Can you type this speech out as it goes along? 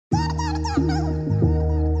Hello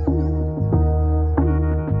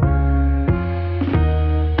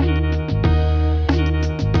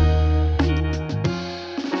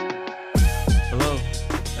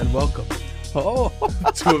and welcome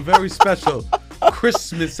to a very special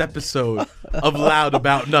Christmas episode of Loud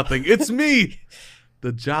About Nothing. It's me,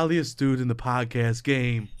 the jolliest dude in the podcast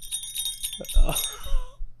game,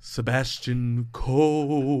 Sebastian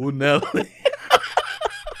Conelli.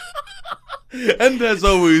 And as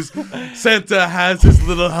always, Santa has his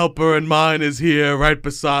little helper and mine is here right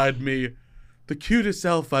beside me. The cutest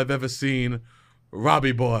elf I've ever seen,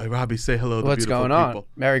 Robbie boy. Robbie, say hello to What's beautiful going people. on?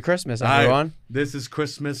 Merry Christmas, everyone. This is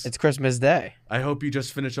Christmas. It's Christmas Day. I hope you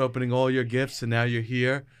just finished opening all your gifts and now you're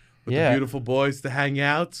here with the beautiful boys to hang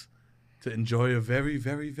out, to enjoy a very,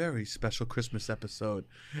 very, very special Christmas episode.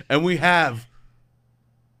 And we have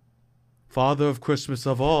Father of Christmas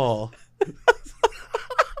of all.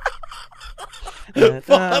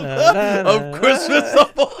 Father of Christmas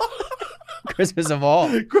of all. Christmas of all.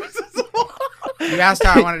 Christmas of all. You asked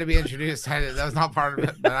how I wanted to be introduced. That was not part of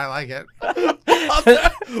it, but I like it.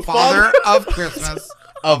 Father of Christmas.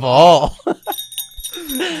 Of all.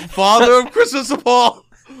 Father of Christmas of all.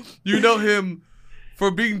 You know him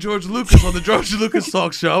for being George Lucas on the George Lucas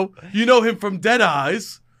Talk Show. You know him from Dead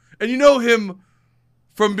Eyes. And you know him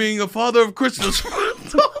from being a Father of Christmas.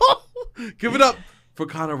 Give it up for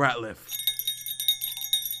Connor Ratliff.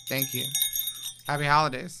 Thank you. Happy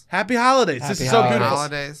holidays. Happy holidays. This is so beautiful.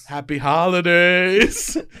 Holidays. Happy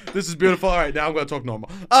holidays. This is beautiful. All right, now I'm going to talk normal.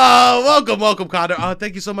 Welcome, Connor.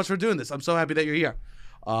 Thank you so much for doing this. I'm so happy that you're here.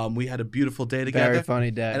 We had a beautiful day together. Very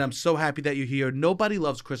funny day. And I'm so happy that you're here. Nobody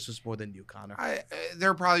loves Christmas more than you, Connor. There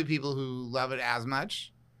are probably people who love it as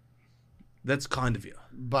much. That's kind of you.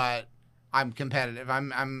 But I'm competitive.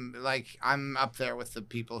 I'm up there with the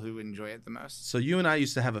people who enjoy it the most. So you and I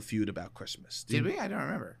used to have a feud about Christmas. Did we? I don't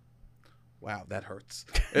remember. Wow, that hurts.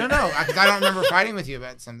 No, because I don't remember fighting with you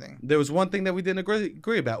about something. There was one thing that we didn't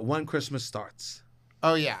agree about. When Christmas starts.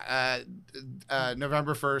 Oh, yeah.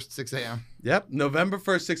 November 1st, 6 a.m. Yep. November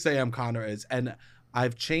 1st, 6 a.m. Connor is. And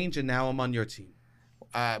I've changed and now I'm on your team.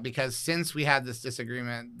 Because since we had this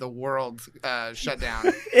disagreement, the world shut down.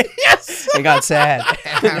 Yes. It got sad.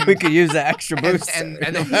 We could use that extra boost. And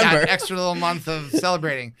yeah, an extra little month of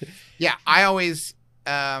celebrating. Yeah, I always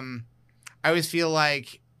feel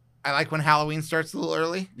like I like when Halloween starts a little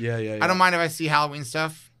early. Yeah. I don't mind if I see Halloween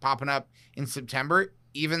stuff popping up in September,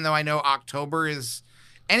 even though I know October is...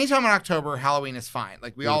 Anytime in October, Halloween is fine.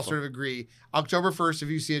 Like, we all sort of agree. October 1st, if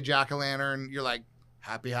you see a jack-o'-lantern, you're like,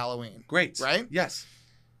 happy Halloween. Great. Right? Yes.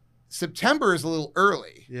 September is a little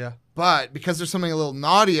early. Yeah. But because there's something a little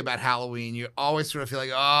naughty about Halloween, you always sort of feel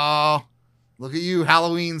like, oh, look at you,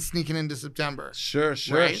 Halloween sneaking into September. Sure,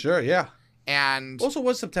 right? yeah. And also,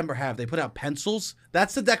 what does September have? They put out pencils.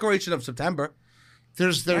 That's the decoration of September.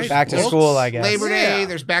 There's back to school, I guess. Labor Day, Yeah.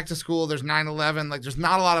 there's back to school, there's 9/11. Like, there's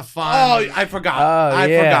not a lot of fun. Oh, I forgot.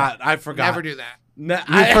 I forgot. Never do that.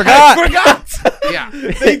 I forgot. I forgot.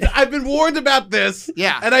 Yeah. I've been warned about this.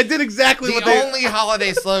 Yeah. And I did exactly what The they... only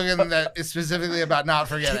holiday slogan that is specifically about not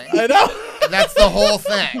forgetting. I know. That's the whole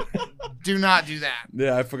thing. Do not do that.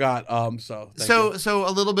 Yeah, I forgot. So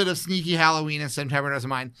a little bit of sneaky Halloween in September doesn't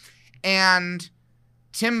mind. And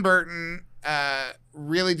Tim Burton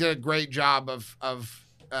really did a great job of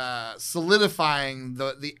solidifying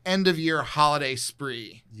the end of year holiday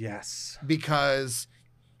spree. Yes. Because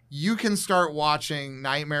you can start watching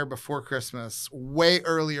Nightmare Before Christmas way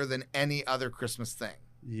earlier than any other Christmas thing.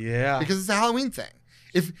 Yeah. Because it's a Halloween thing.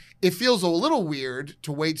 If it feels a little weird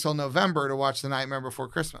to wait till November to watch The Nightmare Before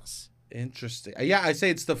Christmas. Interesting. Yeah, I say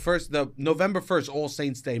it's the November 1st, All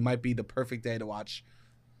Saints Day might be the perfect day to watch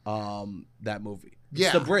that movie.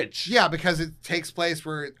 It's the bridge. Yeah, because it takes place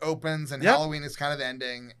where it opens and Halloween is kind of the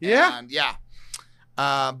ending. Yeah.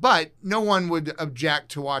 And but no one would object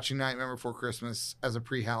to watching Nightmare Before Christmas as a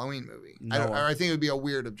pre-Halloween movie. No. I think it would be a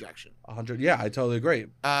weird objection. 100. Yeah, I totally agree.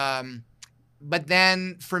 But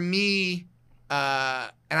then for me,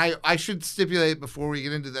 and I should stipulate before we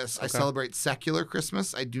get into this, I celebrate secular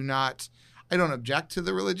Christmas. I don't object to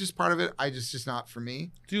the religious part of it. It's just not for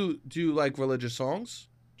me. Do you like religious songs?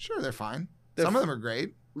 Sure, they're fine. Some of them are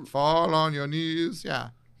great. Fall on your knees. Yeah.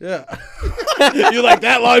 Yeah. You like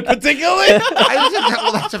that line particularly?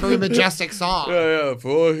 That's a very majestic song. Yeah.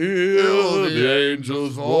 For hear the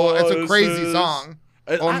angels' voices. It's a crazy song.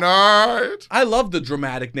 Night. I love the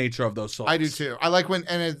dramatic nature of those songs. I do too. I like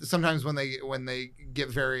sometimes when they get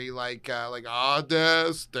very like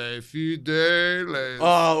Adeste Fidele.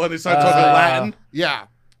 Oh, when they start talking Latin. Yeah.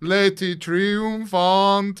 Leti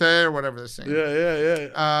triumphante or whatever they're saying. Yeah.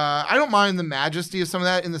 I don't mind the majesty of some of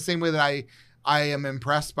that in the same way that I am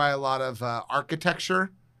impressed by a lot of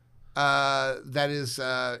architecture that is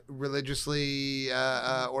religiously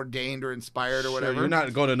ordained or inspired or whatever. You're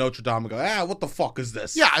not going to Notre Dame and go, what the fuck is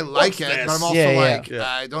this? Yeah, I like What's it, this? but I'm also Yeah.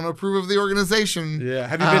 I don't approve of the organization. Yeah.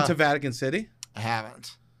 Have you been to Vatican City? I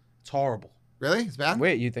haven't. It's horrible. Really? It's bad?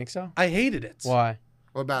 Wait, you think so? I hated it. Why?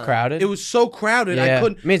 What about Crowded? It was so crowded. Yeah. I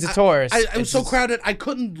couldn't. I mean, it's a tourist. It was so crowded. I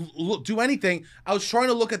couldn't do anything. I was trying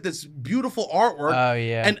to look at this beautiful artwork. Oh,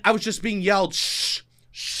 yeah. And I was just being yelled, shh,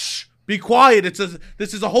 shh, be quiet.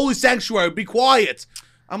 This is a holy sanctuary. Be quiet.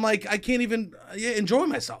 I'm like, I can't even enjoy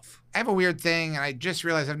myself. I have a weird thing, and I just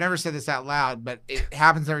realized I've never said this out loud, but it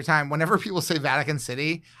happens every time. Whenever people say Vatican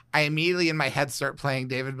City, I immediately in my head start playing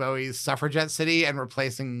David Bowie's Suffragette City and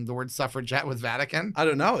replacing the word suffragette with Vatican. I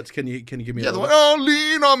don't know. Can you give me Yeah, a the one, oh,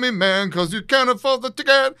 lean on me, man, because you can't afford the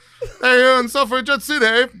ticket. They're in Suffragette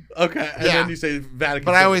City. Okay, and then you say Vatican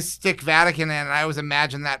But City. I always stick Vatican in, and I always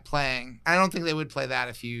imagine that playing. I don't think they would play that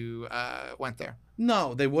if you went there.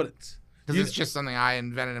 No, they wouldn't. Because it's just something I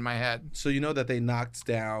invented in my head. So you know that they knocked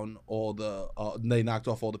down they knocked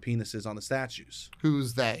off all the penises on the statues.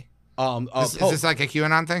 Who's they? Is Pope. this like a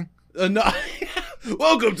QAnon thing? No.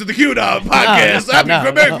 Welcome to the QAnon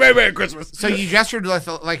podcast. Merry Christmas. So you gestured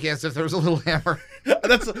like as if there was a little hammer.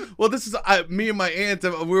 This is me and my aunt.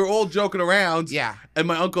 We were all joking around. Yeah. And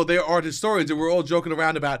my uncle, they are art historians, and we were all joking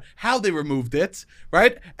around about how they removed it,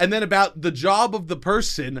 right? And then about the job of the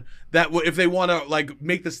person that if they want to like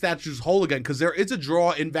make the statues whole again, because there is a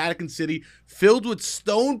drawer in Vatican City filled with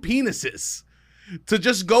stone penises. To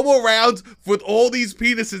just go around with all these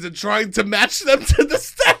penises and trying to match them to the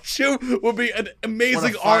statue would be an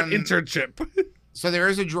amazing art internship. So there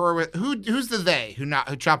is a drawer with who's the they who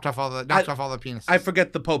chopped off all the penises. I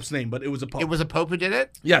forget the Pope's name, but it was a Pope. It was a Pope who did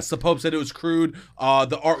it? Yes, the Pope said it was crude.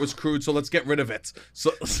 The art was crude, so let's get rid of it.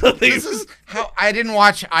 So this is how I didn't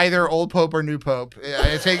watch either Old Pope or New Pope.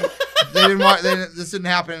 I take they didn't watch. This didn't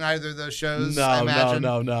happen in either of those shows. I imagine.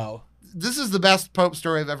 No. This is the best Pope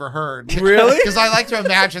story I've ever heard. Really? Because I like to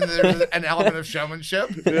imagine there's an element of showmanship.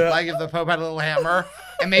 Yeah. Like if the Pope had a little hammer,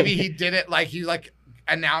 and maybe he did it like he like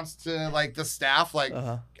announced to like the staff, like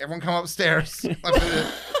everyone come upstairs.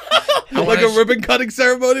 Like a ribbon cutting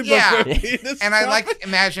ceremony, yeah. but for penis. And I like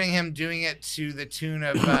imagining him doing it to the tune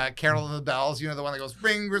of Carol of the Bells. You know, the one that goes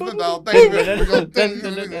ring the bell, bang,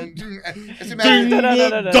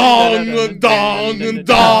 ding, dong,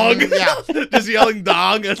 dong. Yeah, just yelling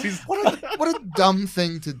dong as he's. What a dumb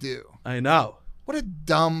thing to do. I know. What a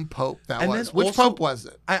dumb pope that And was. then Which also- pope was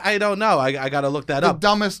it? I don't know. I got to look that The up.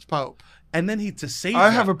 dumbest pope. And then to save. I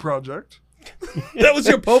have a project. That was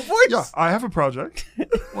your Pope voice? Yeah, I have a project.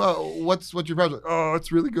 Well, what's your project? Oh,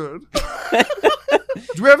 it's really good.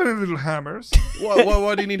 Do we have any little hammers?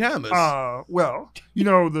 Why do you need hammers? Well, you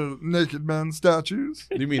know the naked men statues?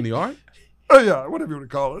 You mean the art? Oh, yeah, whatever you want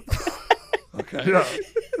to call it. Okay. Yeah.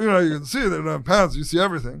 You know, you can see they don't have pants. You see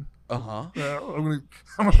everything. Uh-huh. Yeah, I'm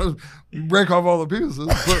gonna break off all the pieces,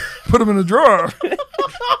 put them in a drawer.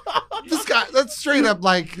 This guy, that's straight up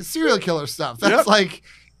like serial killer stuff. That's like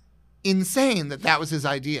insane that was his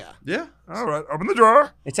idea. Yeah. All right, open the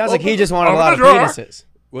drawer. It sounds like he just wanted a lot of Open the drawer. penises.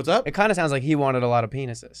 What's up? It kind of sounds like he wanted a lot of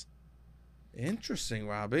penises. Interesting,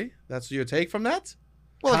 Robbie. That's your take from that?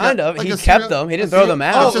 Well, Kind of. like He a kept serial- them. He didn't a throw serial- them Oh,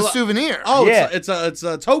 out. it's a souvenir. Oh, Yeah. it's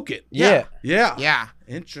a token. Yeah. Yeah. Yeah.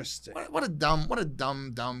 Interesting. What a dumb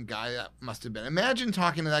guy that must have been. Imagine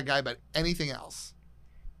talking to that guy about anything else.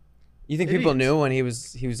 You think people knew when he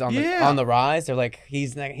was on the rise? They're like,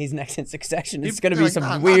 he's next in succession. It's gonna be like,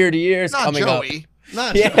 some weird years Not coming Joey.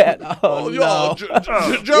 Not Yeah. Oh, no.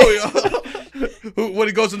 Joey. Who, when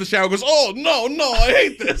he goes in the shower, goes, "Oh no, I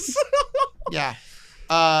hate this." Yeah.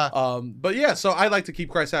 But yeah, so I like to keep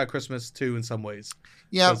Christ out of Christmas too, in some ways.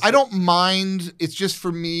 Yeah, I don't mind. It's just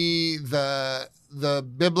for me the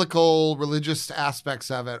biblical religious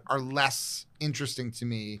aspects of it are less interesting to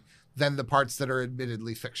me than the parts that are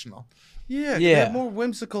admittedly fictional. Yeah, Yeah. they're more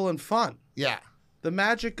whimsical and fun. Yeah. The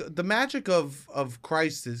magic of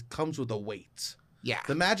Christ comes with a weight. Yeah.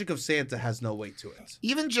 The magic of Santa has no weight to it.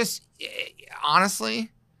 Even just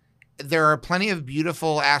honestly, there are plenty of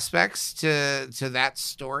beautiful aspects to that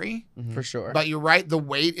story. For sure. But you're right, the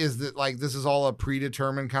weight is that like this is all a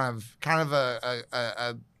predetermined kind of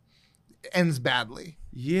a ends badly.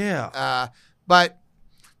 Yeah. But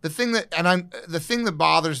the thing that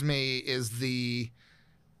bothers me is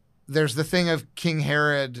there's the thing of King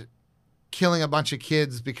Herod killing a bunch of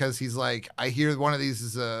kids because he's like, I hear one of these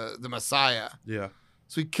is the Messiah. Yeah.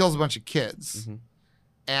 So he kills a bunch of kids. Mm-hmm.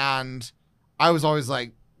 And I was always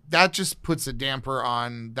like, that just puts a damper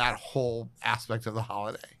on that whole aspect of the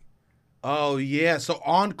holiday. Oh yeah. So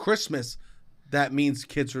on Christmas, that means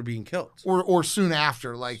kids were being killed. Or soon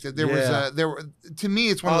after. Like there was to me,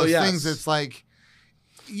 it's one of those things that's like,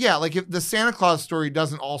 yeah, like if the Santa Claus story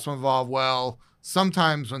doesn't also involve, well,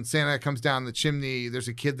 sometimes when Santa comes down the chimney, there's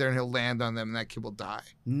a kid there and he'll land on them and that kid will die.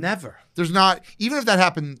 Never. There's not, even if that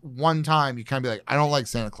happened one time, you kind of be like, I don't like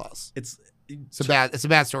Santa Claus. It's a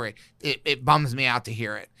bad story. It bums me out to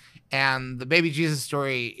hear it. And the baby Jesus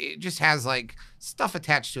story, it just has like stuff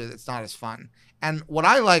attached to it that's not as fun. And what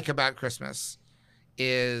I like about Christmas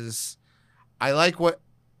is I like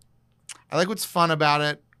what's fun about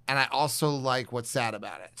it, and I also like what's sad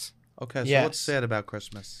about it. Okay, so what's sad about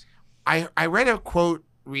Christmas? I read a quote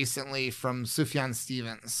recently from Sufjan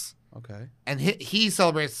Stevens. Okay. And he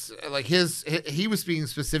celebrates, like he was speaking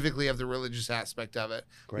specifically of the religious aspect of it.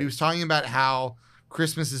 Great. He was talking about how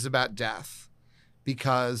Christmas is about death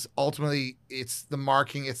because ultimately it's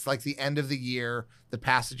like the end of the year, the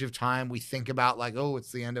passage of time. We think about like, oh,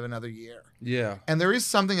 it's the end of another year. Yeah. And there is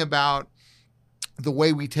something about the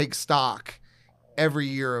way we take stock every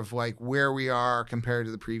year of like where we are compared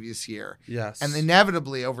to the previous year. Yes. And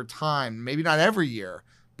inevitably over time, maybe not every year,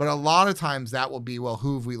 but a lot of times that will be, well,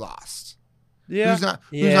 who have we lost? Yeah. Who's not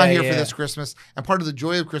here for this Christmas? And part of the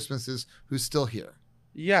joy of Christmas is who's still here.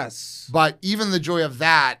 Yes. But even the joy of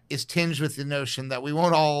that is tinged with the notion that we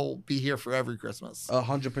won't all be here for every Christmas.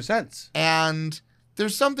 100%. And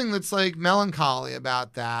there's something that's like melancholy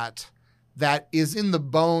about that is in the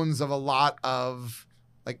bones of a lot of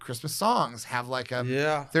like Christmas songs have like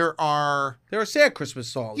a there are sad Christmas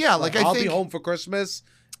songs. Yeah, like I I'll think Be Home for Christmas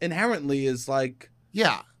inherently is like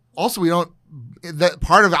Also, we don't that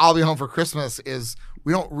part of I'll Be Home for Christmas is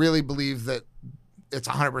we don't really believe that it's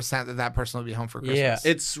 100% that person will be home for Christmas. Yeah.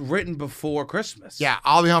 It's written before Christmas. Yeah,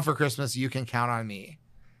 I'll be home for Christmas. You can count on me.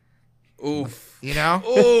 Oof. You know?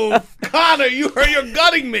 Oof. Connor, you're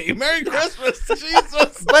gutting me. Merry Christmas.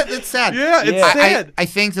 Jesus. But it's sad. Yeah, it's sad. I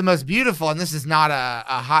think the most beautiful, and this is not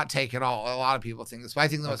a hot take at all. A lot of people think this, but I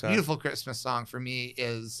think the most beautiful Christmas song for me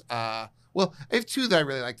is, well, I have two that I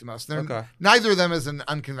really like the most. Neither of them is an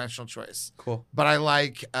unconventional choice. Cool. But I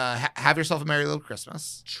like Have Yourself a Merry Little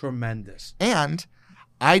Christmas. Tremendous. And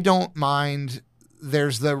I don't mind,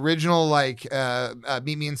 there's the original, like,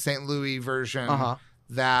 Meet Me in St. Louis version.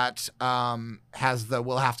 That has the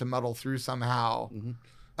we'll have to muddle through somehow. Mm-hmm.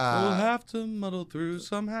 We'll have to muddle through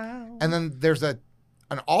somehow. And then there's an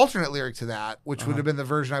alternate lyric to that, which would have been the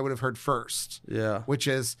version I would have heard first. Yeah. Which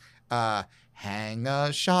is, hang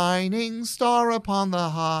a shining star upon the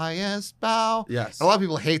highest bough. Yes. A lot of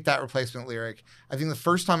people hate that replacement lyric. I think the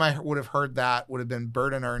first time I would have heard that would have been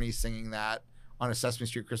Bert and Ernie singing that on a Sesame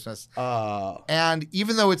Street Christmas. And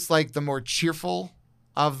even though it's like the more cheerful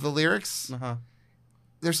of the lyrics,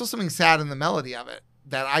 there's still something sad in the melody of it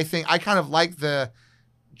that I think I kind of like the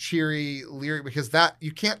cheery lyric because that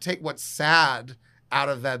you can't take what's sad out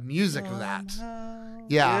of the music of that.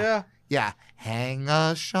 Yeah. Hang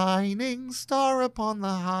a shining star upon the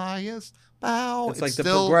highest bough. It's like the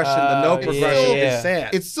progression, the note progression is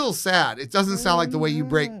sad. It's still sad. It doesn't sound like the way you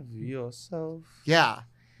break yourself. Yeah.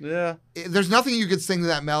 Yeah. There's nothing you could sing to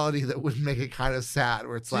that melody that would make it kind of sad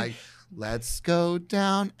where it's like, let's go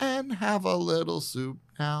down and have a little soup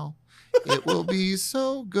now. It will be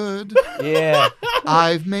so good. Yeah.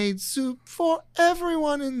 I've made soup for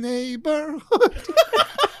everyone in neighborhood.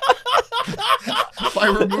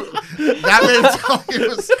 That made it sound like it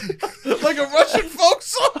was like a Russian folk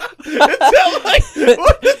song. It sounded like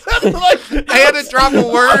what does that sound like? I had to drop a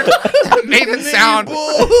word that made it sound.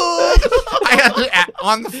 I had to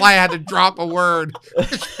on the fly. I had to drop a word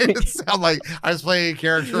which made it sound like I was playing a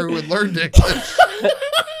character who had learned English.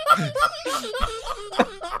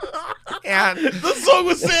 And the song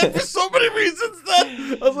was sad for so many reasons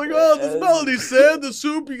that I was like, oh, this melody's sad. The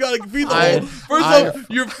soup, you gotta feed the whole. First off,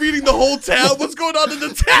 you're feeding the whole town. What's going on in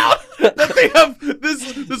the town that they have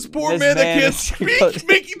this poor man that can't speak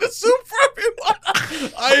making the soup for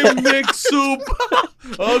everyone? I make soup.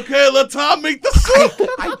 Okay, let Tom make the soup.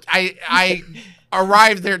 I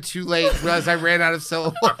arrived there too late, realized I ran out of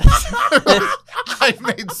syllables. I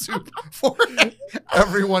made soup for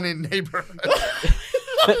everyone in neighborhood.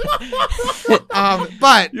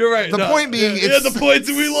 But you're right. The point being, the point.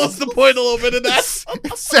 We lost the point a little bit of that.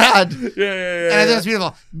 It's sad. Yeah. And I think it's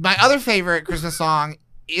beautiful. My other favorite Christmas song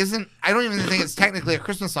isn't. I don't even think it's technically a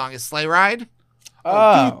Christmas song. Is "Sleigh Ride."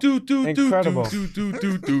 Oh, incredible!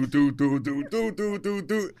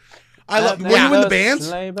 I love. Were you in the band?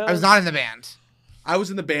 I was not in the band. I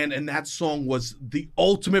was in the band, and that song was the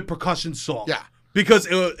ultimate percussion song. Yeah, because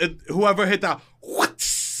whoever hit that,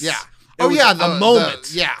 yeah. a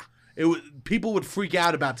moment. Yeah. It was people would freak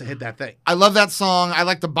out about to hit that thing. I love that song. I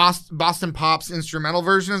like the Boston Pops instrumental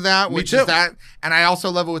version of that, which is that. And I also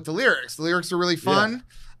love it with the lyrics. The lyrics are really fun.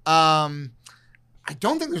 Yeah. I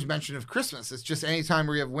don't think there's mention of Christmas. It's just any time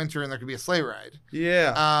where you have winter and there could be a sleigh ride.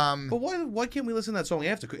 Yeah. But why can't we listen to that song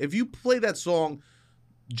after? If you play that song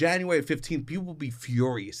January 15th, people will be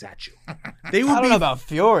furious at you. They will I don't know about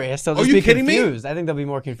furious. They'll just be confused. I think they'll be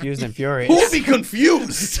more confused than furious. Who will be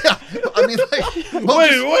confused? I mean, like,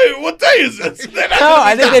 wait, what day is this? No,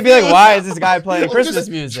 I think they'd be like, why is this guy playing Christmas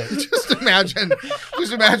music? Just imagine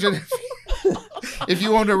if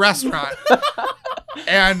you owned a restaurant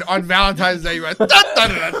and on Valentine's Day you went.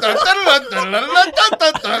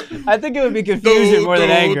 I think it would be confusion more than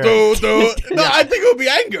anger. No, I think it would be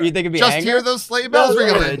anger. You think it'd be just anger? Hear those sleigh bells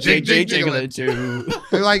ringing. Jiggling.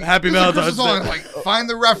 They're like, Happy Valentine's Day. Like, find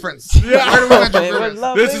the reference. Yeah. Where do we mention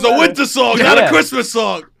Christmas? This is a winter song, not a Christmas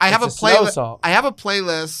song. I have a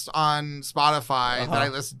playlist on Spotify that I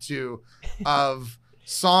listen to of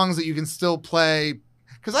songs that you can still play,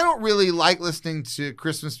 because I don't really like listening to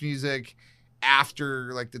Christmas music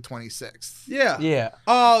after like the 26th. Yeah.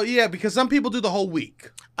 Oh, yeah, because some people do the whole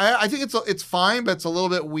week. I think it's fine, but it's a little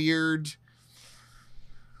bit weird.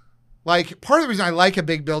 Like, part of the reason I like a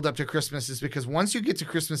big build up to Christmas is because once you get to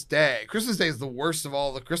Christmas Day is the worst of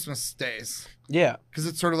all the Christmas days. Yeah. Because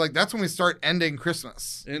it's sort of like, that's when we start ending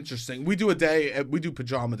Christmas. Interesting. We do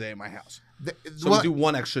pajama day in my house. We do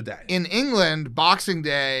one extra day. In England, Boxing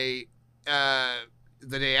Day,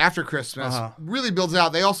 the day after Christmas, really builds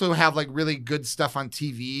out. They also have like really good stuff on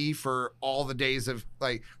TV for all the days of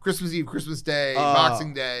like Christmas Eve, Christmas Day,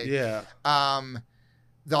 Boxing Day. Yeah.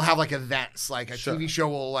 They'll have like events, like a TV show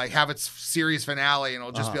will like have its series finale and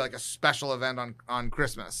it'll just be like a special event on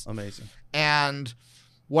Christmas. Amazing. And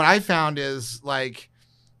what I found is like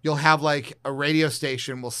you'll have like a radio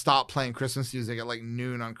station will stop playing Christmas music at like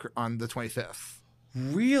noon on the 25th.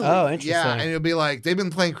 Really? Oh, interesting. Yeah, and it'll be like they've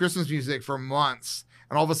been playing Christmas music for months,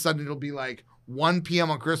 and all of a sudden it'll be like 1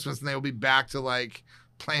 p.m. on Christmas, and they'll be back to like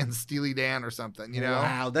playing Steely Dan or something. You know?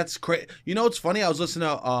 Wow, that's crazy. You know, it's funny. I was listening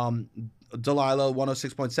to Delilah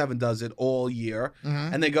 106.7 does it all year,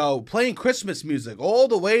 and they go playing Christmas music all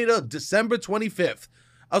the way to December 25th.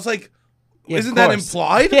 I was like, isn't that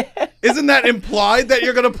implied? Isn't that implied that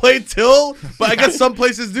you're gonna play till? But I guess some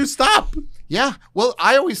places do stop. Yeah. Well,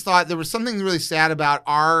 I always thought there was something really sad about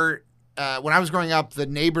our. When I was growing up, the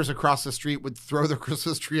neighbors across the street would throw their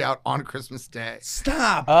Christmas tree out on Christmas Day.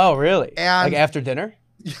 Stop. Oh, really? And like after dinner?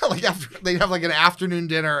 Yeah, like after they'd have like an afternoon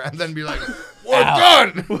dinner and then be like, "We're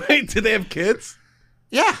done." Wait, did they have kids?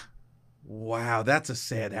 Yeah. Wow, that's a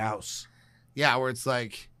sad house. Yeah, where it's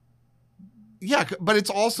like, yeah, but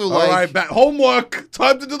it's also like, all right, back homework.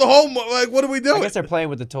 Time to do the homework. Like, what are we doing? I guess they're playing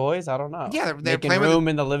with the toys. I don't know. Yeah, they're making playing room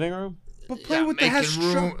in the living room. But play with the house.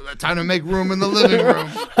 Time to make room in the living room.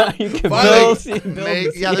 You can build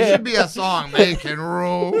there should be a song, making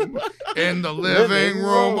room in the living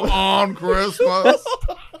room on Christmas.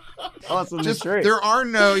 Awesome. There are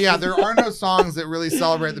no songs that really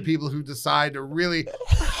celebrate the people who decide to really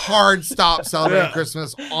hard stop celebrating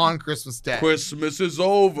Christmas on Christmas Day. Christmas is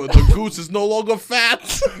over. The goose is no longer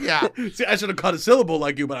fat. Yeah. See, I should have cut a syllable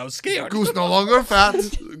like you, but I was scared. Goose no longer fat.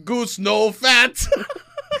 Goose no fat.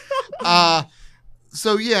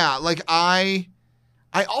 So yeah, like I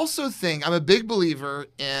also think I'm a big believer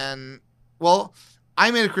in, well, I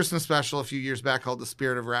made a Christmas special a few years back called The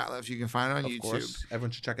Spirit of Ratliff. You can find it on YouTube. Of course. Everyone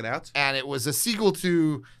should check it out. And it was a sequel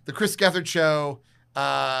to the Chris Gethard show.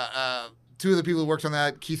 Two of the people who worked on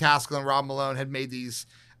that, Keith Haskell and Rob Malone, had made these.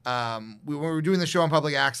 When we were doing the show on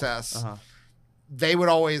public access, they would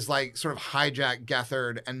always like sort of hijack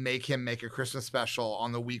Gethard and make him make a Christmas special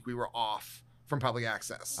on the week we were off from public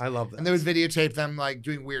access. I love that. And they would videotape them like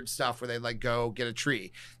doing weird stuff where they'd like go get a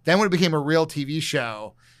tree. Then when it became a real TV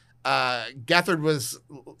show, Gethard was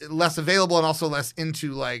less available and also less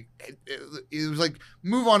into like it was like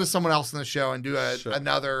move on to someone else in the show and do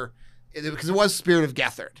another, because it was Spirit of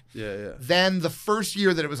Gethard. Yeah. Then the first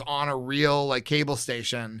year that it was on a real like cable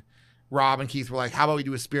station, Rob and Keith were like, how about we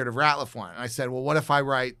do a Spirit of Ratliff one? And I said, well, what if I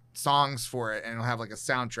write songs for it and it'll have like a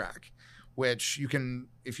soundtrack, which you can,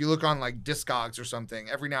 if you look on like Discogs or something,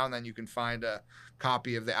 every now and then you can find a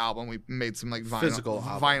copy of the album. We made some like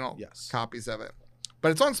vinyl copies of it.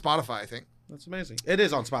 But it's on Spotify, I think. That's amazing. It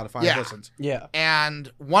is on Spotify. Yeah. I listened. Yeah.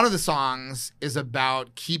 And one of the songs is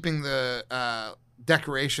about keeping the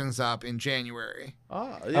decorations up in January.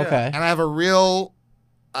 Oh, yeah. Okay. And I have a real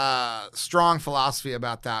strong philosophy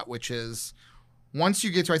about that, which is once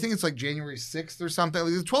you get to, I think it's like January 6th or something.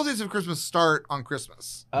 Like the 12 Days of Christmas start on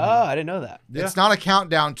Christmas. Oh, I didn't know that. Yeah. It's not a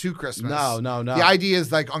countdown to Christmas. No. The idea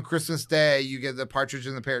is like on Christmas Day, you get the partridge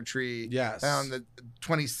in the pear tree. Yes. And on the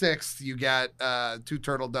 26th, you get 2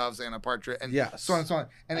 turtle doves and a partridge. And Yes. so on and so on.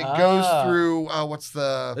 And it goes through,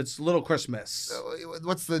 It's Little Christmas.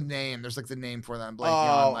 what's the name? There's like the name for that. I'm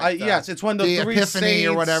blanking on. Like yes, it's when the 3 Epiphany or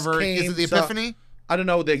saints whatever. came Is it the to- Epiphany? I don't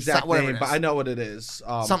know the exact whatever name, it but is. I know what it is.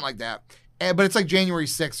 Something like that. But it's like January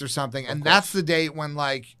 6th or something. And that's the date when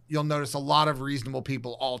like you'll notice a lot of reasonable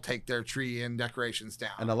people all take their tree and decorations down.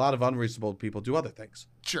 And a lot of unreasonable people do other things.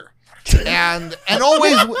 Sure. And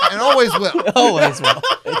always will. Always will.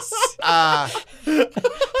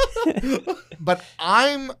 But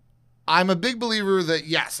I'm a big believer that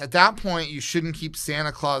yes, at that point you shouldn't keep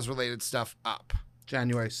Santa Claus related stuff up.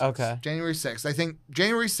 January 6th. Okay. January 6th. I think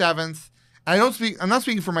January 7th. I'm not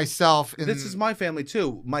speaking for myself. This is my family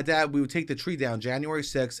too. My dad, we would take the tree down January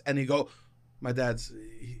 6th, and he'd go, my dad's,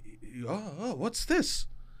 what's this?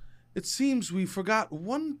 It seems we forgot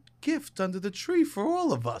one gift under the tree for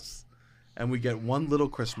all of us. And we get one little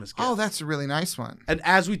Christmas gift. Oh, that's a really nice one. And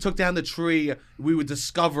as we took down the tree, we would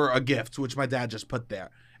discover a gift, which my dad just put there.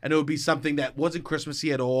 And it would be something that wasn't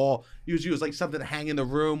Christmassy at all. Usually it was like something to hang in the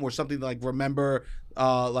room or something to like remember,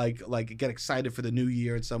 like get excited for the new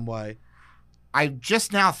year in some way. I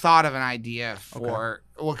just now thought of an idea for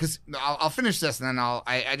well, because I'll finish this and then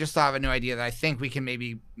I just thought of a new idea that I think we can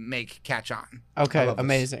maybe catch on. Okay, love this.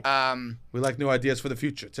 amazing. We like new ideas for the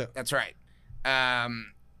future too. That's right.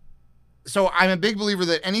 So I'm a big believer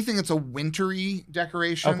that anything that's a wintry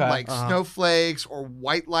decoration, like snowflakes or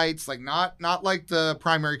white lights, like not like the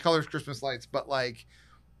primary colors Christmas lights, but like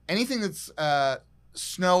anything that's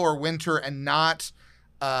snow or winter and not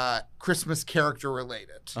Christmas character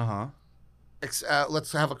related.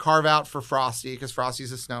 Let's have a carve out for Frosty because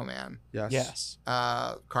Frosty's a snowman. Yes.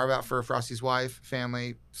 Carve out for Frosty's wife,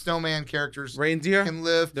 family, snowman characters. Reindeer can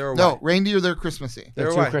live. No, reindeer. They're Christmassy.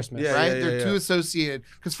 They're too Christmas, yeah, right? Yeah, they're too associated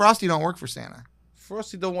because Frosty don't work for Santa.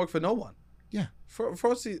 Frosty don't work for no one. Yeah,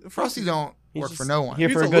 Frosty don't work for no one. Here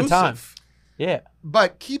for a good time. Yeah.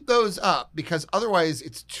 But keep those up because otherwise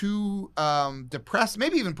it's too depressed.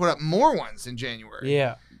 Maybe even put up more ones in January.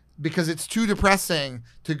 Yeah. Because it's too depressing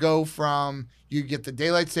to go from you get the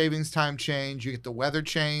daylight savings time change, you get the weather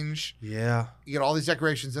change. Yeah. You get all these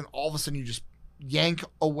decorations, and all of a sudden you just yank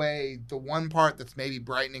away the one part that's maybe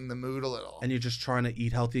brightening the mood a little. And you're just trying to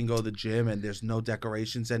eat healthy and go to the gym, and there's no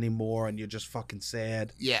decorations anymore, and you're just fucking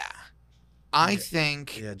sad. Yeah. I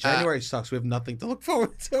think... Yeah, January sucks. We have nothing to look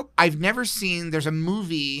forward to. I've never seen... There's a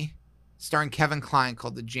movie starring Kevin Kline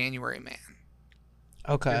called The January Man.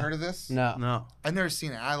 Okay. You heard of this? No. I've never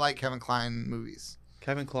seen it. I like Kevin Kline movies.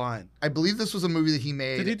 Kevin Kline. I believe this was a movie that he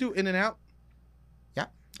made. Did he do In and Out? Yeah.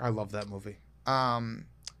 I love that movie. I'm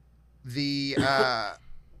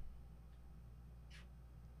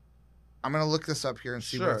gonna look this up here and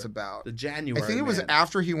see what it's about. The January. I think it was Man.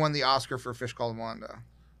 after he won the Oscar for Fish Called Wanda.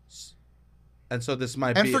 And so this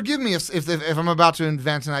might and be. And forgive me if I'm about to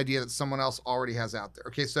invent an idea that someone else already has out there.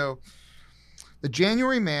 Okay, so The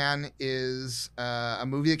January Man is a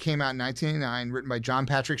movie that came out in 1989, written by John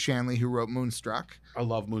Patrick Shanley, who wrote Moonstruck. I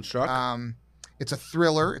love Moonstruck. It's a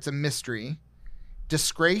thriller. It's a mystery.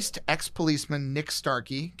 Disgraced ex-policeman Nick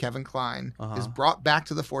Starkey, Kevin Kline, is brought back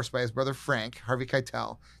to the force by his brother Frank, Harvey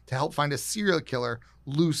Keitel, to help find a serial killer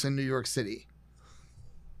loose in New York City.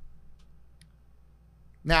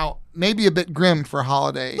 Now, maybe a bit grim for a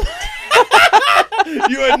holiday.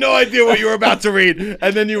 You had no idea what you were about to read,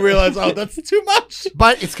 and then you realize, oh, that's too much.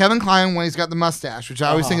 But it's Kevin Kline when he's got the mustache, which I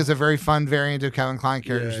always think is a very fun variant of Kevin Kline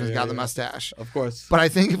characters when he's got the mustache. Of course. But I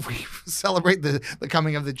think if we celebrate the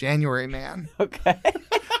coming of the January Man. Okay.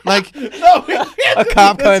 Like a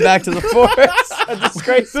cop coming back to the force. A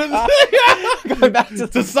disgraced cop going back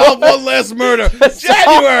to solve one last murder.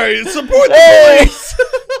 January, support the police.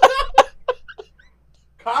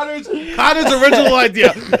 Connor's original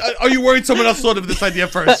idea. Are you worried someone else thought of this idea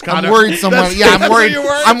first, Connor? I'm worried someone. I'm worried.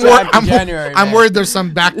 I'm worried there's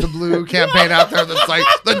some Back to Blue campaign out there that's like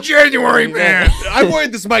the January Man. I'm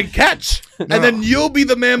worried this might catch, and then you'll be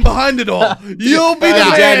the man behind it all. You'll be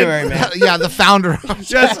the January Man. Yeah, the founder.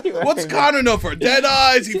 Yes. What's Connor know for? Dead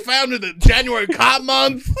Eyes. He founded the January Cop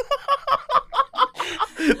Month.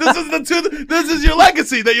 This is your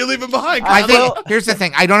legacy that you're leaving behind, Connor. I think here's the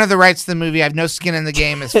thing. I don't have the rights to the movie. I have no skin in the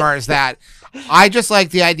game as far as that. I just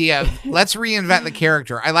like the idea of let's reinvent the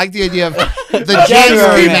character. I like the idea of the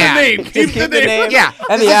January Man. Keep the name. Yeah,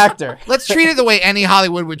 and the actor. Let's treat it the way any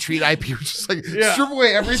Hollywood would treat IP, which is like strip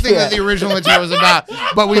away everything that the original material was about.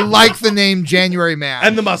 But we like the name January Man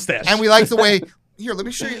and the mustache, and we like the way Here, let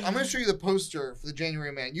me show you. I'm going to show you the poster for the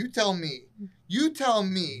January Man. You tell me. You tell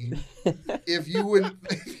me if you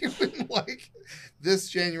wouldn't like this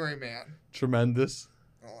January Man. Tremendous.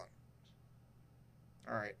 Hold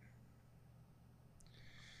on. All right.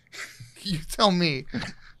 You tell me.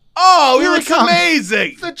 Oh, he Here it looks comes.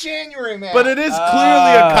 amazing. The January Man. But it is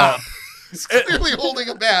clearly a cop. He's clearly holding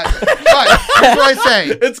a badge. But here's what I say.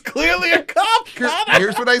 It's clearly a cop.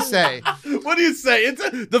 Here's what I say. What do you say?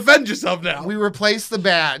 Defend yourself now. We replace the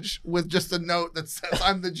badge with just a note that says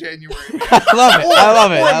I'm the January Man. I love it. I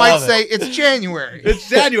love it. Or it I might love it. say it's January. It's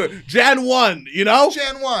January. Jan 1, you know?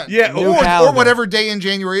 Jan 1. Yeah, New Or calendar. whatever day in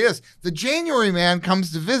January is. The January Man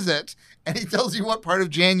comes to visit, and he tells you what part of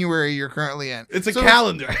January you're currently in. It's a So,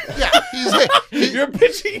 calendar. Yeah, You're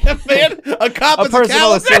pitching a man, a cop A as a personal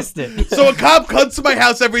calendar. assistant. So a cop comes to my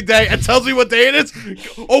house every day and tells me what day it is.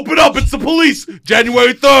 Open up, it's the police.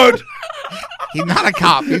 January 3rd. he's not a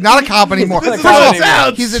cop. He's not a cop anymore. This is First of how all, it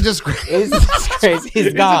sounds. he's a disgrace. He's disgrace. He's He's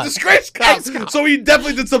a gone. disgrace cop. So he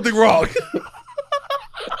definitely did something wrong.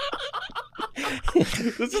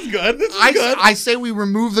 This is good. This is good. I say we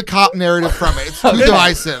remove the cop narrative from it. It's too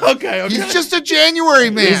divisive. Okay. He's just a January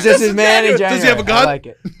Man. He's just his man in Does January. he have a gun? I like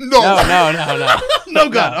it. no, No. No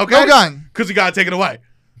gun. Okay. no gun. Because he got taken away.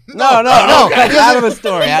 No. Okay. Out of the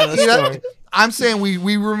story. Out of the You know, story. I'm saying we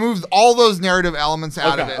removed all those narrative elements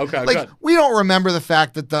out of Okay, it. okay, like good. we don't remember the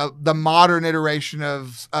fact that the modern iteration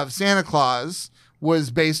of Santa Claus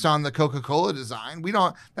was based on the Coca-Cola design. We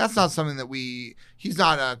don't. That's not something that we. He's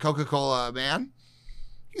not a Coca-Cola man.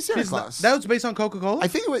 He's Santa Claus. That was based on Coca-Cola? I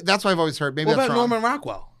think that's what I've always heard. Maybe What that's about wrong. Norman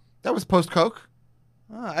Rockwell? That was post Coke.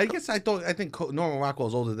 I guess I think Norman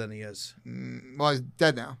Rockwell's older than he is. Well, he's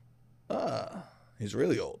dead now. He's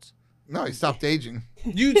really old. No, he stopped aging.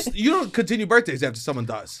 You don't continue birthdays after someone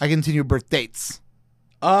dies. I continue birth dates.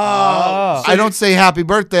 Oh. I don't say happy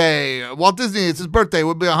birthday. Walt Disney, it's his birthday.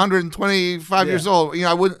 Would be 125 years old. You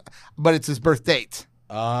know, I wouldn't, but it's his birth date.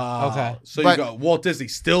 Okay. So But- you go Walt Disney,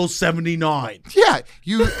 still 79.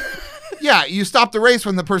 Yeah, you stop the race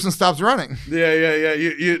when the person stops running. Yeah.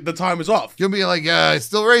 You the time is off. You'll be like, it's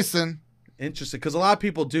still racing. Interesting, because a lot of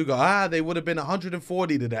people do go, they would have been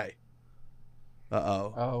 140 today.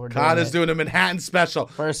 Oh, we're doing Connor's it. doing a Manhattan special.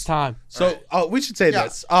 First time. So, we should say Yeah.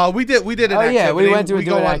 this. We did an activity. Yeah, we went to do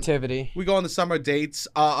go an on- activity. We go on the summer dates.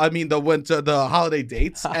 the holiday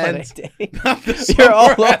dates. Holiday and date. not the You're all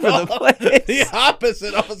summer at over the all. place. The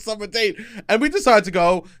opposite of a summer date. And we decided to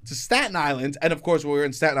go to Staten Island. And of course, when we were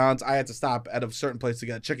in Staten Island, I had to stop at a certain place to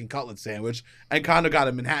get a chicken cutlet sandwich. And Connor got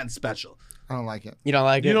a Manhattan special. I don't like it. You don't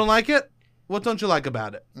like it? You don't like it? What don't you like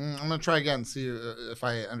about it? I'm gonna try again and see if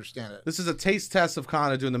I understand it. This is a taste test of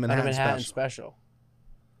Connor doing the Not a Manhattan, Manhattan special. special.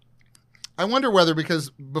 I wonder whether because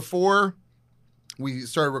before we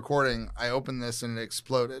started recording, I opened this and it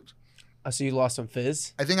exploded. Oh, so you lost some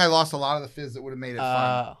fizz? I think I lost a lot of the fizz that would have made it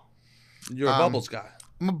fun. You're a Bubbles guy.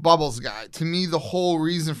 I'm a bubbles guy. To me, the whole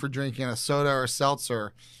reason for drinking a soda or a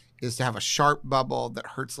seltzer is to have a sharp bubble that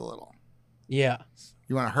hurts a little. Yeah.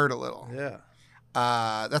 You want to hurt a little. Yeah.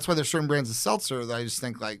 That's why there's certain brands of seltzer that I just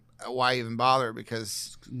think like, why even bother?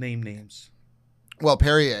 Because Name names.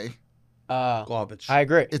 Perrier, Garbage. I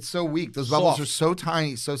agree. it's so weak. Those bubbles Soft. are so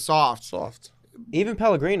tiny, so soft. Soft. Even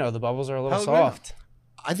Pellegrino, the bubbles are a little Pellegrino. soft.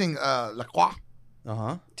 I think La Croix.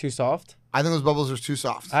 Uh-huh. Too soft? I think those bubbles are too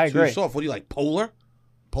soft. I agree. Too soft. What do you like? Polar?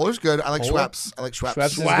 Polar's good. I like Polar? Schweppes. I like Schweppes. Schweppes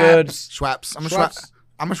is good. Schweppes. I'm a Schweppes.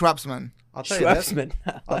 I'm a Schweppesman. I'll tell you this.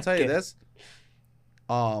 Schweppesman. I'll tell you this.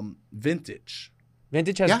 Vintage.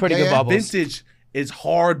 Vintage has Yeah, pretty yeah, good yeah. bubbles. Vintage is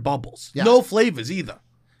hard bubbles. Yeah. No flavors either.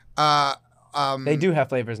 They do have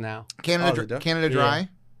flavors now. Canada, Oh, they do? Canada Dry. Yeah.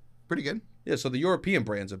 Pretty good. Yeah, so the European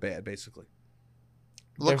brands are bad, basically.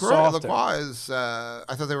 They're La softer. Croix is, I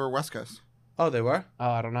thought they were West Coast. Oh, they were? Oh,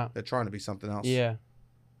 I don't know. They're trying to be something else. Yeah.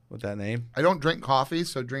 With that name. I don't drink coffee,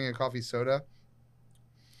 so drinking a coffee soda,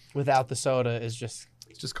 Without the soda is just,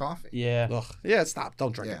 it's just coffee. yeah. Ugh. Yeah, stop.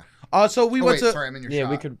 Don't drink Yeah. it. So we Oh, went wait, to... sorry, I'm in your Yeah,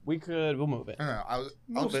 shot. we'll move it. No, I'll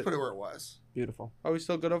Move just it. put it where it was. Beautiful. Are we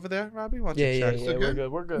still good over there, Robbie? Why don't you Yeah, check? yeah, Still we're good?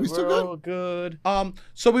 good. We're good. We still We're good? all good.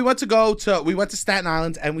 So we went to Staten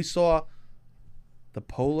Island and we saw the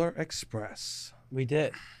Polar Express. We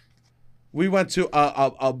did. We went to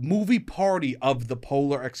a movie party of the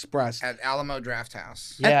Polar Express. At Alamo Draft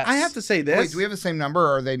House. And Yes. I have to say this. Wait, do we have the same number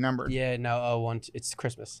or are they numbered? Yeah, no, it's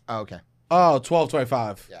Christmas. Oh, okay. Oh,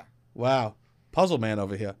 1225. Yeah. Wow. Puzzle man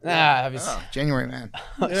over here. Ah, have you Oh, January man.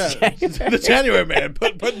 Yeah. The January man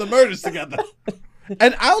putting the murders together.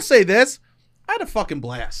 And I'll say this. I had a fucking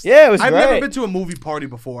blast. Yeah, it was I've great. never been to a movie party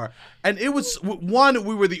before, and it was one.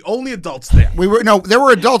 We were the only adults there. There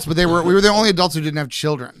were adults, but we were the only adults who didn't have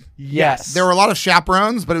children. Yes. There were a lot of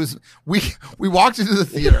chaperones, but it was we walked into the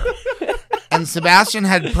theater, and Sebastian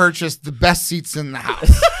had purchased the best seats in the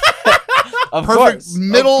house. Of Perfect course.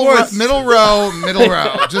 middle row,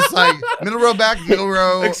 just like middle row back, middle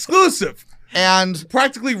row, Exclusive. and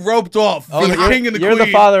Practically roped off. Oh, the king and the you're queen.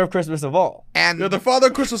 the father of Christmas of all. You're the father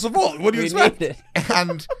of Christmas of all. What do you We expect? need it.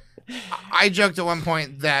 And I joked at one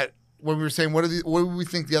point that when we were saying what do we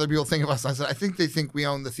think the other people think of us, I said I think they think we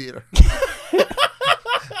own the theater.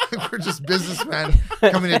 We're just businessmen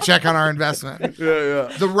coming to check on our investment.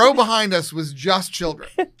 Yeah. The row behind us was just children.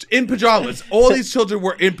 In pajamas. All these children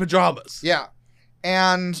were in pajamas. Yeah.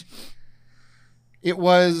 And it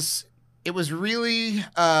was really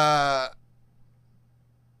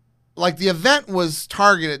like the event was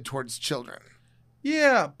targeted towards children.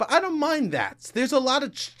 Yeah, but I don't mind that. There's a lot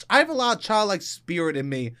of I have a lot of childlike spirit in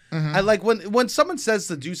me. Mhm. I like when someone says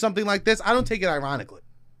to do something like this, I don't take it ironically.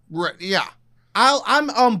 Right. Yeah. I'm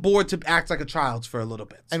on board to act like a child for a little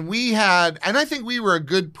bit. And I think we were a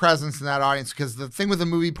good presence in that audience because the thing with a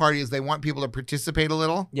movie party is they want people to participate a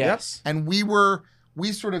little. Yes. And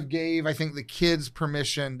we sort of gave, I think, the kids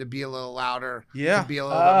permission to be a little louder. Yeah. To be a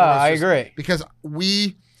little bit more I boisterous. agree. Because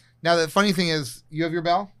now the funny thing is, you have your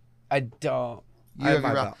bell? I don't. You I have have my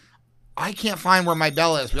your bell. I can't find where my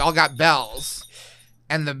bell is. We all got bells.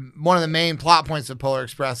 And one of the main plot points of Polar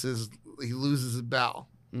Express is he loses his bell.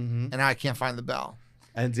 Mm-hmm. And now I can't find the bell.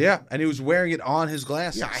 And he was wearing it on his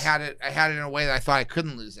glasses. Yeah, I had it in a way that I thought I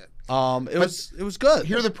couldn't lose it. It was good.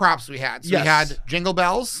 Here are the props we had. So Yes. we had jingle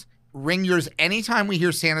bells, ring yours anytime we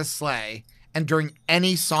hear Santa's sleigh, and during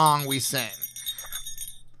any song we sing.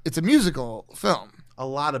 It's a musical film. A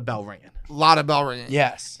lot of bell ringing. A lot of bell ringing.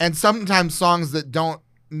 Yes. And sometimes songs that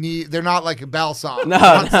they're not like a bell song. No, They're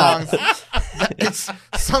not no. songs. It's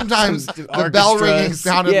sometimes Some the bell ringing orchestras.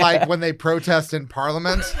 sounded Yeah. like when they protest in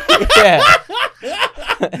Parliament. Yeah.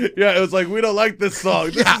 Yeah, it was like, we don't like this song.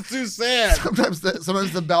 This Yeah. is too sad.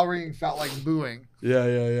 Sometimes the bell ringing felt like booing.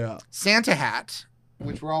 Yeah. Santa hat,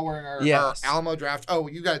 which we're all wearing our Yes. Alamo draft. Oh,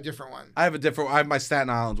 you got a different one. I have my Staten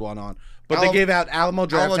Island one on. But they gave out Alamo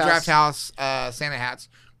Draft Alamo House. Draft House Santa hats.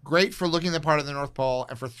 Great for looking the part of the North Pole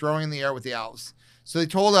and for throwing in the air with the elves. So they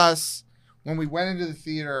told us when we went into the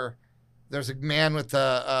theater, there's a man with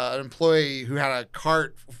an employee who had a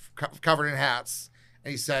cart covered in hats.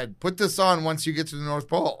 And he said, put this on once you get to the North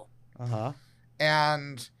Pole. Uh-huh.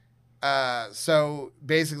 And so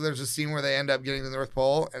basically there's a scene where they end up getting to the North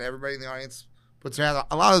Pole and everybody in the audience puts their hat on.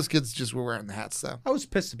 A lot of those kids just were wearing the hats, though. I was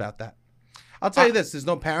pissed about that. I'll tell you this. There's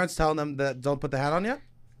no parents telling them that don't put the hat on yet.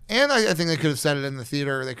 And I think they could have said it in the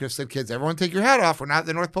theater. They could have said, kids, everyone take your hat off. We're not at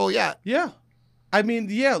the North Pole yet. Yeah. I mean,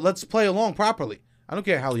 yeah, let's play along properly. I don't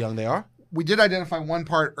care how young they are. We did identify one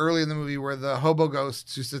part early in the movie where the hobo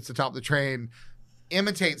ghost who sits atop the train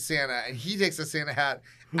imitates Santa, and he takes a Santa hat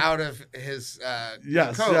out of his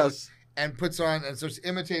coat and puts on and starts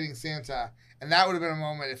imitating Santa. And that would have been a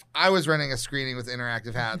moment if I was running a screening with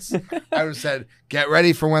interactive hats. I would have said, get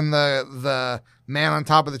ready for when the man on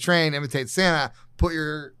top of the train imitates Santa. Put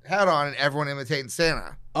your hat on and everyone imitating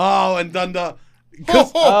Santa. Oh, and done the...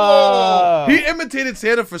 Oh. He imitated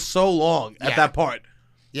Santa for so long at Yeah. that part.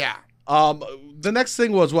 Yeah. The next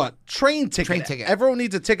thing was what? Train ticket. Train ticket. Everyone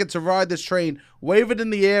needs a ticket to ride this train. Wave it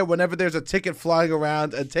in the air whenever there's a ticket flying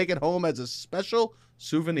around and take it home as a special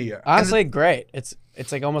souvenir. Honestly, great. It's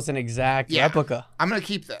like almost an exact Yeah. replica. I'm going to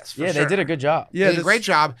keep this. For Yeah, sure. they did a good job. They Yeah, did a great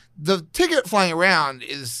job. The ticket flying around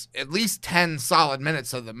is at least 10 solid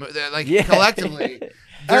minutes of the movie. Like, Yeah. collectively,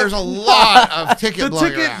 there's a lot of ticket The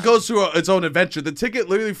blowing ticket around. goes through its own adventure. The ticket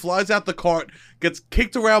literally flies out the cart, gets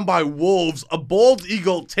kicked around by wolves. A bald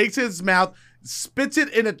eagle takes it in his mouth, spits it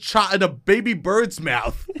in a baby bird's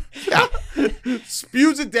mouth, Yeah.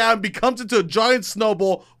 spews it down, becomes into a giant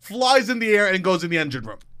snowball, flies in the air, and goes in the engine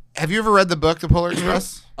room. Have you ever read the book, The Polar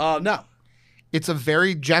Express? No. It's a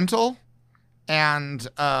very gentle and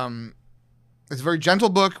it's a very gentle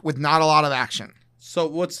book with not a lot of action. So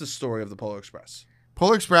what's the story of the Polar Express?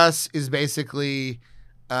 Polar Express is basically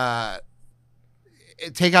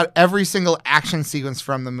take out every single action sequence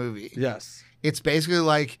from the movie. Yes. It's basically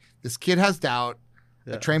like this kid has doubt.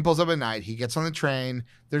 Yeah. A train pulls up at night. He gets on the train.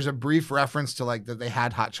 There's a brief reference to like that they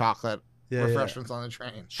had hot chocolate refreshments on the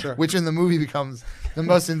train. Sure. Which in the movie becomes the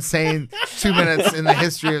most insane 2 minutes in the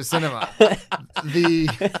history of cinema.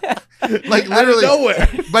 Like literally nowhere.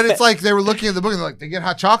 But it's like they were looking at the book and they're like, they get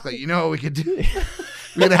hot chocolate. You know what we could do?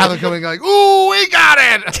 We're gonna have them coming like, ooh, we got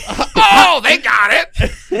it. Oh, they got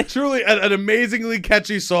it. Truly an amazingly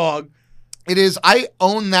catchy song. It is. I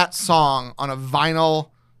own that song on a vinyl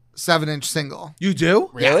 7-inch single. You do?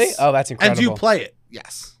 Really? Yes. Oh, that's incredible. And do you play it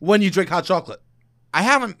Yes. when you drink hot chocolate? I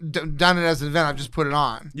haven't done it as an event. I've just put it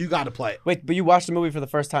on. You got to play it. Wait, but you watched the movie for the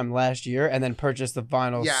first time last year and then purchased the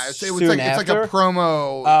vinyl Yeah, it's soon like after? a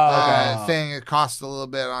promo okay. thing. It costs a little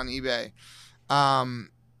bit on eBay.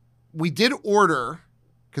 We did order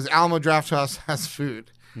because Alamo Drafthouse has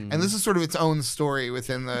food, and this is sort of its own story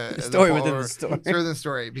within the story within the story. Story within the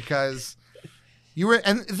story because you were.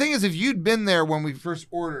 And the thing is, if you'd been there when we first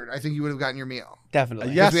ordered, I think you would have gotten your meal.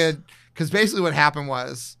 Definitely. Yes. Because basically what happened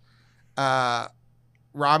was,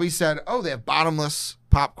 Robbie said, "Oh, they have bottomless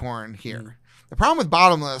popcorn here." The problem with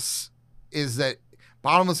bottomless is that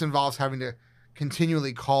bottomless involves having to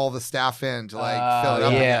continually call the staff in to fill it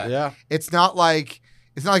up. Yeah. Again. Yeah. It's not like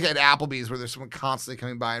at Applebee's where there's someone constantly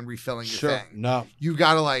coming by and refilling your Sure. thing. No. You've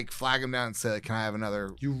got to flag them down and say, "Can I have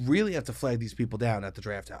another?" You really have to flag these people down at the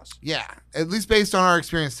draft house. Yeah, at least based on our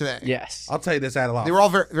experience today. Yes. I'll tell you this out of love. They were all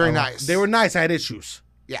very, very nice. They were nice. I had issues.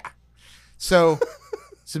 Yeah. So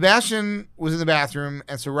Sebastian was in the bathroom,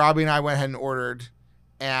 and so Robbie and I went ahead and ordered.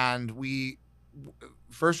 And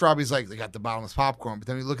first Robbie's like, "They got the bottomless popcorn," but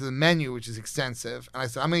then we look at the menu, which is extensive, and I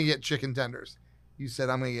said, "I'm going to get chicken tenders." You said,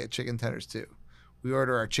 "I'm going to get chicken tenders too." We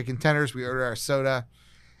order our chicken tenders, we order our soda,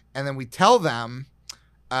 and then we tell them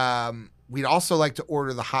we'd also like to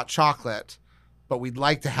order the hot chocolate, but we'd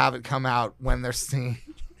like to have it come out when they're singing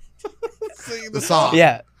the song.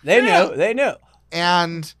 Yeah. They knew. They knew.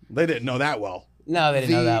 And They didn't know that well. No, they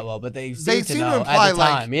didn't know that well, but they seemed to know imply, at the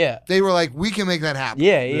time. Yeah. they were like, "We can make that happen."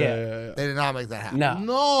 Yeah, yeah. They did not make that happen. No.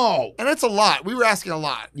 No. And it's a lot. We were asking a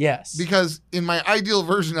lot. Yes. Because in my ideal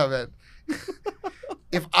version of it,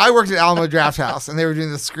 if I worked at Alamo Drafthouse and they were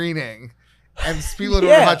doing the screening and people would order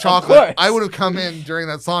Yeah, hot of chocolate, course. I would have come in during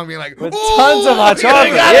that song being like, With "Ooh, tons of hot yeah,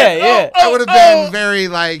 chocolate. got Yeah, it." yeah. I would have been very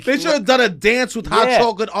like. They should have done a dance with hot Yeah.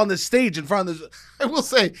 chocolate on the stage in front of the. I will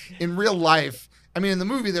say, in real life, I mean, in the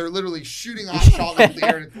movie, they're literally shooting hot chocolate in the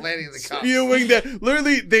air and it's landing in the cup. Spewing that.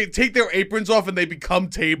 Literally, they take their aprons off and they become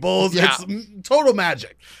tables. Yeah. It's total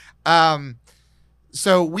magic.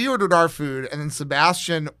 So we ordered our food, and then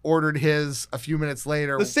Sebastian ordered his a few minutes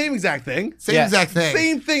later. The same exact thing. Same Yes. exact thing.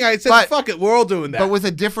 Same thing. I said, But- fuck it. We're all doing that. But with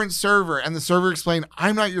a different server. And the server explained,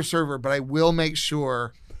 "I'm not your server, but I will make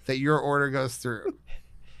sure that your order goes through."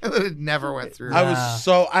 And then it never went through. I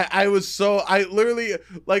was literally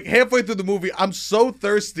like halfway through the movie, I'm so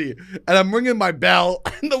thirsty and I'm ringing my bell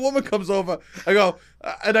and the woman comes over. I go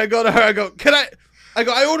to her,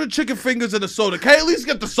 I ordered chicken fingers and a soda. Can I at least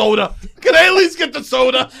get the soda?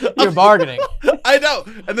 You're bargaining. I know.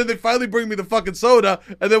 And then they finally bring me the fucking soda.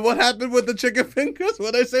 And then what happened with the chicken fingers?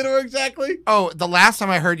 What did I say to her exactly? Oh, the last time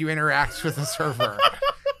I heard you interact with a server,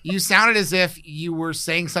 you sounded as if you were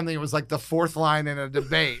saying something that was like the fourth line in a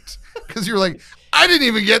debate. Because you were like, I didn't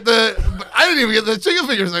even get the chicken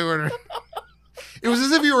fingers I ordered. It was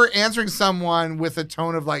as if you were answering someone with a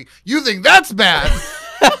tone of like, "You think that's bad?"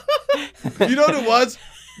 You know what it was?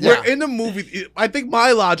 Yeah. We're in a movie. I think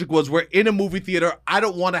my logic was we're in a movie theater. I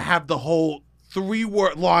don't want to have the whole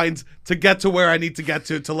 3-word lines to get to where I need to get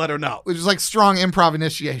to let her know. Which is like strong improv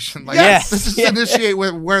initiation. Like, Yes. let's just Yeah. initiate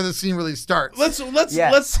where the scene really starts. Let's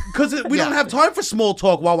Yes. because we don't have time for small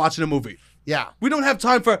talk while watching a movie. Yeah. We don't have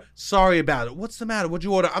time for sorry about it. What's the matter? What'd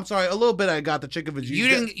you order? I'm sorry, a little bit. I got the chicken fingers. You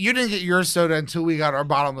didn't get your soda until we got our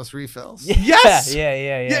bottomless refills. Yes. Yeah.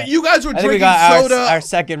 Yeah, you guys were I think we drinking got soda. our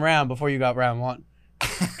second round before you got round one.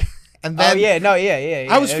 And then Yeah.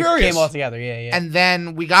 I was It furious. Came all together. Yeah. and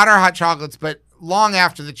then we got our hot chocolates, but long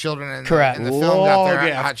after the children in Correct. the film got their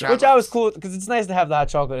Long hot after. chocolates. Which I was cool because it's nice to have the hot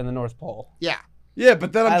chocolate in the North Pole. Yeah. Yeah,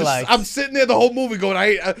 but then I I'm liked. sitting there the whole movie going,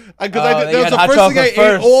 that then was you had the hot first thing I chocolate ate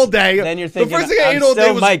first. all day. Then you're thinking, the first thing I I ate all day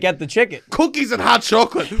still was might get the chicken. cookies and hot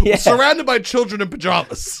chocolate, Yeah. surrounded by children in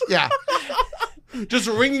pajamas, Yeah. just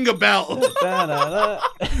ringing a bell. Da-da-da.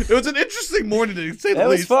 It was an interesting morning, to say the It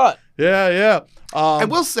was least. fun. Yeah. I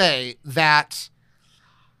will say that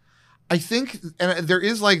I think and there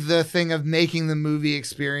is like the thing of making the movie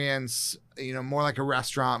experience, more like a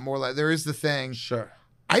restaurant, more like there is the thing. Sure.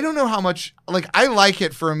 I don't know how much I like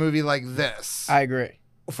it for a movie like this. I agree.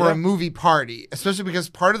 For a movie party, especially because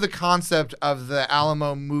part of the concept of the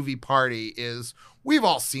Alamo movie party is we've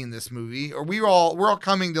all seen this movie, or we're all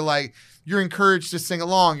coming to you're encouraged to sing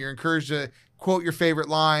along, you're encouraged to quote your favorite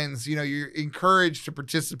lines, you're encouraged to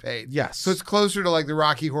participate. Yes. So it's closer to like the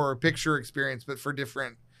Rocky Horror Picture Experience, but for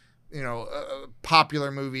different,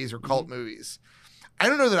 popular movies or cult movies. I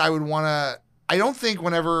don't know that I would want to. I don't think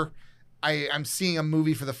whenever I'm seeing a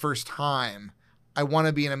movie for the first time, I want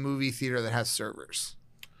to be in a movie theater that has servers.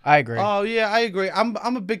 I agree. Oh yeah, I agree. I'm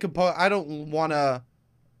a big component. I don't want to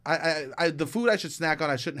the food I should snack on,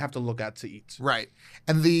 I shouldn't have to look at to eat. Right.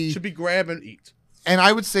 And Should be grab and eat. And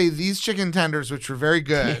I would say these chicken tenders, which were very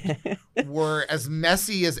good, were as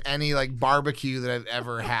messy as any like barbecue that I've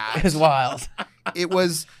ever had. It was wild.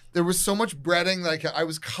 There was so much breading, like I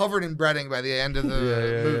was covered in breading by the end of the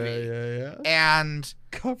movie. Yeah. And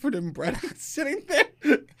Covered in breading, sitting there.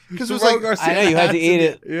 Because it was like, I know you had to eat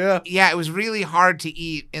it. Yeah, it was really hard to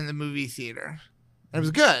eat in the movie theater. And it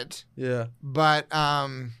was good. Yeah. But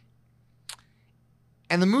and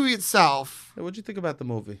the movie itself. Hey, what'd you think about the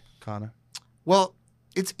movie, Connor? Well,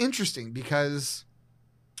 it's interesting because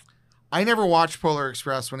I never watched Polar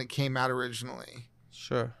Express when it came out originally.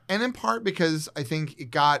 Sure. And in part because I think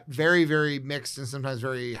it got very, very mixed and sometimes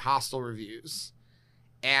very hostile reviews.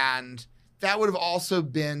 And that would have also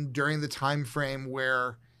been during the time frame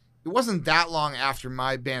where it wasn't that long after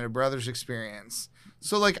my Band of Brothers experience.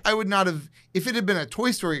 So, like, I would not have, if it had been a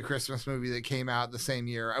Toy Story Christmas movie that came out the same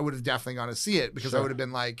year, I would have definitely gone to see it because I would have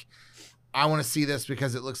been like, I want to see this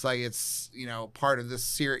because it looks like it's, part of this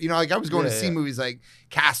series. Like I was going to see movies like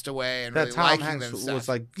Castaway and that really Tom liking Hanks them stuff. was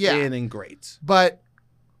like in and great. But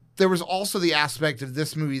there was also the aspect of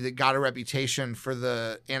this movie that got a reputation for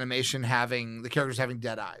the animation the characters having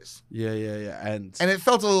dead eyes. Yeah. And it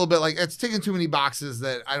felt a little bit like it's ticking too many boxes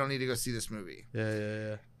that I don't need to go see this movie.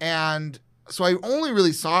 Yeah. And so I only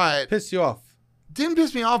really saw it. Pissed you off. Didn't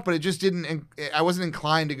piss me off, but it just didn't. I wasn't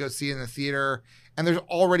inclined to go see it in the theater. And there's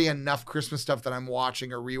already enough Christmas stuff that I'm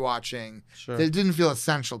watching or rewatching that it didn't feel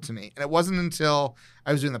essential to me. And it wasn't until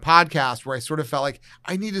I was doing the podcast where I sort of felt like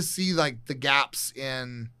I need to see like the gaps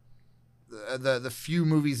in the few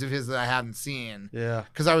movies of his that I hadn't seen. Yeah.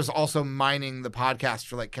 Because I was also mining the podcast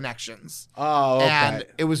for like connections. Oh, okay.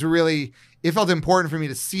 And it felt important for me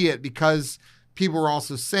to see it because people were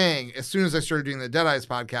also saying, as soon as I started doing the Dead Eyes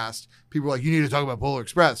podcast, people were like, you need to talk about Polar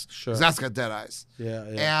Express. Sure. Because that's got Dead Eyes. Yeah.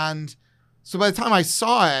 And so by the time I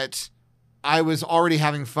saw it, I was already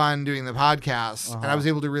having fun doing the podcast, and I was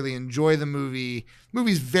able to really enjoy the movie. The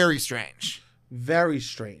movie's very strange. Very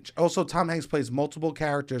strange. Also, Tom Hanks plays multiple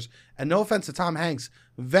characters, and no offense to Tom Hanks,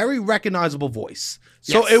 very recognizable voice.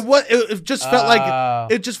 So it just felt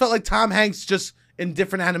like Tom Hanks just in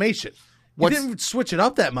different animation. He didn't switch it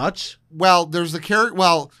up that much. Well, there's the character.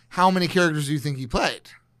 Well, how many characters do you think he played?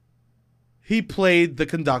 He played the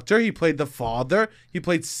conductor. He played the father. He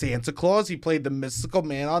played Santa Claus. He played the mystical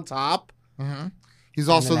man on top. Mm-hmm. He's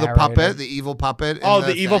also the puppet, the evil puppet.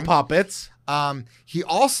 The evil puppets. He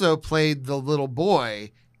also played the little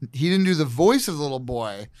boy. He didn't do the voice of the little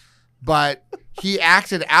boy, but he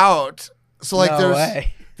acted out. So like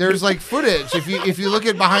there's like footage. If you look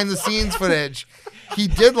at behind the scenes footage,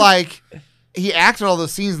 he acted all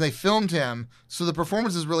those scenes and they filmed him. So the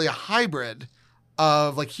performance is really a hybrid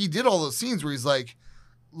of like he did all those scenes where he's like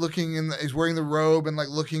looking he's wearing the robe and like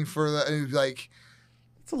looking for and he's like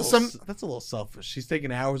that's a little selfish. He's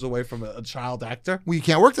taking hours away from a child actor. Well, you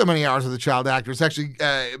can't work that many hours with a child actor. It's actually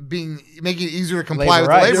making it easier to comply with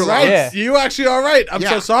the labor You're law. right. Yeah. You actually are right. I'm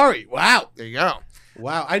so sorry. Wow. There you go.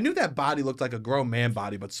 Wow. I knew that body looked like a grown man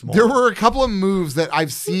body, but small. There were a couple of moves that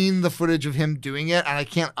I've seen the footage of him doing it, and I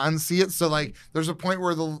can't unsee it. So like, there's a point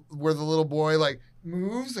where the little boy like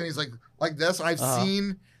moves and he's like this. And I've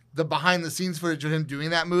seen the behind the scenes footage of him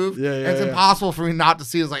doing that move. Yeah, and it's impossible for me not to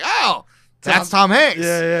see. It's like, oh, that's Tom Hanks.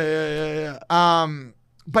 Yeah.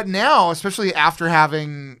 But now, especially after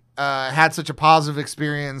having had such a positive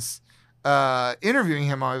experience interviewing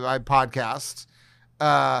him on my podcast,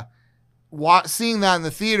 seeing that in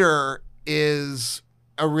the theater is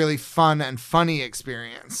a really fun and funny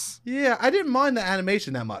experience. Yeah, I didn't mind the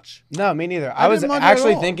animation that much. No, me neither. I was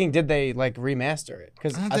actually thinking, did they like remaster it?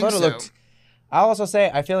 Because I thought it looked. I'll also say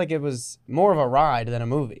I feel like it was more of a ride than a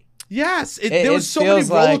movie. Yes, there was so many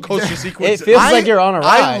roller coaster sequences. It feels like you're on a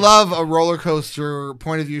ride. I love a roller coaster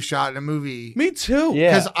point of view shot in a movie. Me too.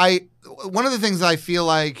 Yeah. Because one of the things I feel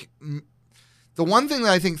like, the one thing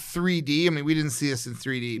that I think 3D, I mean, we didn't see this in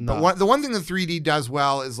 3D, but the one thing that 3D does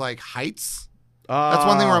well is like heights. That's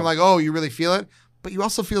one thing where I'm like, oh, you really feel it. But you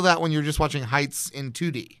also feel that when you're just watching heights in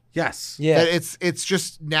 2D. Yes. Yeah. That it's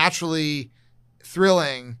just naturally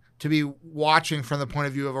thrilling to be watching from the point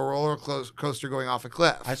of view of a roller coaster going off a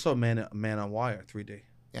cliff. I saw Man on Wire 3D.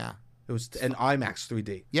 Yeah. It was an IMAX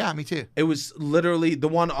 3D. Yeah, me too. It was literally the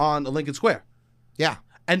one on Lincoln Square. Yeah.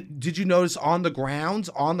 And did you notice on the grounds,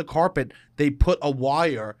 on the carpet, they put a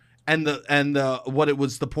wire and it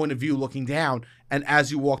was the point of view looking down, and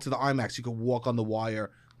as you walk to the IMAX, you could walk on the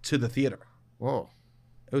wire to the theater. Whoa.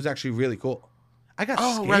 It was actually really cool. I got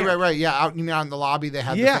scared. Right. Yeah, out in the lobby they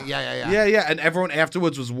had the thing. Yeah. Yeah. And everyone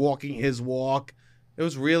afterwards was walking his walk. It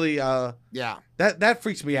was really Yeah. that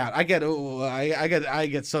freaks me out. I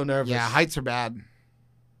get so nervous. Yeah, heights are bad.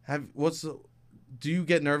 Do you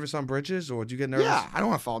get nervous on bridges or do you get nervous? Yeah, I don't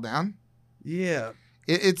want to fall down. Yeah.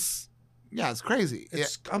 It's crazy.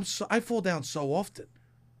 I fall down so often.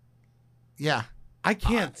 Yeah. I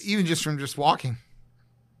can't. Even just from walking.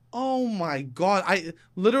 Oh my God.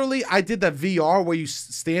 I did that VR where you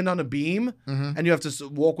stand on a beam and you have to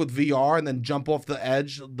walk with VR and then jump off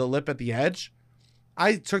the lip at the edge.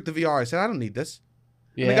 I took the VR. I said, I don't need this.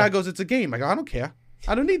 Yeah. And the guy goes, it's a game. I go, I don't care.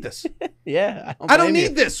 I don't need this. Yeah. I don't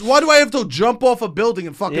need this. Why do I have to jump off a building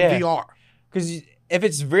in fucking VR? Because if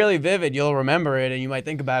it's really vivid, you'll remember it and you might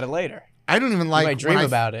think about it later. I don't even like. You might dream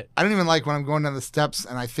about it. I don't even like when I'm going down the steps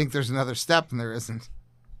and I think there's another step and there isn't.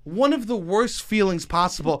 One of the worst feelings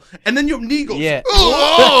possible. And then your knee goes,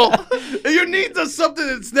 oh! And your knee does something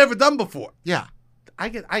it's never done before. Yeah.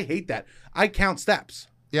 I hate that. I count steps.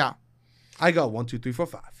 Yeah. I go 1, 2, 3, 4,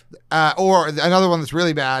 5. Or another one that's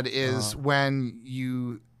really bad is when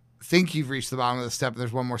you think you've reached the bottom of the step and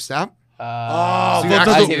there's one more step. So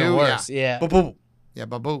that's even worse. Yeah. Ba-boom. Yeah,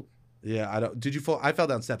 babu. Yeah, I don't. Did you fall? I fell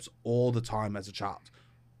down steps all the time as a child.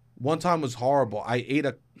 One time was horrible.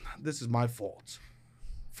 This is my fault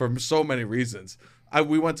for so many reasons.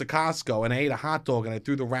 We went to Costco and I ate a hot dog and I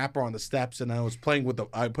threw the wrapper on the steps and I was playing with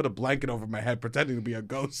I put a blanket over my head pretending to be a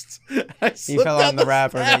ghost. You fell on the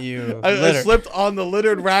wrapper that you I slipped on the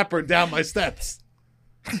littered wrapper down my steps.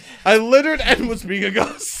 I littered and was being a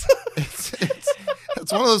ghost.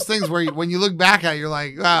 It's one of those things where when you look back at it, you're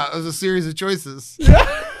like, wow, it was a series of choices.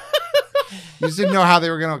 You just didn't know how they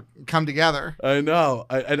were going to come together. I know.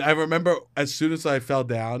 I remember as soon as I fell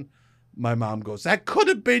down, my mom goes, that could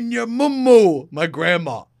have been your mumu, my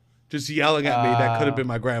grandma, just yelling at me. That could have been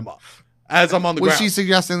my grandma. As I'm on the ground. Was she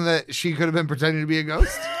suggesting that she could have been pretending to be a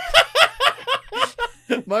ghost?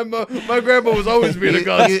 my grandma was always being a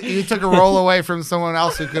ghost. You took a role away from someone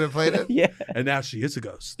else who could have played it? Yeah. And now she is a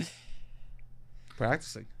ghost.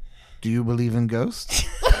 Practicing. Do you believe in ghosts?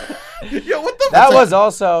 Yo, what the That was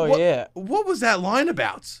also, yeah. What was that line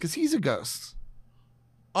about? Because he's a ghost.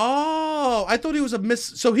 Oh, I thought he was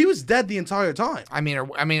so he was dead the entire time. I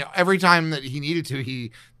mean, every time that he needed to,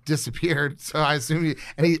 he disappeared. So I assume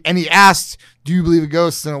he asked, "Do you believe in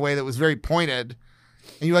ghosts?" in a way that was very pointed.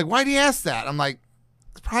 And you're like, "Why did he ask that?" I'm like,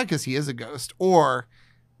 it's probably because he is a ghost, or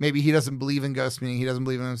maybe he doesn't believe in ghosts, meaning he doesn't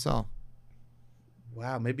believe in himself.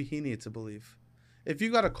 Wow, maybe he needs to believe. If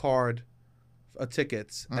you got a card,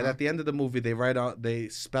 tickets, and at the end of the movie they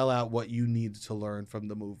spell out what you need to learn from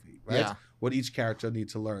the movie, right? Yeah. What each character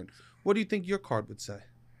needs to learn. What do you think your card would say?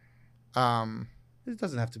 It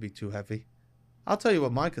doesn't have to be too heavy. I'll tell you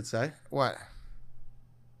what mine could say. What?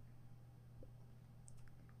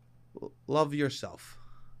 Love yourself.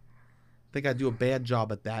 I think I do a bad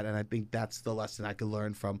job at that, and I think that's the lesson I could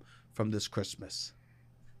learn from this Christmas.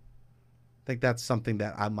 I think that's something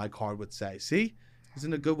that my card would say. See?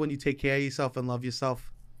 Isn't it good when you take care of yourself and love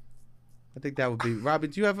yourself? I think that would be... Robbie,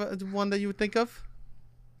 do you have one that you would think of?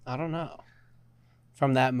 I don't know.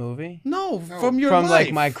 From that movie? No, from your life. From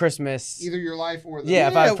like my Christmas. Either your life or the... Yeah,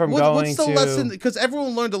 if I'm from going what's the to... lesson? Because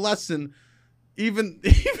everyone learned a lesson, even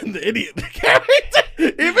the idiot character,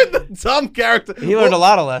 even the dumb character. He learned a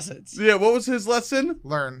lot of lessons. Yeah, what was his lesson?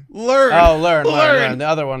 Learn. Oh, learn. The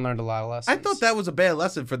other one learned a lot of lessons. I thought that was a bad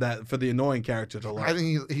lesson for the annoying character to learn. I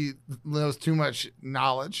think he knows too much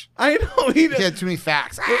knowledge. I know. He had too many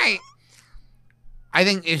facts. I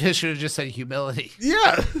think it should have just said humility.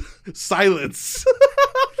 Yeah. Silence.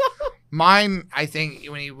 Mine, I think,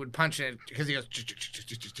 when he would punch it, because he goes,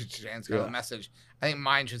 and it's got a message, I think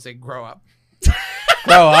mine should say, grow up.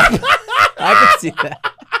 Grow up. I can see that.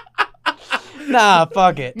 Nah,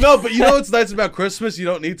 fuck it. No, but you know what's nice about Christmas? You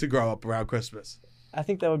don't need to grow up around Christmas. I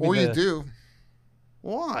think that would be Or you do.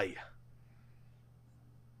 Why?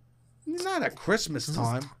 Not at Christmas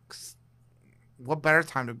time. What better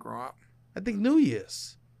time to grow up? I think New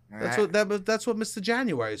Year's. That's what Mr.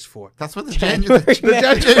 January is for. That's what the January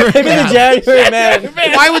man.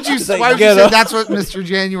 Why would you say that's what Mr.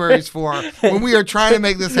 January is for when we are trying to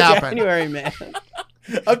make this happen? January man.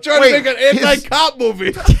 I'm trying to make an anti-cop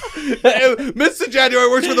movie. Mr. January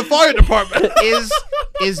works for the fire department.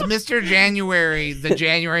 Is Mr. January the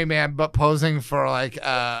January man, but posing for like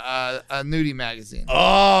a nudie magazine?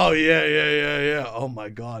 Oh yeah. Oh my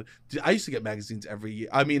God, dude, I used to get magazines every year.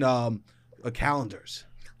 I mean, calendars.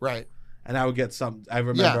 Right. And I would get some. I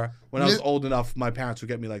remember when I was old enough, my parents would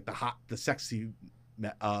get me like the sexy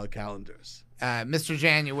calendars. Mr.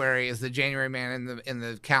 January is the January man in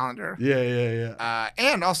the calendar. Yeah.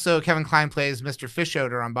 And also Kevin Kline plays Mr. Fish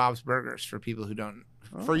Odor on Bob's Burgers for people who don't.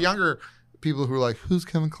 For younger people who are like, "Who's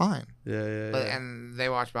Kevin Kline?" Yeah. And they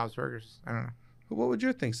watch Bob's Burgers. I don't know. What would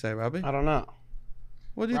your thing say, Robbie? I don't know.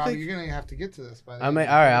 What do you Rob, think? you're gonna have to get to this. By the I end mean,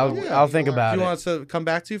 of all the right. video. I'll think People about Do you it. want us to come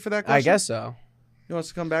back to you for that question? I guess so. You want us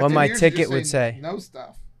to come back What to my you? Yours ticket just would say. no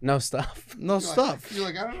stuff. No stuff. No stuff. You're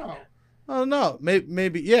like, I don't know. Oh, no.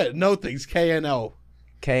 Maybe, yeah, no things. KNO.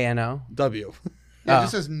 KNO. W. Yeah, it Oh.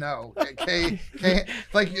 just says no. Like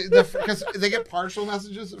because they get partial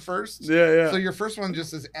messages at first. Yeah. So your first one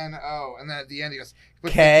just says NO, and then at the end he goes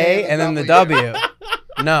puts the K and then the W.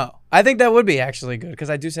 No. I think that would be actually good because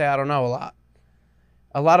I do say I don't know a lot.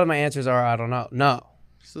 A lot of my answers are I don't know. No.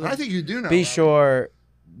 So I think you do know. Be Robbie. sure.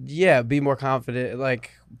 Yeah, be more confident.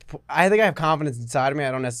 Like, I think I have confidence inside of me.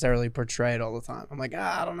 I don't necessarily portray it all the time. I'm like,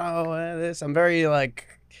 I don't know this. I'm very like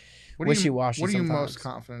wishy-washy. What are you sometimes. most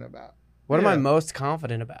confident about? What am I Yeah. most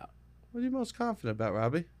confident about? what are you most confident about,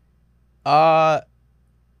 Robbie?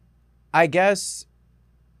 I guess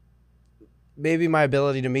maybe my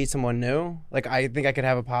ability to meet someone new. Like, I think I could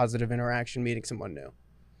have a positive interaction meeting someone new.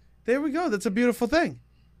 There we go. That's a beautiful thing.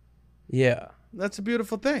 Yeah. That's a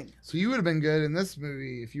beautiful thing. So you would have been good in this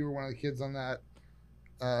movie if you were one of the kids on that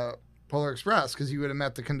Polar Express, because you would have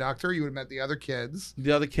met the conductor, you would have met the other kids,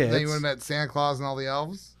 The other kids. then you would have met Santa Claus and all the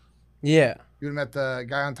elves. Yeah. You would have met the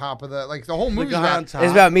guy on top of the the whole The movie's guy on about top.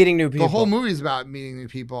 It's about meeting new people. the whole movie's about meeting new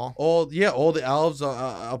people. all the elves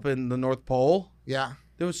up in the North Pole. Yeah.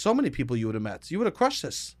 There was so many people you would have met. You would have crushed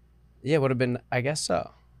this. Yeah, would have been, I guess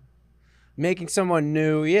so. Making someone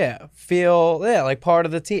new, feel, like part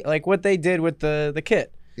of the team. Like what they did with the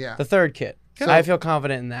kit, Yeah. the third kit. So- I feel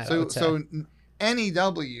confident in that. I So would say. so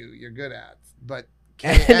NEW you're good at, but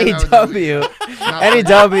NEW,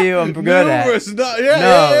 NEW, I'm good at. Numerous, no,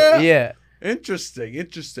 Yeah.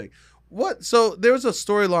 Interesting. What? So there was a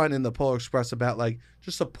storyline in the Polar Express about like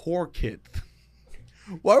just a poor kid.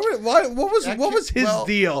 Why? What was his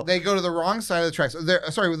deal? They go to the wrong side of the tracks.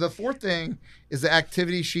 Sorry, the fourth thing is the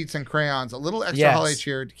activity sheets and crayons. A little extra Yes. holiday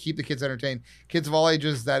cheer to keep the kids entertained. Kids of all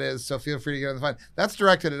ages, that is. So feel free to get on the phone. That's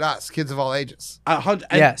directed at us, kids of all ages.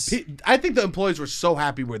 Yes. I think the employees were so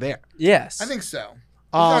happy we're there. Yes. I think so.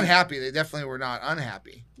 Unhappy. They definitely were not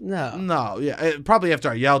unhappy. No. No, yeah. Probably after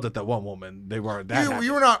I yelled at that one woman, they weren't that happy.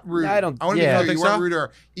 You were not rude. I don't- want to yeah. be clear. Think You weren't so? rude to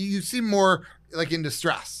her. You seem more like in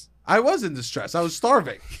distress. I was in distress. I was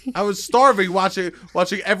starving. I was starving watching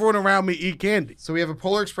everyone around me eat candy. So we have a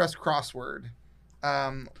Polar Express crossword.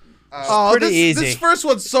 pretty easy. This first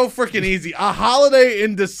one's so freaking easy. A holiday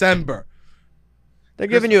in December. They're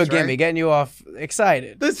giving you a Christmas, right? gimme, getting you off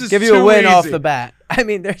excited. This is give you a too win off easy. the bat. I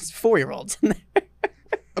mean, there's 4-year-olds in there.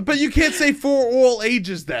 But you can't say for all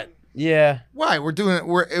ages then. Yeah. Why? We're doing it.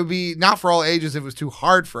 It would be not for all ages if it was too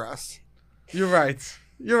hard for us. You're right.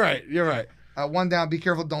 One down. Be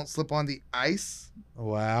careful. Don't slip on the ice.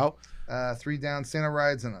 Wow. 3 down. Santa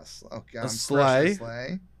rides in a sleigh.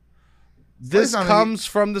 sleigh. This Sleigh's on comes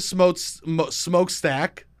from the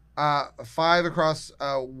smokestack. 5 across.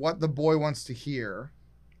 What the boy wants to hear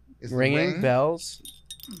is the Ringing ring. bells.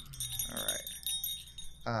 All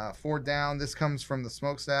right. 4 down. This comes from the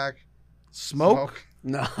smokestack. Smoke?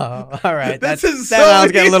 No. All right. This That is so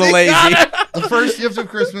sounds getting a little easy. lazy. Got it. The first gift of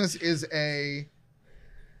Christmas is a.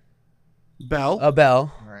 Bell. A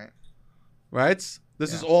bell. All right. Right? This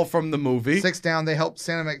Yeah. is all from the movie. 6 down. They helped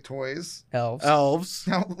Santa make toys. Elves. Elves.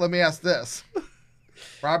 Now let me ask this.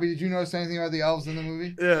 Robbie, did you notice anything about the elves in the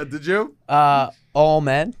movie? Yeah, did you? All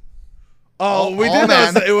men. Oh, we all did men.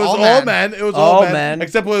 notice that. It was All all men. men. It was All all men. men.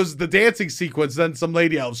 Except it was the dancing sequence, then some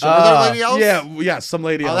lady elves showed Were up. there lady elves? Yeah, some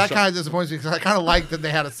lady Oh, elves. that showed- kind of disappoints me because I kind of like that they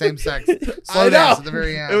had a same-sex I slow know. dance at the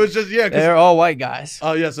very end. It was just, yeah. 'Cause- They're all white guys.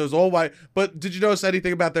 Oh, yes, it was all white. But did you notice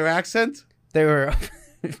anything about their accent? They were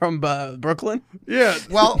from Brooklyn. Yeah.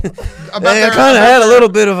 well, about They their, kind of had a little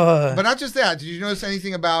bit of a. but not just that. Did you notice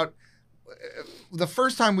anything about the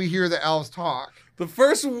first time we hear the elves talk? One of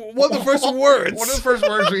the first words. One of the first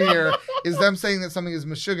words we hear is them saying that something is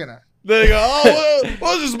mashugana. They go, oh,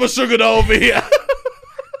 what's this mashugana over here?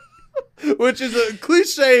 Which is a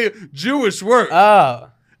cliche Jewish word. Oh.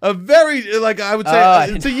 A very, like, I would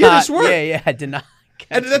say, it's a Yiddish word. Yeah, I did not.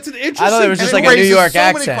 And that's an interesting. I thought it was just And like a New raises York so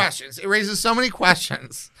accent. many questions. It raises so many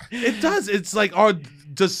questions. It does. It's like,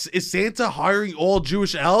 is Santa hiring all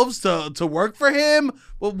Jewish elves to work for him?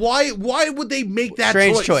 Well, why would they make that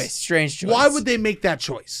Strange choice. Why would they make that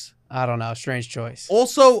choice? I don't know. Strange choice.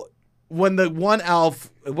 Also, when the one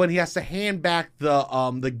elf, when he has to hand back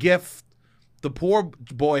the gift, the poor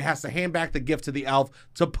boy has to hand back the gift to the elf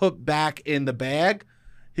to put back in the bag.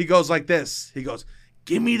 He goes like this. He goes,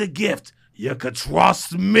 "Give me the gift. You could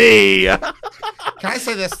trust me." Can I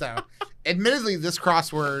say this though? Admittedly, this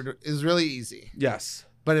crossword is really easy. Yes.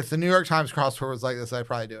 But if the New York Times crossword was like this, I'd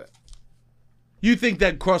probably do it. You think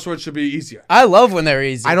that crosswords should be easier? I love when they're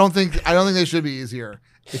easy. I don't think they should be easier.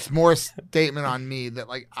 It's more a statement on me that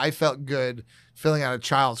like I felt good filling out a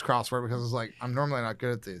child's crossword because it's like I'm normally not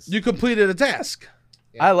good at these. You completed a task.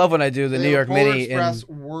 I love when I do the New York Polar Mini. Express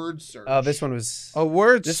And word search. this one was. A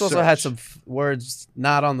word This search. also had some words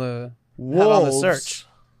not on the search.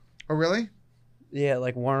 Oh really? Yeah,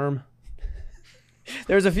 like worm.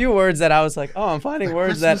 There was a few words that I was like, oh, I'm finding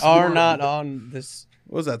words that Christmas are worm. not on this.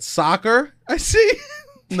 What was that? Soccer? I see.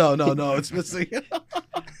 No, it's missing.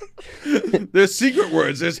 There's secret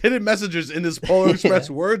words. There's hidden messages in this Polar Express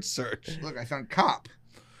word search. Look, I found cop.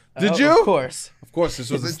 Did Oh, you? Of course. Of course, this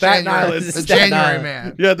was The the Staten January- Island. The Staten January Island.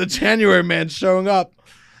 man. Yeah, the January man showing up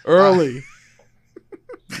early.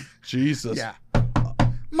 Jesus. Yeah.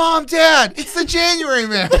 Mom, Dad, it's the January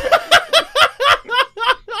man.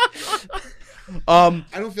 I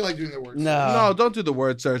don't feel like doing the word. No, don't do the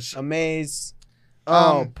word search. A maze.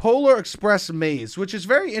 Polar Express maze, which is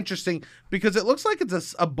very interesting because it looks like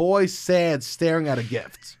it's a boy sad staring at a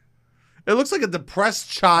gift. It looks like a depressed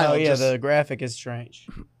child. Oh, yeah, just- the graphic is strange.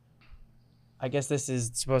 I guess this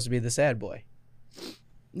is supposed to be the sad boy.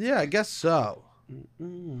 Yeah, I guess so.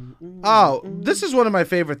 Oh, this is one of my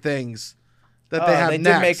favorite things that they have They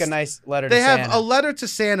next. did make a nice letter They to have Santa. a letter to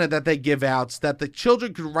Santa that they give out that the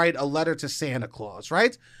children can write a letter to Santa Claus,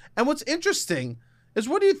 right? And what's interesting is,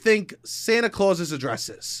 what do you think Santa Claus's address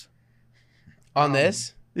is? On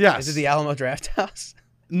this? Yes. Is it the Alamo Draft House?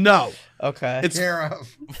 No. Okay. It's Care of.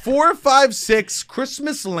 456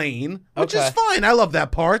 Christmas Lane, which is Okay. fine. I love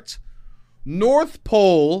that part. North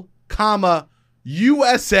Pole, comma,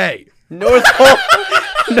 USA. North Pole.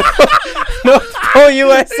 North Pole,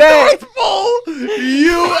 USA. North Pole,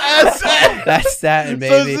 USA. That's Staten, So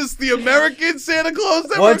baby. is this the American Santa Claus?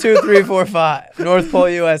 That 1, we're- 2, 3, 4, 5. North Pole,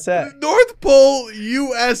 USA. North Pole,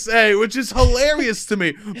 USA, which is hilarious to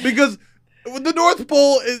me because the North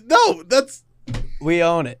Pole is that's We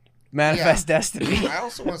own it. Manifest destiny. I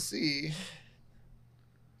also want to see.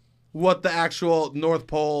 what the actual North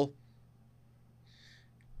Pole.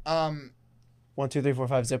 1, 2, 3, 4,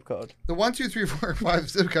 5 zip code. The 1, 2, 3, 4, 5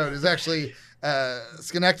 zip code is actually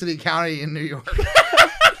Schenectady County in New York.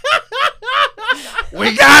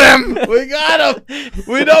 We got him. We got him.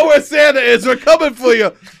 We know where Santa is. We're coming for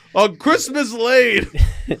you on Christmas Lane.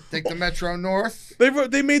 Take the Metro North.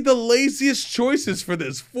 They made the laziest choices for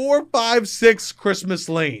this. 456 Christmas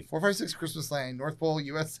Lane. 456 Christmas Lane, North Pole,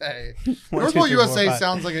 USA. 1, North 2, Pole, 3, 4, USA 5.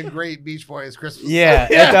 sounds like a great Beach Boys Christmas Yeah,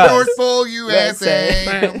 song. it does. North Pole, USA.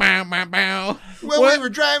 Bow, bow, bow, bow. When What? we were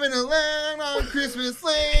driving along on Christmas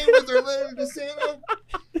Lane with our letter to Santa.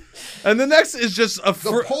 And the next is just a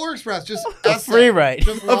The Polar Express, just A free write.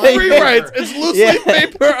 Just a line free paper. write. It's loosely Yeah.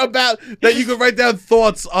 paper about that you can write down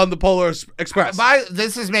thoughts on the Polar Express.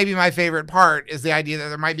 This is maybe my favorite part, is the idea that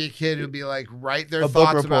there might be a kid who'd be like, write their A book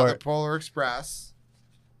thoughts about the report. Polar Express.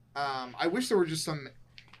 I wish there were just some.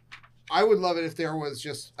 I would love it if there was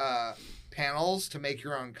just panels to make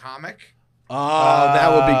your own comic. Oh,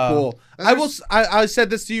 that would be cool. There's- I said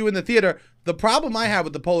this to you in the theater. The problem I have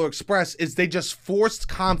with the Polar Express is they just forced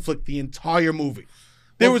conflict the entire movie.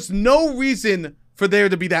 There was no reason for there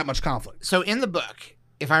to be that much conflict. So in the book,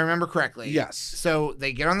 if I remember correctly, Yes. So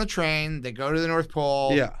they get on the train, they go to the North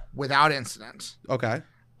Pole, Yeah. without incident. Okay.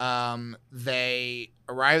 They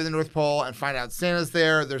arrive at the North Pole and find out Santa's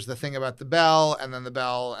there. There's the thing about the bell, and then the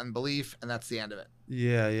bell and belief, and that's the end of it.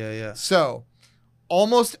 Yeah. So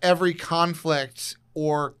almost every conflict,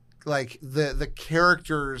 or like the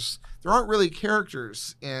characters, there aren't really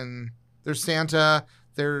characters in. There's Santa.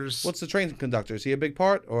 There's What's the train conductor? Is he a big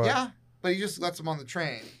part? Or yeah, but he just lets them on the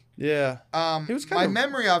train. Yeah. He was My kind of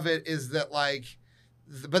memory of it is that like,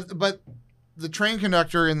 but the train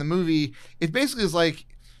conductor in the movie, it basically is like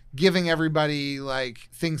giving everybody like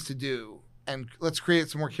things to do, and let's create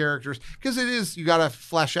some more characters, because it is, you got to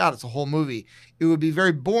flesh out. It's a whole movie. It would be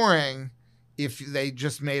very boring if they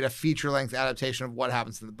just made a feature-length adaptation of what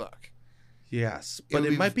happens in the book. Yes, It but would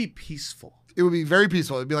it be- might be peaceful. It would be very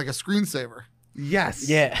peaceful. It'd be like a screensaver. Yes.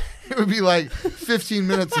 Yeah. It would be like 15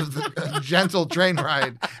 minutes of a gentle train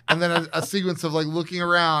ride, and then a sequence of like looking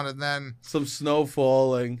around, and then. Some snow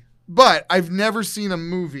falling. But I've never seen a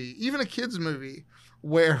movie, even a kids movie,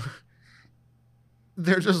 where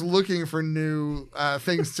they're just looking for new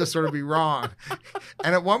things to sort of be wrong.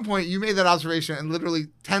 And at one point, you made that observation, and literally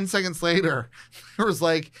 10 seconds later, there was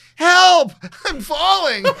like, "Help! I'm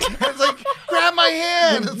falling!" And it's like, "Grab my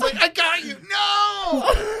hand!" It's like, "I got you!" No!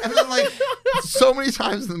 And then like so many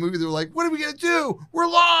times in the movie, they were like, "What are we gonna do? We're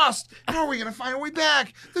lost! How are we gonna find our way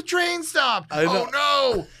back? The train stopped! I know.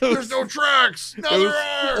 Oh no! There's no tracks! No, It there was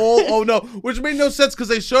are!" oh no, which made no sense because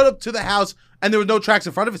they showed up to the house and there were no tracks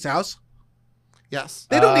in front of his house. Yes.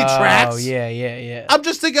 They don't need tracks. Oh, yeah. I'm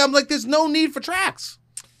just thinking, I'm like, there's no need for tracks.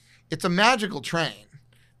 It's a magical train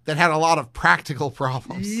that had a lot of practical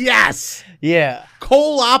problems. Yes. Yeah.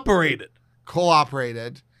 Coal-operated.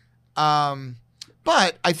 Coal-operated.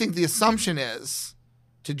 But I think the assumption is,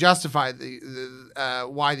 to justify the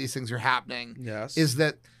why these things are happening, Yes. is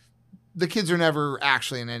that the kids are never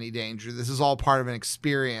actually in any danger. This is all part of an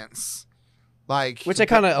experience. Like, Which I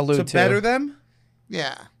kind of allude to. better them?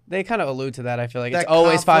 yeah. They kind of allude to that. I feel like That it's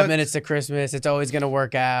always 5 conflict. minutes to Christmas. It's always going to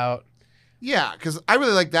work out. Yeah, because I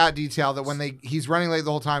really like that detail that when he's running late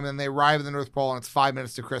the whole time and they arrive at the North Pole and it's 5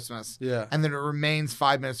 minutes to Christmas. Yeah. And then it remains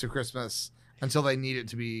 5 minutes to Christmas until they need it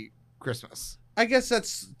to be Christmas. I guess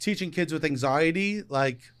that's teaching kids with anxiety,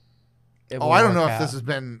 like... It Oh, will I don't know work if this out. has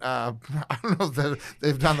been, I don't know if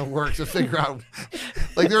they've done the work to figure out,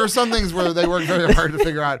 like there are some things where they work very hard to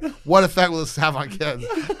figure out what effect will this have on kids.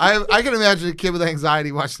 I can imagine a kid with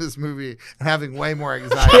anxiety watching this movie and having way more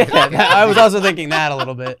anxiety. Yeah, I was also thinking that a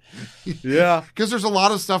little bit. Yeah. Because there's a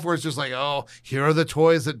lot of stuff where it's just like, oh, here are the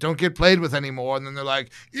toys that don't get played with anymore. And then they're like,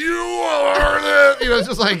 you are the, it's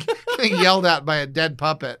just like getting yelled at by a dead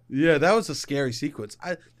puppet. Yeah, that was a scary sequence.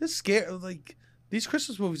 These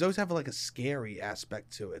Christmas movies always have like a scary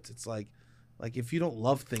aspect to it. It's like if you don't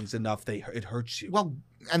love things enough, it hurts you. Well,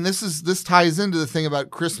 and this ties into the thing about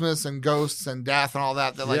Christmas and ghosts and death and all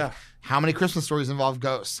that. That like, Yeah. how many Christmas stories involve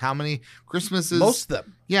ghosts? How many Christmases? Most of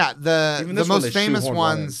them. Yeah, Even the this one most they famous shoehorned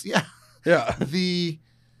one ones. Yeah, Yeah.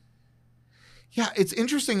 It's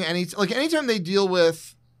interesting. Anytime they deal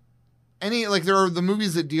with there are the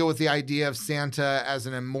movies that deal with the idea of Santa as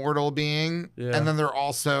an immortal being, Yeah. and then there are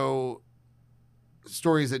also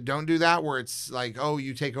stories that don't do that, where it's like, oh,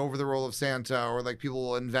 you take over the role of Santa, or like people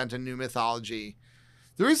will invent a new mythology.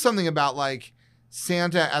 There is something about like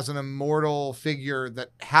Santa as an immortal figure that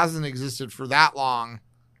hasn't existed for that long,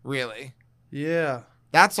 really. Yeah.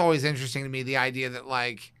 That's always interesting to me, the idea that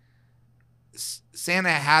like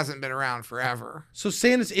Santa hasn't been around forever. So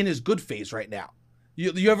Santa's in his good phase right now.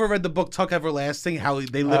 You ever read the book Tuck Everlasting? How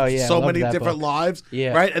they live Oh, yeah, I so love many that different book. lives,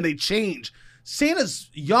 Yeah. right? And they change. Santa's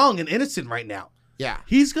young and innocent right now. Yeah.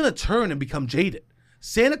 He's gonna turn and become jaded.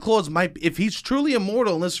 Santa Claus might, if he's truly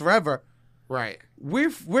immortal and lives forever, Right.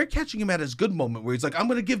 we're catching him at his good moment where he's like, I'm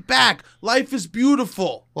gonna give back. Life is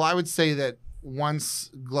beautiful. Well, I would say that once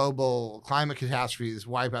global climate catastrophes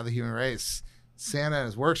wipe out the human race, Santa and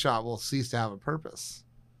his workshop will cease to have a purpose.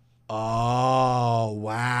 Oh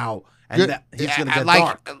wow! And he's gonna get like,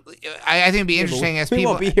 dark. I think it'd be interesting as we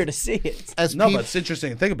people. won't be here to see it. As No, peop- but it's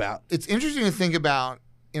interesting to think about. it's interesting to think about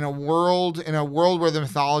in a world where the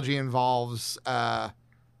mythology involves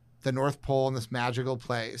the North Pole and this magical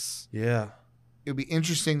place. Yeah. It would be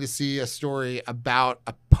interesting to see a story about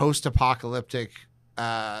a post-apocalyptic,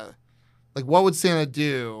 like what would Santa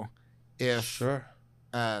do if Sure.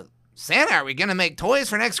 Santa, are we gonna make toys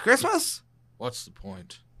for next Christmas? What's the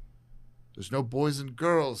point? There's no boys and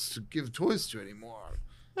girls to give toys to anymore.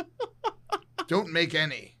 Don't make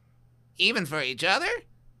any. Even for each other?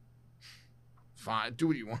 Fine, do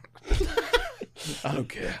what you want. I don't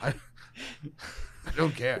care. I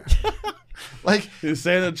don't care. Like,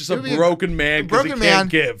 Santa's just a It'd be a broken man because he broken can't man.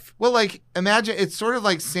 give. well, like, imagine it's sort of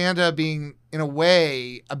like Santa being, in a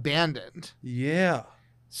way, abandoned, Yeah.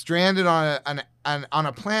 stranded on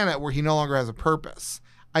a planet where he no longer has a purpose.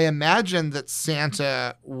 I imagine that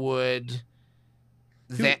Santa would.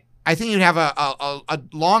 I think you'd have a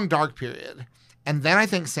long dark period, and then I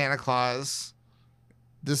think Santa Claus.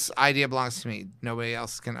 This idea belongs to me. Nobody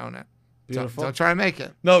else can own it. Beautiful. Don't try to make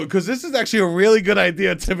it. No, because this is actually a really good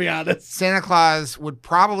idea, to be honest. Santa Claus would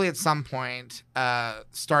probably at some point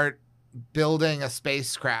start building a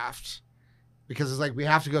spacecraft, because it's like we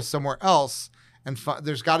have to go somewhere else, and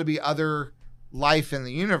there's got to be other life in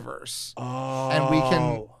the universe. Oh.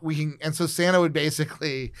 And we can, and so Santa would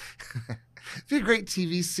basically be a great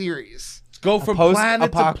TV series. Go from post-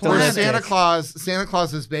 planet to apocalyptic. planet. Santa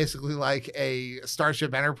Claus is basically like a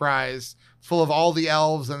Starship Enterprise full of all the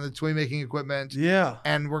elves and the toy making equipment. Yeah.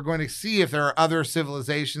 And we're going to see if there are other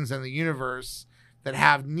civilizations in the universe that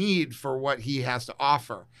have need for what he has to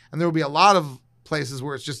offer. And there will be a lot of places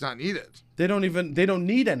where it's just not needed. They don't need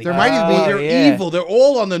anything. There might even be- They're yeah. evil. They're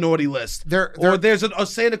all on the naughty list. There, Or there's a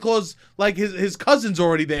Santa Claus, like his cousin's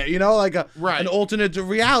already there, like Right. an alternate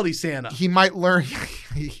reality Santa. he might learn.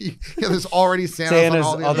 There's already Santas on Santas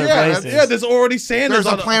all the other Yeah, places. yeah, there's already Santas There's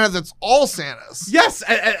a on planet that's all Santas. Yes,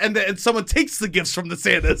 and someone takes the gifts from the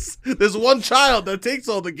Santas. There's one child that takes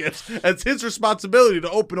all the gifts, and it's his responsibility to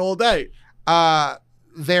open all day.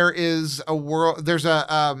 There is a world. There's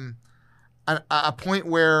a point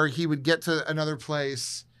where he would get to another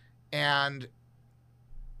place, and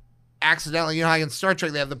accidentally, you know, like in Star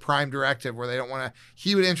Trek, they have the Prime Directive where they don't want to.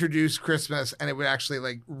 He would introduce Christmas, and it would actually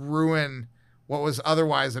like ruin what was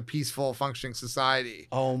otherwise a peaceful, functioning society.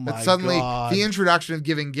 Oh my But suddenly, God. the introduction of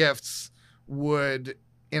giving gifts would,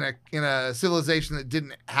 in a civilization that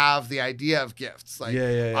didn't have the idea of gifts, like,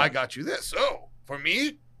 Yeah. I got you this. Oh, for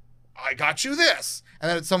me, I got you this. And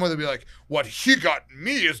then someone would be like, what he got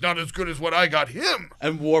me is not as good as what I got him.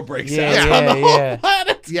 And war breaks Yeah, out yeah, on the whole yeah.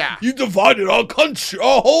 planet. Yeah. You divided our country,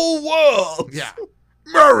 our whole world. Yeah.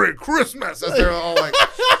 Merry Christmas. As they're all like,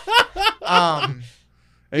 And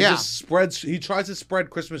he Yeah. just spreads. He tries to spread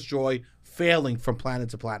Christmas joy, failing from planet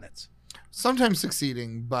to planet. sometimes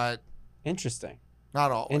succeeding, but Interesting.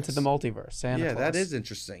 not always. Into the multiverse. Santa Yeah, that Claus. is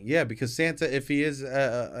interesting. Yeah, because Santa, if he is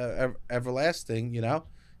everlasting, you know,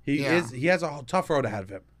 he Yeah. has a tough road ahead of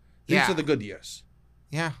him. These Yeah. are the good years.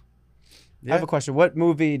 Yeah. I have a question. What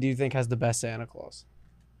movie do you think has the best Santa Claus?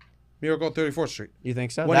 Miracle on 34th Street. You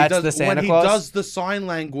think so? When That's he does, the Santa when Claus? he does the sign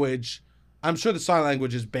language, I'm sure the sign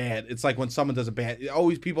language is bad. It's like when someone does a bad.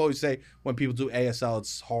 People always say when people do ASL,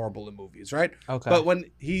 it's horrible in movies, right? Okay. But when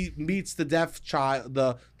he meets the deaf child,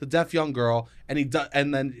 the deaf young girl, and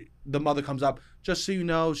and then the mother comes up, just so you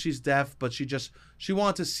know, she's deaf, but she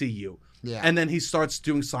wanted to see you. Yeah. And then he starts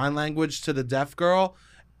doing sign language to the deaf girl,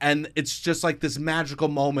 and it's just like this magical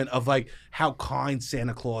moment of like how kind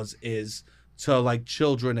Santa Claus is to like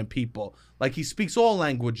children and people. Like he speaks all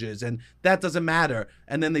languages, and that doesn't matter.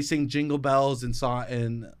 And then they sing Jingle Bells in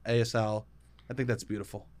ASL. I think that's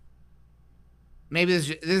beautiful. Maybe this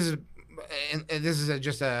is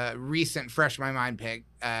just a recent fresh in my mind pick.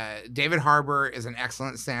 David Harbour is an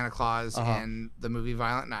excellent Santa Claus in the movie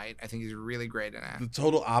Violent Night. I think he's really great in The it.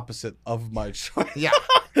 total opposite of my choice. Yeah.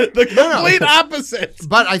 The complete opposite.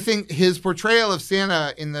 But I think his portrayal of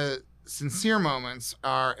Santa in the sincere moments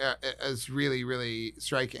is really, really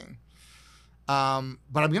striking. But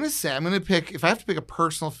I'm gonna pick, if I have to pick a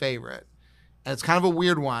personal favorite, and it's kind of a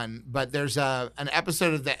weird one, but there's an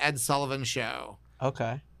episode of the Ed Sullivan Show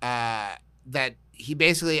Okay. that he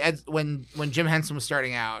basically when Jim Henson was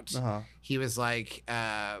starting out, he was like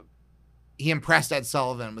he impressed Ed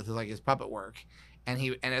Sullivan with his puppet work, and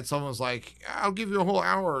Ed Sullivan was like, I'll give you a whole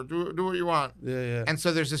hour, do what you want. Yeah. And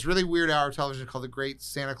so there's this really weird hour of television called The Great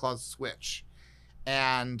Santa Claus Switch,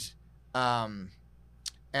 and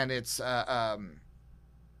it's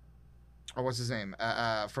what's his name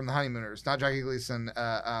from The Honeymooners, not Jackie Gleason.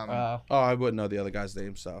 Oh, I wouldn't know the other guy's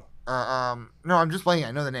name, so No, I'm just playing.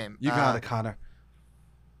 I know the name. you got it, Connor.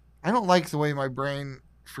 I don't like the way my brain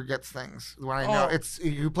forgets things when I know Oh. it's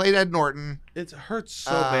who played Ed Norton. It hurts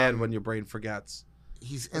so bad when your brain forgets.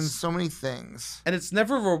 He's in so many things, And it's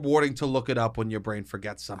never rewarding to look it up when your brain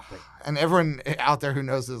forgets something. and everyone out there who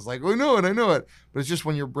knows this is like, I know it. But it's just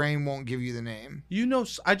when your brain won't give you the name. You know,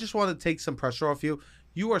 I just want to take some pressure off you.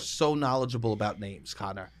 You are so knowledgeable about names,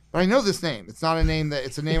 Connor. But I know this name. It's not a name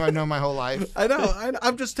it's a name I've known my whole life. I know.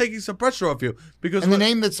 I'm just taking some pressure off you because And the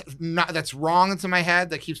name that's wrong into my head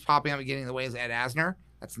that keeps popping up and getting in the way is Ed Asner.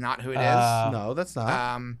 That's not who it is. no, that's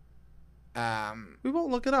not. We won't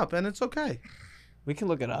look it up, and it's okay. We can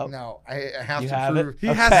look it up. No, I have You to have prove it? He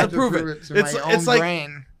Okay. has I to have to prove prove it. it to my own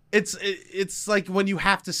brain. It's like when you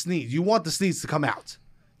have to sneeze. You want the sneeze to come out.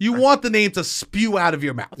 You want the name to spew out of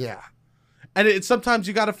your mouth. Yeah. And sometimes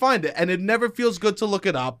you got to find it, and it never feels good to look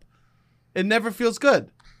it up. It never feels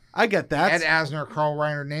good. I get that. Ed Asner, Carl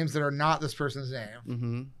Reiner, names that are not this person's name.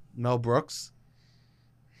 Mm-hmm. Mel Brooks.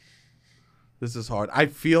 This is hard. I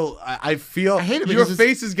feel. I hate it your because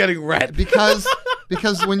face is getting red. because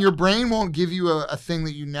when your brain won't give you a thing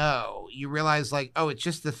that you know, you realize it's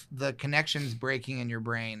just the connections breaking in your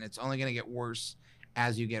brain. It's only going to get worse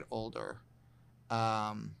as you get older.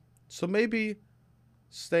 So maybe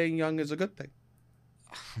staying young is a good thing.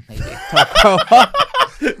 Maybe.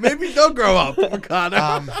 Maybe don't grow up,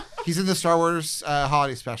 Connor. He's in the Star Wars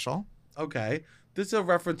holiday special. Okay. These are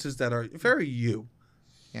references that are very you.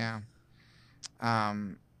 Yeah.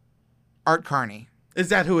 Art Carney. Is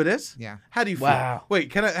that who it is? Yeah. How do you feel? Wow.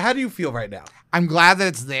 Wait, how do you feel right now? I'm glad that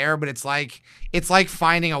it's there, but it's like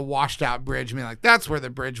finding a washed out bridge. I mean, that's where the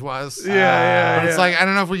bridge was. But it's like, I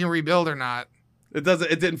don't know if we can rebuild or not. It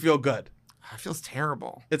didn't feel good. It feels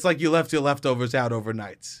terrible. It's like you left your leftovers out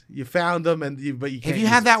overnight. You found them but you can't. Have you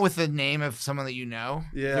had that with the name of someone that you know?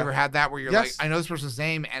 Yeah. You ever had that where you're Yes. like, I know this person's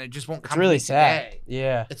name and it just won't come It's really to me sad. today.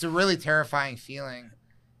 Yeah. It's a really terrifying feeling.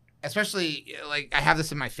 Especially I have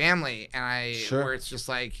this in my family and Sure. where it's just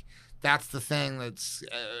like, that's the thing that's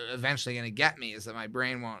eventually going to get me is that my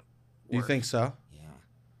brain won't work. You think so? Yeah.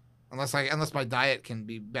 Unless my diet can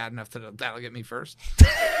be bad enough that'll get me first.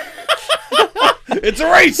 It's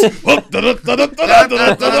a race.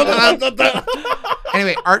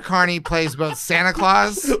 Anyway, Art Carney plays both Santa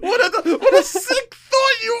Claus. What a sick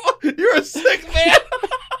thought you are. You're a sick man.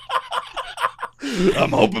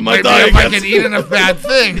 I'm hoping my Maybe diet if I gets... can eat enough bad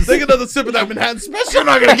things. Take another sip of that Manhattan Special. You're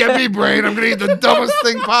not gonna get me, brain. I'm gonna eat the dumbest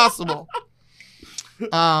thing possible.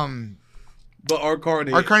 But Art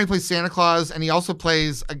Carney. Art Carney plays Santa Claus, and he also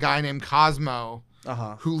plays a guy named Cosmo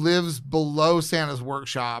who lives below Santa's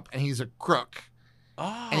workshop, and he's a crook.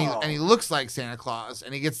 Oh. And he looks like Santa Claus,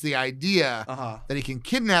 and he gets the idea that he can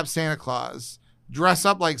kidnap Santa Claus, dress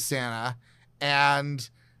up like Santa, and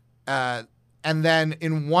then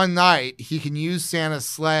in one night he can use Santa's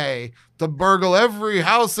sleigh to burgle every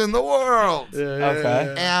house in the world.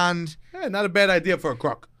 Okay. And not a bad idea for a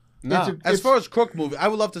crook. No. As far as crook movie, I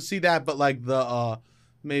would love to see that, but like the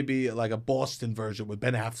maybe like a Boston version with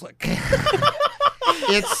Ben Affleck.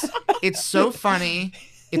 it's so funny.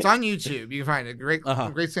 It's on YouTube. You can find it. Great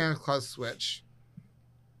Santa Claus Switch.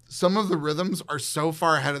 Some of the rhythms are so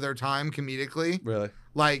far ahead of their time comedically. Really?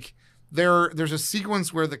 Like there's a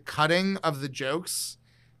sequence where the cutting of the jokes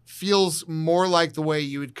feels more like the way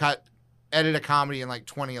you would edit a comedy in like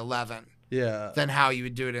 2011. Yeah. Than how you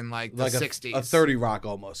would do it in like the 60s. A 30 Rock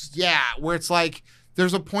almost. Yeah, where it's like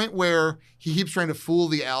there's a point where he keeps trying to fool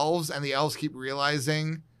the elves, and the elves keep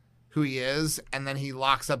realizing who he is, and then he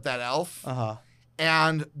locks up that elf.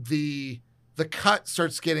 And the cut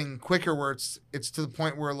starts getting quicker, where it's to the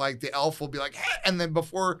point where like the elf will be like, hey, and then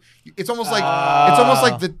before it's almost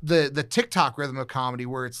like the TikTok rhythm of comedy,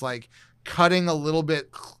 where it's like cutting a little bit,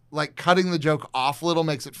 like cutting the joke off a little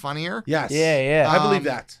makes it funnier. Yes. Yeah. I believe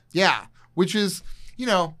that. Yeah. Which is,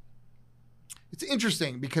 it's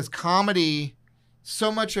interesting because comedy, so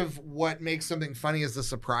much of what makes something funny is the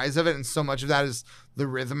surprise of it, and so much of that is the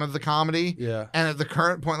rhythm of the comedy. Yeah. And at the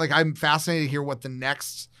current point, like I'm fascinated to hear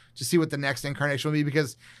to see what the next incarnation will be,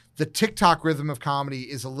 because the TikTok rhythm of comedy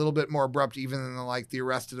is a little bit more abrupt even than like the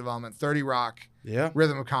Arrested Development 30 Rock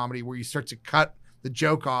rhythm of comedy, where you start to cut the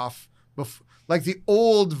joke off before. Like the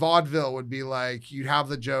old vaudeville would be like, you'd have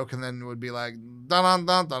the joke and then it would be like, dun dun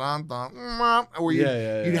dun dun dun, or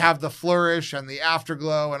you'd have the flourish and the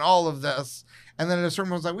afterglow and all of this. And then at a certain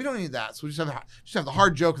point, it's like, we don't need that. So we just have the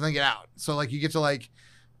hard joke and then get out. So like you get to like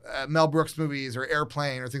Mel Brooks movies or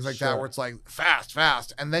Airplane or things like that, where it's like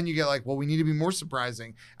fast. And then you get like, well, we need to be more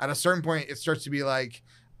surprising. At a certain point, it starts to be like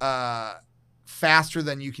faster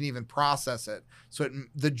than you can even process it. So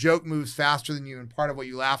the joke moves faster than you, and part of what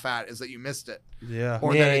you laugh at is that you missed it. Yeah.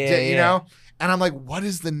 Or that it did, And I'm like, what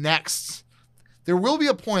is the next? There will be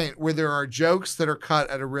a point where there are jokes that are cut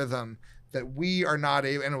at a rhythm that we are not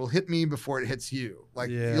able, and it will hit me before it hits you. Like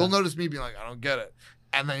you'll notice me being like, I don't get it.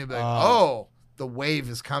 And then you'll be like, oh, the wave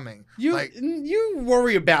is coming. You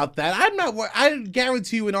worry about that. I'm not worried. I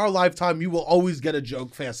guarantee you in our lifetime, you will always get a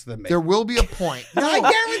joke faster than me. There will be a point. No, I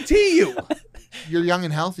guarantee you. You're young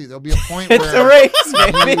and healthy. There'll be a point It's where a race,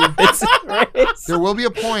 baby. It's a race. There will be a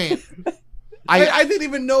point. I didn't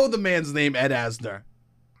even know the man's name, Ed Asner.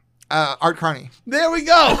 Art Carney. There we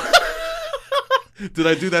go. Did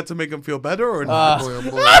I do that to make him feel better or not? Boy, oh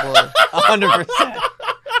boy, oh boy. 100%.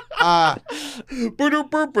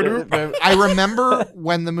 I remember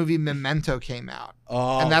when the movie Memento came out.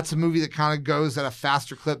 And that's a movie that kind of goes at a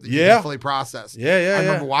faster clip that you can fully process. Yeah. I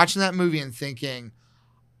remember watching that movie and thinking,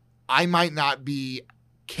 I might not be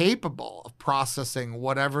capable of processing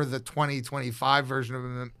whatever the 2025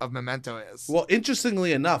 version of Memento is. Well,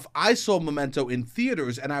 interestingly enough, I saw Memento in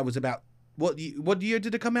theaters, and I was about, what year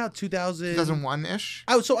did it come out? 2001-ish?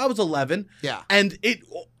 So I was 11. Yeah. And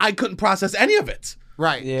I couldn't process any of it.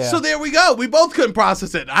 Right. Yeah. So there we go. We both couldn't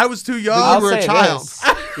process it. I was too young. You were a child.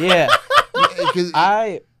 Yeah.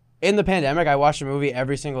 In the pandemic, I watched a movie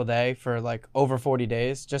every single day for like over 40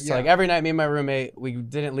 days. Just like every night, me and my roommate, we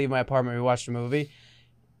didn't leave my apartment. We watched a movie.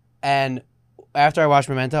 And after I watched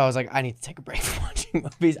Memento, I was like, I need to take a break from watching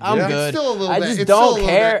movies. I'm good. It's still a little I bit. just It's still a don't little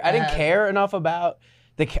care. bit I didn't ahead. care enough about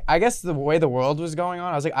I guess the way the world was going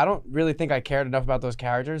on. I was like, I don't really think I cared enough about those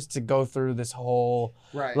characters to go through this whole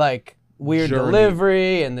like weird Journey.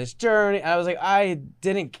 delivery and this journey. And I was like, I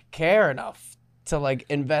didn't care enough to like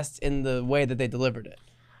invest in the way that they delivered it.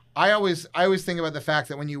 I always think about the fact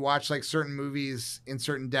that when you watch like certain movies in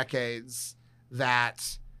certain decades,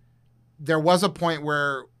 that there was a point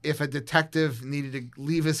where if a detective needed to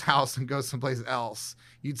leave his house and go someplace else,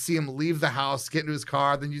 you'd see him leave the house, get into his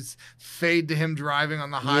car, then you'd fade to him driving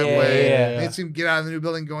on the highway. Yeah. And you'd see him get out of the new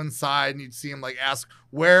building, go inside, and you'd see him like ask,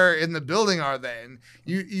 where in the building are they? And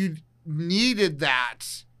you needed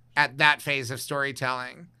that at that phase of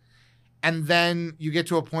storytelling. And then you get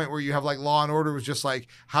to a point where you have like Law and Order was just like,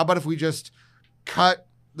 how about if we just cut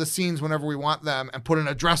the scenes whenever we want them and put an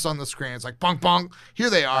address on the screen. It's like, bonk, bonk, here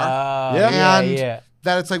they are. And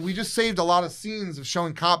that it's like we just saved a lot of scenes of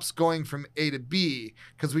showing cops going from A to B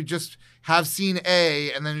because we just have scene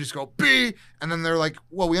A and then just go B. And then they're like,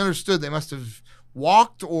 well, we understood they must have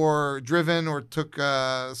walked or driven or took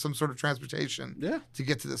some sort of transportation to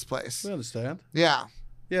get to this place. We understand. Yeah.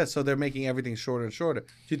 Yeah, so they're making everything shorter and shorter. Do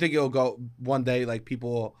you think it'll go one day, like,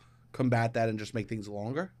 people will combat that and just make things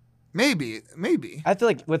longer? Maybe. I feel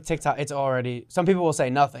like with TikTok, it's already, some people will say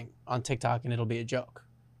nothing on TikTok and it'll be a joke.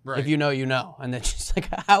 Right. If you know, you know. And then just like,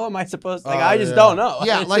 how am I supposed to, like, I just don't know.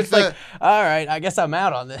 Yeah, it's like just like, all right, I guess I'm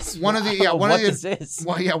out on this. One of the, this is.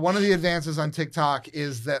 One of the advances on TikTok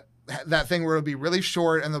is that thing where it'll be really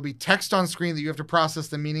short and there'll be text on screen that you have to process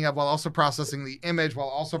the meaning of while also processing the image while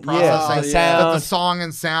also processing that the song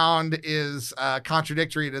and sound is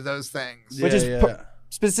contradictory to those things. Which is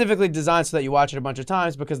specifically designed so that you watch it a bunch of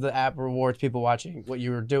times because the app rewards people watching what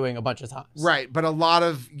you were doing a bunch of times. Right, but a lot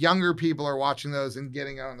of younger people are watching those and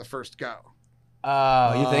getting it on the first go.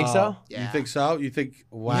 You think so? Yeah. You think so? You think,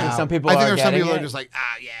 wow. You think some people I think are there's some people it? who are just like,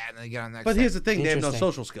 and then they get on the next But thing. here's the thing, they have no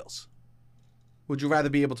social skills. Would you rather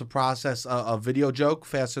be able to process a video joke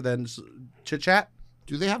faster than chit-chat?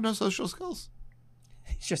 Do they have no social skills?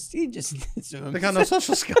 He just They got no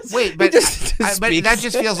social skills. Wait, but but that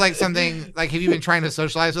just feels like something, like, have you been trying to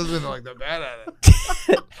socialize with them and they're like, they're bad at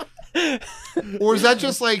it? Or is that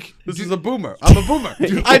just like... This is a boomer. I'm a boomer.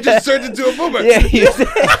 I just turned into a boomer. Yeah,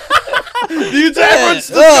 You tell everyone's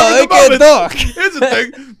still they can't talk. Here's the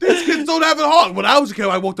thing. These kids don't have it hard. When I was a kid,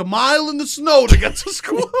 I walked a mile in the snow to get to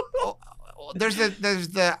school.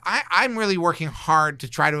 I'm really working hard to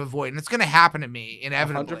try to avoid, and it's going to happen to me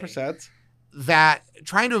inevitably. 100%. That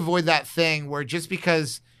trying to avoid that thing where just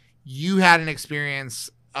because you had an experience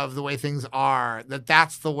of the way things are,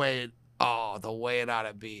 that's the way it ought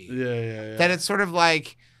to be. Yeah. That it's sort of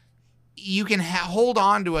like you can hold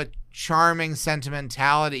on to a charming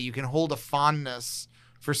sentimentality. You can hold a fondness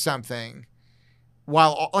for something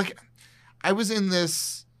while, like, I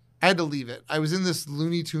had to leave it. I was in this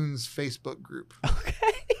Looney Tunes Facebook group.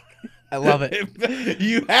 Okay. I love it.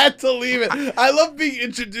 You had to leave it. I love being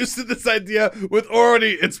introduced to this idea with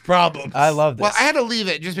already its problems. I love this. Well, I had to leave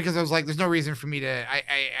it just because I was like, there's no reason for me to.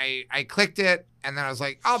 I clicked it and then I was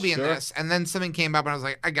like, I'll be in this. And then something came up and I was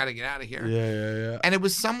like, I got to get out of here. Yeah. And it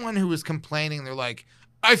was someone who was complaining. They're like,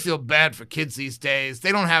 I feel bad for kids these days.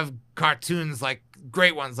 They don't have cartoons like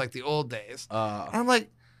great ones like the old days. And I'm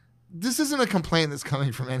like, this isn't a complaint that's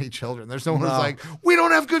coming from any children. There's no one who's like, we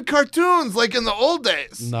don't have good cartoons like in the old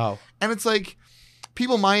days. No. And it's like,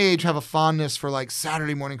 people my age have a fondness for like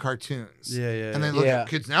Saturday morning cartoons. Yeah. And they look at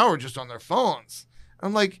kids now who are just on their phones.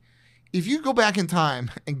 I'm like, if you go back in time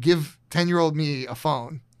and give 10-year-old me a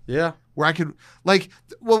phone. Yeah. Where I could, like,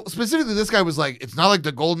 well, specifically this guy was like, it's not like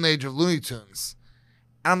the golden age of Looney Tunes.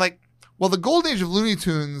 And I'm like, well, the golden age of Looney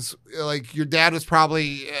Tunes, like, your dad was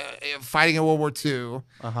probably fighting in World War II.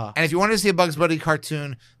 Uh-huh. And if you wanted to see a Bugs Bunny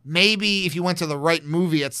cartoon, maybe if you went to the right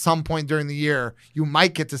movie at some point during the year, you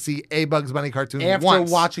might get to see a Bugs Bunny cartoon After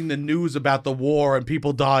watching the news about the war and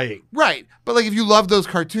people dying. Right. But, like, if you loved those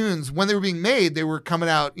cartoons, when they were being made, they were coming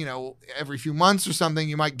out, every few months or something.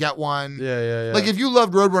 You might get one. Yeah. Like, if you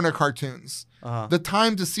loved Roadrunner cartoons, the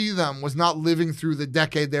time to see them was not living through the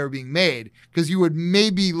decade they were being made, because you would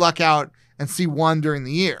maybe luck out and see one during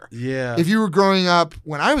the year. Yeah. If you were growing up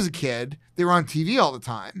when I was a kid, they were on TV all the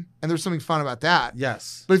time, and there's something fun about that.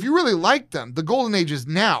 Yes. But if you really liked them, the golden age is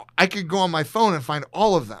now. I could go on my phone and find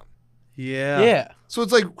all of them. Yeah. So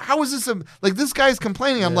it's like, how is this like, this guy's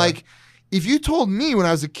complaining. I'm like, if you told me when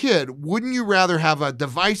I was a kid, wouldn't you rather have a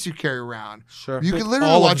device you carry around? Sure. You could literally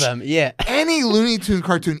all watch of them. Yeah. any Looney Tune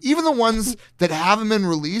cartoon, even the ones that haven't been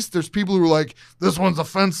released. There's people who are like, this one's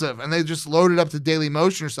offensive, and they just load it up to Daily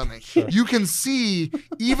Motion or something. Sure. You can see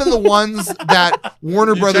even the ones that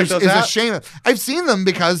Warner Brothers is ashamed of. I've seen them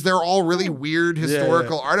because they're all really weird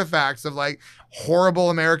historical artifacts of like horrible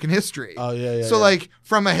American history. Oh, yeah. So like,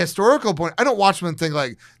 from a historical point, I don't watch them and think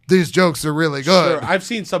like, these jokes are really good. Sure. I've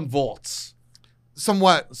seen some vaults.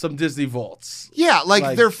 Somewhat. Some Disney vaults. Yeah,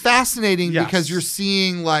 like they're fascinating because you're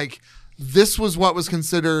seeing like, this was what was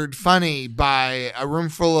considered funny by a room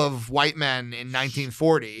full of white men in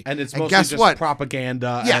 1940. And it's mostly just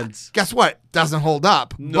propaganda. Yeah, guess what? Doesn't hold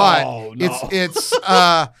up. No. It's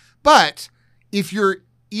but if you're,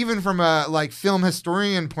 even from a like film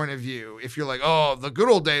historian point of view, if you're like, oh, the good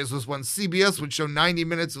old days was when CBS would show 90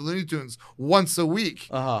 minutes of Looney Tunes once a week.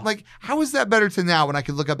 Like, how is that better to now when I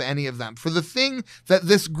could look up any of them? For the thing that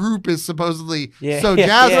this group is supposedly so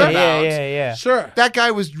jazzed about. Yeah. Sure. That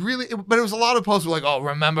guy was really, but it was a lot of posts were like, oh,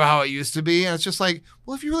 remember how it used to be? And it's just like,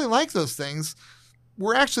 well, if you really like those things,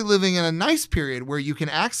 we're actually living in a nice period where you can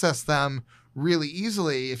access them really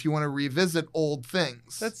easily if you want to revisit old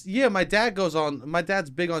things. My dad's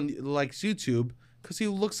big on like YouTube because he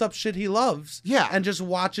looks up shit he loves. Yeah. And just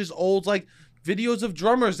watches old like videos of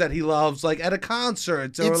drummers that he loves, like at a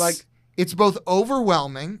concert or it's both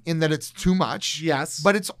overwhelming in that it's too much. Yes.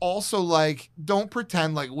 But it's also like, don't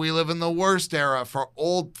pretend like we live in the worst era for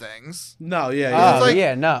old things. No, yeah. Oh, like-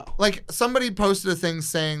 yeah, no. Like somebody posted a thing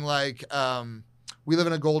saying like, we live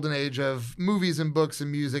in a golden age of movies and books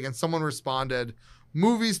and music. And someone responded,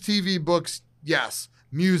 movies, TV, books, yes.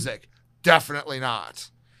 Music, definitely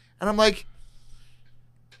not. And I'm like,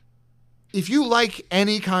 if you like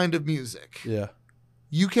any kind of music, Yeah.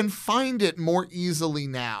 you can find it more easily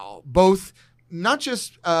now, both not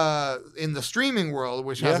just in the streaming world,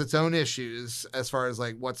 which has its own issues as far as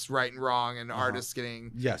like what's right and wrong and artists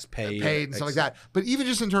getting paid and stuff like that, but even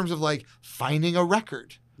just in terms of like finding a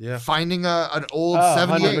record, finding an old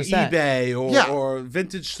 78 eBay or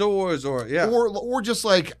vintage stores or just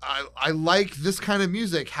like I like this kind of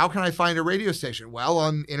music. How can I find a radio station? Well,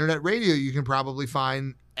 on internet radio, you can probably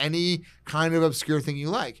find any kind of obscure thing you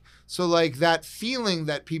like. So like that feeling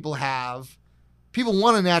that people have, people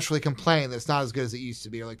want to naturally complain that it's not as good as it used to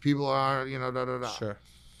be. Or like people are, Sure.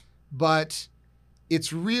 But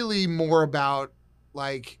it's really more about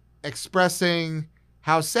like expressing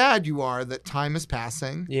how sad you are that time is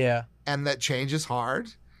passing. Yeah. And that change is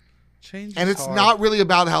hard. Change And is it's hard. not really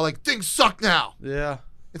about how like things suck now. Yeah.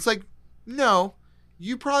 It's like, no,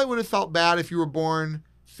 you probably would have felt bad if you were born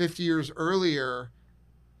 50 years earlier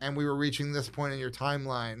and we were reaching this point in your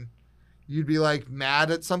timeline. You'd be like mad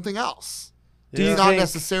at something else. Yeah. It's not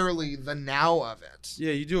necessarily the now of it.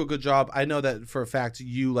 Yeah, you do a good job. I know that for a fact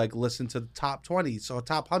you like listen to the top 20, so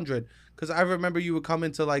top 100. Because I remember you would come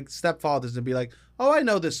into like Stepfathers and be like, oh, I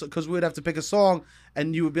know this. Because we would have to pick a song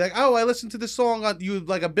and you would be like, oh, I listened to this song on you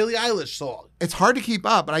like a Billie Eilish song. It's hard to keep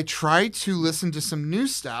up, but I try to listen to some new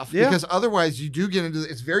stuff because otherwise you do get into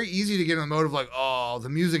it's very easy to get in the mode of like, oh, the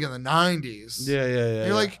music in the 90s. Yeah.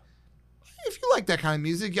 You're like, if you like that kind of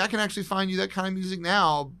music, I can actually find you that kind of music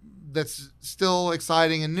now that's still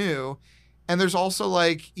exciting and new. And there's also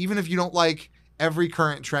like, even if you don't like every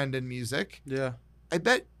current trend in music, I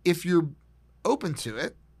bet if you're open to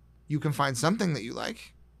it, you can find something that you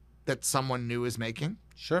like that someone new is making.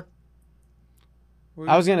 Sure.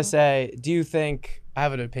 I was going to say, do you think, I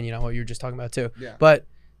have an opinion on what you were just talking about too, Yeah. but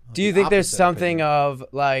do you think there's opposite something opinion. of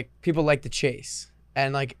like people like the chase?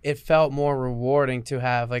 And like it felt more rewarding to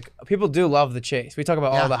have like people do love the chase. We talk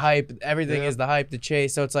about all the hype, everything is the hype, the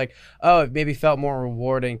chase. So it's like, oh, it maybe felt more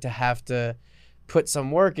rewarding to have to put some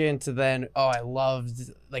work into then, oh, I loved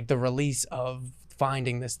like the release of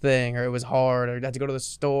finding this thing, or it was hard, or I had to go to the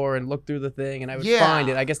store and look through the thing and I would find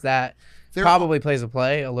it. I guess that probably plays a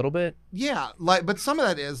little bit. Yeah, like, but some of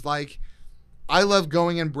that is like, I love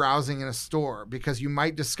going and browsing in a store because you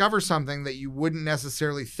might discover something that you wouldn't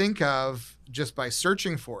necessarily think of just by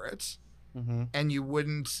searching for it. Mm-hmm. And you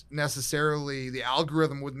wouldn't necessarily, the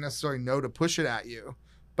algorithm wouldn't necessarily know to push it at you.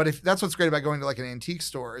 But if that's what's great about going to like an antique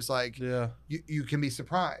store is like, you can be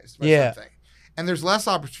surprised by something. And there's less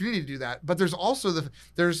opportunity to do that. But there's also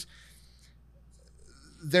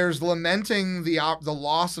there's lamenting the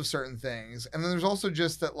loss of certain things, and then there's also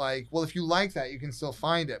just that like, well, if you like that, you can still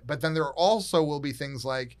find it. But then there also will be things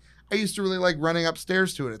like, I used to really like running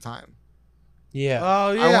upstairs to at a time. Yeah.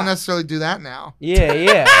 Oh yeah. I won't necessarily do that now.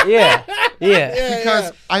 Yeah.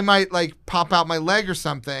 Because I might like pop out my leg or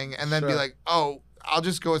something, and then be like, oh, I'll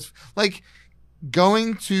just go as like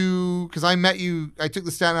going to, because I met you, I took the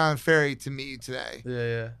Staten Island ferry to meet you today.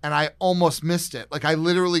 Yeah. And I almost missed it. Like I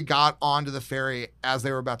literally got onto the ferry as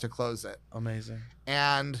they were about to close it. Amazing.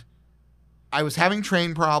 And I was having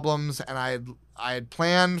train problems, and I had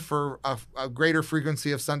planned for a greater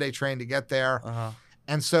frequency of Sunday train to get there.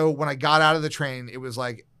 And so when I got out of the train, it was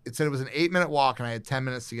like, it said it was an 8-minute walk and I had 10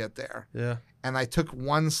 minutes to get there. Yeah. And I took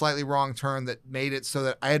one slightly wrong turn that made it so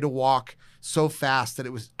that I had to walk so fast that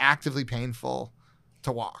it was actively painful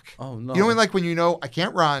to walk. Oh no. You know, like when you know I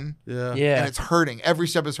can't run. Yeah. And it's hurting. Every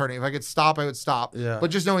step is hurting. If I could stop, I would stop. Yeah. But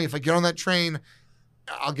just knowing if I get on that train,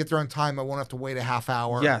 I'll get there on time. I won't have to wait a half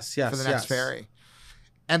hour for the next ferry.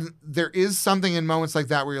 And there is something in moments like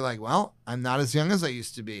that where you're like, well, I'm not as young as I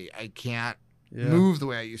used to be. I can't move the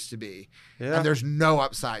way I used to be. Yeah. And there's no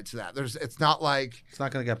upside to that. It's not like It's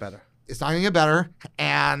not gonna get better. it's not gonna get better.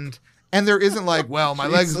 And there isn't like, well, my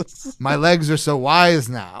legs are so wise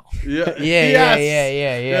now.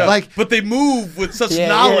 Yeah. Like, but they move with such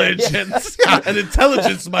knowledge and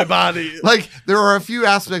intelligence. My body. like there are a few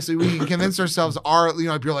aspects that we can convince ourselves are, you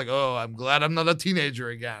know, you're like, oh, I'm glad I'm not a teenager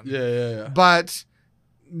again. Yeah. But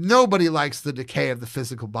nobody likes the decay of the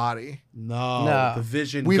physical body. No. The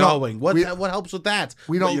vision We don't- going. we- What helps with that?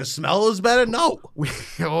 we don't- Your smell is better? No.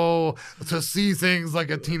 To see things like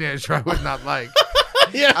a teenager I would not like.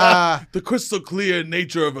 Yeah. The crystal clear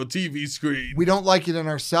nature of a TV screen. We don't like it in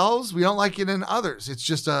ourselves. We don't like it in others. It's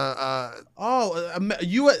just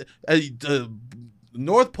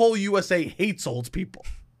North Pole USA hates old people.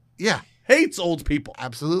 yeah, Hates old people.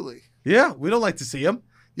 absolutely. Yeah, we don't like to see them.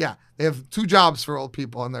 Yeah, they have 2 jobs for old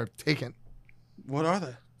people, and they're taken. What are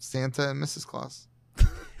they? Santa and Mrs. Claus.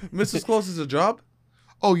 Mrs. Claus is a job?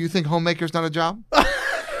 Oh, you think homemaker's not a job?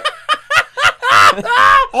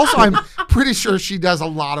 Also, I'm pretty sure she does a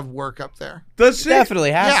lot of work up there. Does she?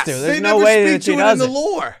 Definitely has Yes. to. They There's no never way speak that she to it in the doesn't.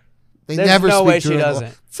 lore. They There's never no speak way to she her.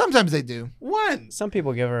 doesn't. Sometimes they do. When? Some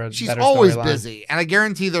people give her a She's better always storyline. busy, and I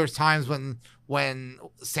guarantee there's times when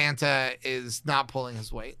Santa is not pulling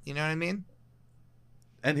his weight. You know what I mean?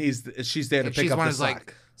 And she's there to And pick she's up one the who's slack.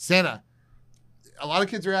 like, Santa, a lot of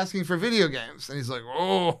kids are asking for video games, and he's like,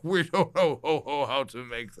 oh, we don't know how to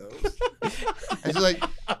make those. And she's like,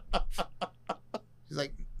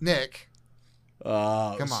 Nick,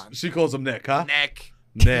 come on. She calls him Nick, huh? Nick,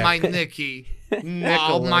 Nick. my Nicky, Nicholas.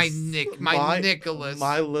 oh my Nick, my Nicholas,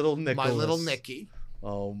 My little Nicholas. my little Nicky.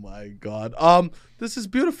 Oh my God. This is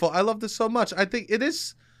beautiful. I love this so much. I think it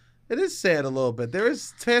is sad a little bit. There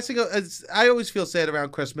is passing. I always feel sad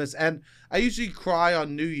around Christmas, and I usually cry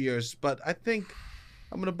on New Year's, but I think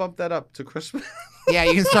I'm gonna bump that up to Christmas. Yeah,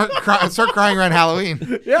 you can start crying around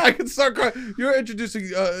Halloween. Yeah, I can start crying. You're introducing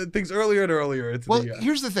things earlier and earlier into Well, the year.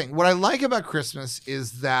 here's the thing. What I like about Christmas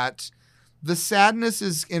is that the sadness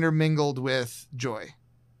is intermingled with joy.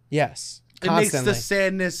 Yes. It makes Constantly. the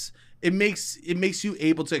sadness. It makes you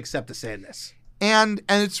able to accept the sadness. And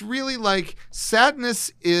it's really like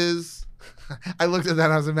sadness is. I looked at that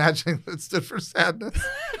and I was imagining that it stood for sadness.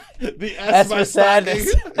 The S by for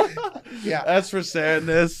sadness. stocking. Yeah. S for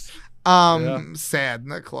sadness.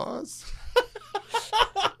 Santa Claus.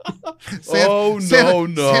 No.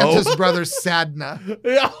 Santa's brother Sadna.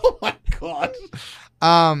 Yeah, oh my God.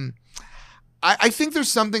 I think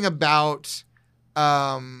there's something about,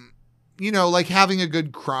 like having a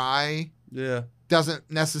good cry Yeah. doesn't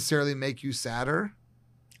necessarily make you sadder.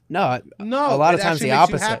 No, No. A lot of it times actually the makes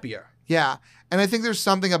you opposite. happier. Yeah. And I think there's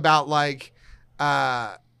something about like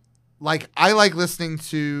I like listening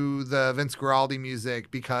to the Vince Guaraldi music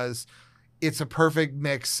because it's a perfect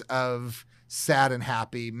mix of sad and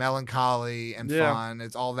happy, melancholy and fun.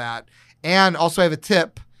 It's all that. And also I have a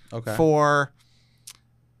tip for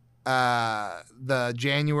the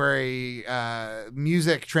January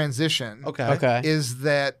music transition. Okay. Is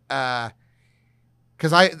that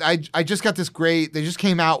because I just got this great, they just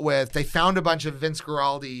came out with, they found a bunch of Vince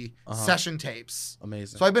Guaraldi session tapes.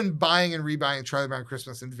 Amazing. So I've been buying and rebuying Charlie Brown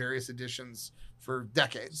Christmas in various editions for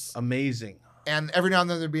decades. Amazing. And every now and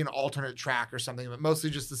then there'd be an alternate track or something, but mostly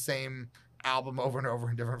just the same album over and over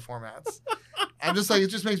in different formats. And just like, it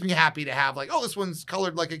just makes me happy to have like, oh, this one's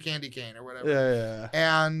colored like a candy cane or whatever. Yeah.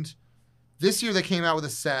 And this year they came out with a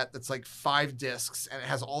set that's like 5 discs and it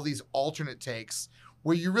has all these alternate takes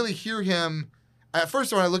where you really hear him. At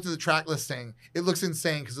first, when I looked at the track listing, it looks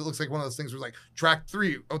insane because it looks like one of those things where it's like track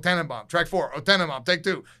 3, O Tenenbaum, track 4, O Tenenbaum, take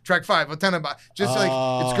 2, track 5, O Tenenbaum. Just like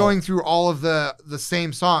it's going through all of the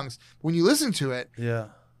same songs. When you listen to it, Yeah.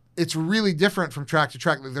 it's really different from track to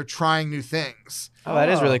track. Like they're trying new things. Oh, that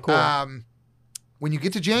is really cool. When you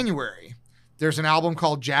get to January, there's an album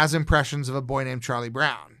called Jazz Impressions of a Boy Named Charlie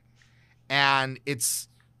Brown. And it's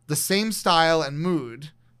the same style and mood,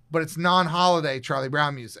 but it's non-holiday Charlie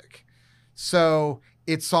Brown music. So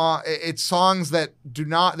it's songs that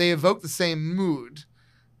they evoke the same mood,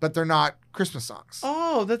 but they're not Christmas songs.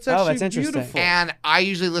 Oh, that's actually that's interesting. beautiful. And I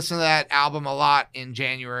usually listen to that album a lot in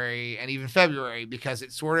January and even February because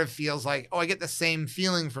it sort of feels like, oh, I get the same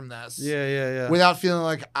feeling from this. Yeah. Without feeling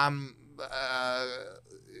like I'm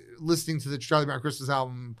listening to the Charlie Brown Christmas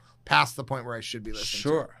album past the point where I should be listening to it.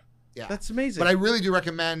 Sure. Yeah. That's amazing. But I really do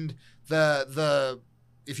recommend the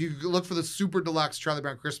if you look for the super deluxe Charlie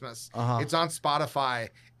Brown Christmas, it's on Spotify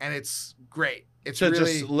and it's great. It's to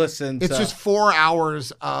really just listen. it's just 4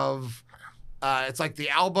 hours of it's like the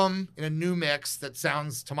album in a new mix that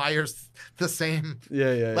sounds to my ears the same.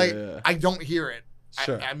 Yeah. Like yeah. I don't hear it.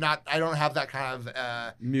 Sure. I don't have that kind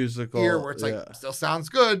of Musical ear where it's like still sounds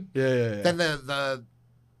good. Yeah. Then the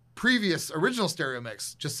previous original stereo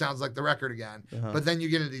mix just sounds like the record again. But then you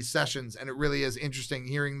get into these sessions and it really is interesting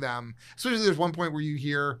hearing them. Especially there's one point where you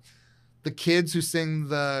hear the kids who sing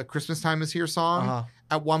the Christmas Time Is Here song.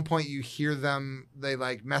 At one point you hear them, they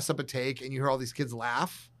like mess up a take and you hear all these kids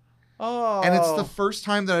laugh. Oh. And it's the first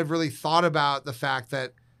time that I've really thought about the fact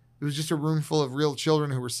that it was just a room full of real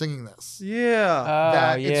children who were singing this. Yeah.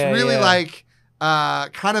 That it's really like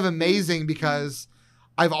kind of amazing because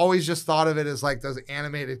I've always just thought of it as like those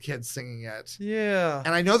animated kids singing it. Yeah.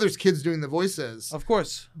 And I know there's kids doing the voices, Of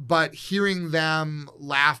course. but hearing them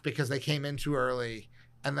laugh because they came in too early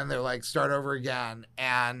and then they're like, start over again.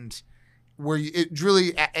 And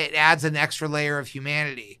it adds an extra layer of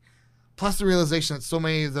humanity. Plus the realization that so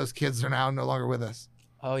many of those kids are now no longer with us.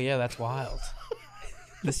 Oh yeah, that's wild.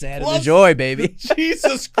 The sad and the joy, baby.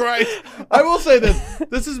 Jesus Christ! I will say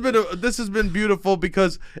this has been beautiful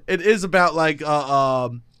because it is about like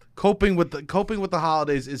coping with the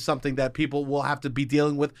holidays is something that people will have to be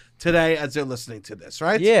dealing with today as they're listening to this,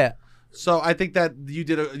 right? Yeah. So I think that you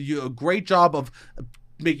did a great job of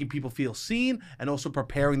making people feel seen and also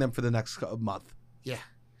preparing them for the next month. Yeah.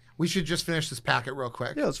 We should just finish this packet real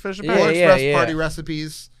quick. Yeah, let's finish the Yeah, packet. Polar Express party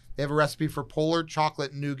recipes. They have a recipe for polar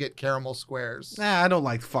chocolate nougat caramel squares. Nah, I don't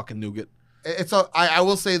like fucking nougat. I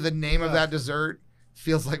will say the name of that dessert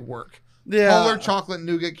feels like work. Yeah. Polar chocolate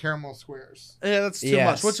nougat caramel squares. Yeah, that's too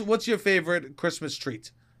much. What's your favorite Christmas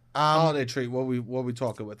treat? Holiday treat. What we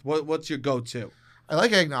talking with? What's your go-to? I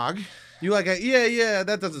like eggnog. You like it? Yeah.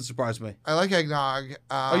 That doesn't surprise me. I like eggnog.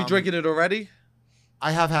 Are you drinking it already?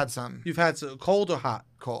 I have had some. You've had some cold or hot?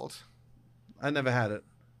 Cold. I never had it.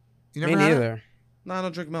 You never Me had neither. No, I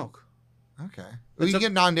don't drink milk. it? Okay. Well, you can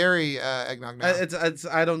get non-dairy eggnog now.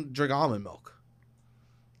 I don't drink almond milk.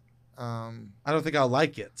 I don't think I'll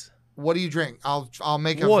like it. What do you drink? I'll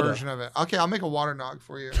make a Water. version of it. Okay, I'll make a water nog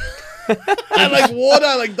for you. I like water.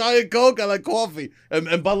 I like Diet Coke. I like coffee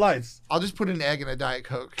and Bud Lights. I'll just put an egg in a Diet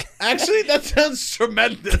Coke. Actually, that sounds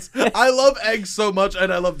tremendous. I love eggs so much,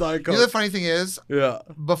 and I love Diet Coke. You know the funny thing is, Yeah.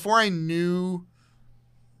 before I knew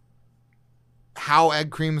how egg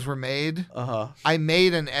creams were made, I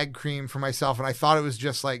made an egg cream for myself, and I thought it was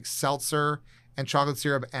just like seltzer and chocolate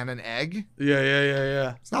syrup and an egg.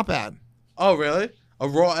 Yeah. It's not bad. Oh, really? A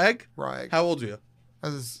raw egg? Raw egg. How old are you? I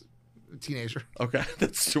was a teenager. Okay,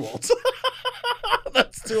 that's too old.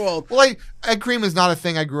 That's too old. Well, egg cream is not a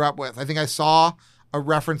thing I grew up with. I think I saw a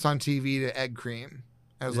reference on TV to egg cream.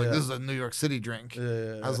 I was like, Yeah. this is a New York City drink.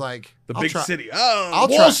 Yeah. I was like, The I'll big try. city. Oh, I'll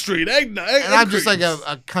Wall try. Street. Egg And I'm just like creams.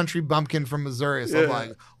 a country bumpkin from Missouri. So I'm Yeah.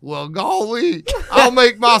 like, well, golly, I'll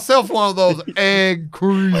make myself one of those egg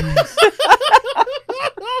creams.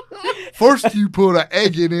 First, you put an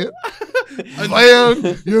egg in it.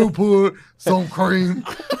 Then you put some cream.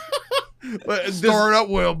 But Stir it up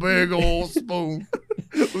with a big old spoon.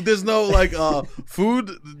 there's no like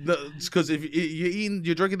food because if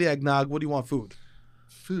you're drinking the eggnog, what do you want food?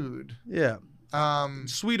 Food. Yeah, I'm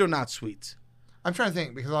sweet or not sweet? trying to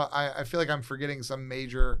think because I feel like I'm forgetting some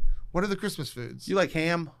major. What are the Christmas foods? You like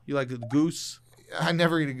ham? You like the goose? I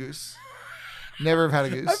never eat a goose. Never have had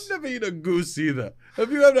a goose. I've never eaten a goose either.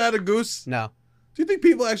 Have you ever had a goose? No. Do you think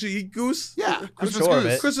people actually eat goose? Yeah, Christmas sure of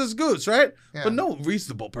goose. it. Christmas goose, right? Yeah. But no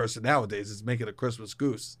reasonable person nowadays is making a Christmas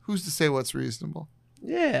goose. Who's to say what's reasonable?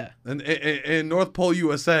 Yeah. And in North Pole,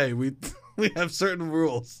 USA, we have certain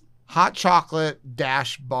rules. Hot chocolate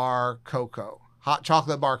bar cocoa. Hot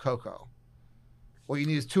chocolate bar cocoa. What you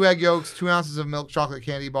need is 2 egg yolks, 2 ounces of milk chocolate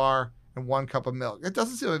candy bar, and 1 cup of milk. It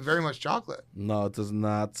doesn't seem like very much chocolate. No, it does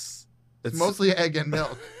not. It's mostly egg and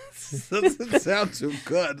milk. doesn't sound too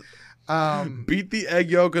good. Um, Beat the egg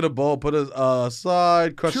yolk in a bowl, put it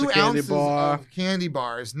aside, crush 2 the candy ounces bar. of candy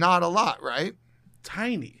bars. Not a lot, right?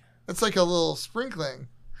 Tiny. That's like a little sprinkling.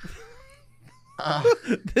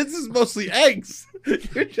 This is mostly eggs.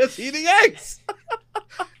 You're just eating eggs.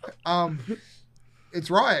 It's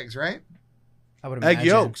raw eggs, right? I would Egg imagine.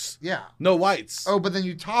 yolks. Yeah. No whites. Oh, but then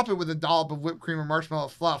you top it with a dollop of whipped cream or marshmallow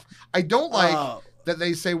fluff. I don't like that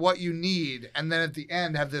they say what you need, and then at the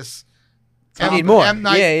end have this You need more. M.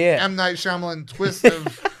 Night, Yeah. M. Night Shyamalan twist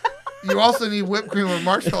of you also need whipped cream or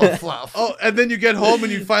marshmallow fluff. Oh, and then you get home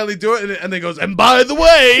and you finally do it, and it goes, and by the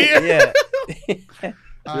way. Yeah.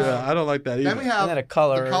 Yeah, I don't like that either. Then we have And then a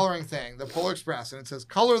color. the coloring thing, the Polar Express, and it says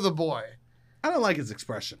color the boy. I don't like his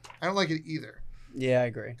expression. I don't like it either. Yeah, I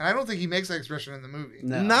agree. And I don't think he makes that expression in the movie.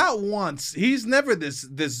 No. Not once. He's never this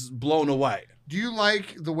blown away. Do you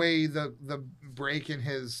like the way the break in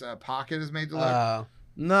his pocket is made to look?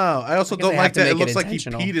 No, I also I guess don't they like have to that. It make it looks like he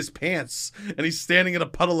intentional. peed his pants and he's standing in a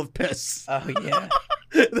puddle of piss. Oh yeah.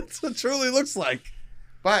 That's what it truly looks like.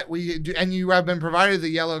 But we do, and you have been provided the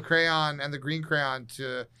yellow crayon and the green crayon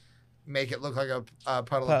to make it look like a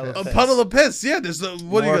puddle of A piss. Piss. puddle of piss. Yeah, there's what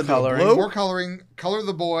More are you gonna coloring. do? Blue? More coloring. Color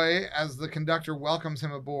the boy as the conductor welcomes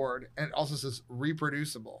him aboard, and it also says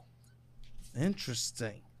reproducible.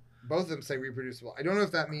 Interesting. Both of them say reproducible. I don't know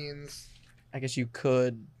if that means I guess you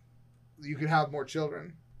could. you could have more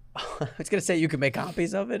children. I was gonna say you can make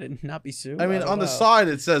copies of it and not be sued. I mean, don't on the know. side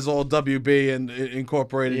it says all WB and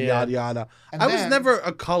incorporated, Yeah. yada yada. And I was then- never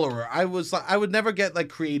a colorer. I would never get like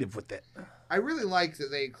creative with it. I really like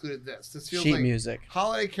that they included this. This feels Sheet like music.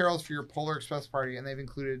 holiday carols for your Polar Express party, and they've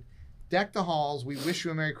included Deck the Halls, We Wish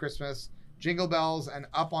You a Merry Christmas, Jingle Bells, and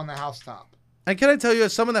Up on the Housetop. And can I tell you,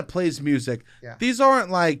 as someone that plays music, Yeah. these aren't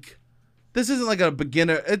like, this isn't like a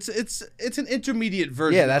beginner. It's an intermediate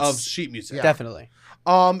version Yeah, that's- of sheet music. Yeah. Definitely.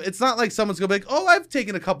 It's not like someone's gonna be like, oh, I've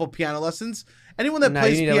taken a couple piano lessons. Anyone that No,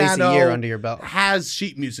 plays you need at least a year piano under your belt. has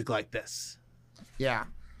sheet music like this. Yeah.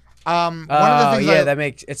 One of the Oh things yeah, that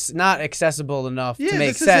makes it's not accessible enough Yeah, to make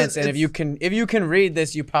this isn't- sense. And if you can read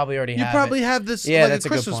this, you probably already You have probably it. have this Yeah, like that's a a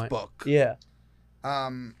good Christmas point. book. Yeah.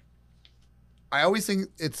 I always think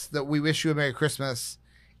it's that We Wish You a Merry Christmas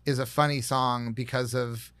is a funny song because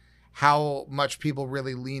of how much people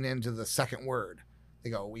really lean into the second word. They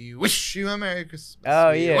go, we wish you a Merry Christmas.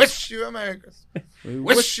 Oh, we yeah. wish you a Merry Christmas. We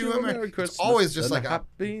Wish you a Merry Christmas. It's always just and like a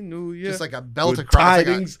Happy New Year. Just like a belt Good across. Like a,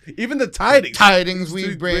 tidings. Even the tidings. tidings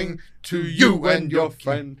we bring to you and your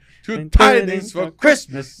friend. Two And tidings for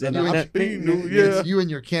Christmas and and a a Happy New It's Year. you and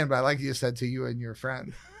your kin, but I like you said to you and your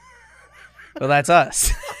friend. Well, that's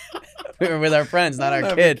us. We were with our friends, not I our don't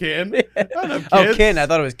have a kid. kin. I don't have Oh, kids. kin. I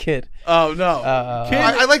thought it was kid. Oh no. Kin.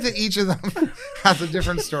 I like that each of them has a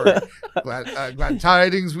different story. Glad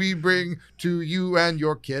tidings we bring to you and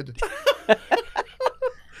your kid.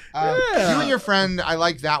 Yeah. You and your friend, I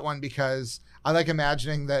like that one because I like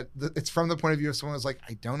imagining that it's from the point of view of someone who's like,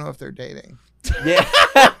 I don't know if they're dating. Yeah.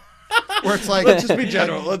 Where it's like, Let's just be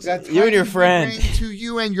general. Let's. that You and your tidings we friend. bring to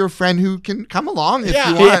you and your friend who can come along if Yeah.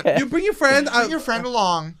 you want. Yeah. You bring your friend. Bring your friend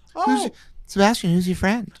along. Oh. Sebastian, who's your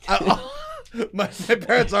friend? My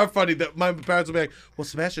parents are funny. That my parents will be like, "Well,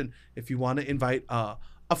 Sebastian, if you want to invite a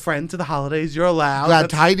friend to the holidays, you're allowed." Glad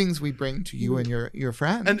That's- tidings we bring to you and your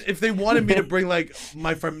friend. And if they wanted me to bring like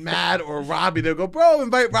my friend Matt or Robbie, they'll go, "Bro,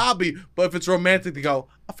 invite Robbie." But if it's romantic, they go,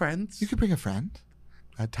 "A friend." you could bring a friend.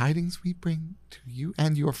 Glad tidings we bring to you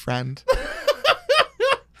and your friend.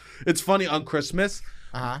 It's funny on Christmas.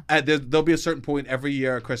 Uh-huh. There'll be a certain point every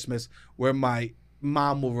year at Christmas where my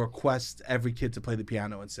mom will request every kid to play the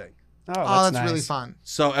piano and sing. Oh, that's nice. really fun.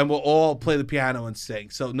 So, and we'll all play the piano and sing.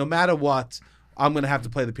 So no matter what, I'm gonna have to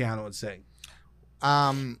play the piano and sing.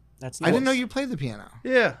 That's I didn't know nice. you played the piano.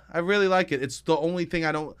 Yeah, I really like it. It's the only thing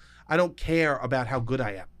I don't care about how good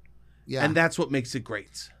I am, Yeah. and that's what makes it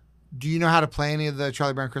great. Do you know how to play any of the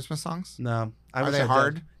Charlie Brown Christmas songs? No, I Are wish they I did.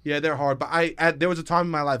 hard? Yeah, they're hard. But there was a time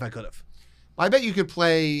in my life I could have. I bet you could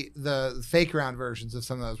play the fake round versions of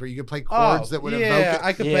some of those, where you could play chords that would evoke yeah, it.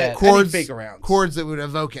 I could Yeah. play Chords- any fake around. Chords that would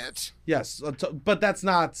evoke it. Yes, but that's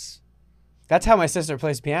not. That's how my sister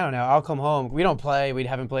plays piano now. I'll come home. We don't play. We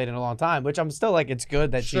haven't played in a long time, which I'm still like, it's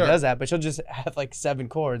good that Sure. she does that, but she'll just have like 7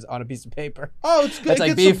 chords on a piece of paper. Oh, it's good. It's It like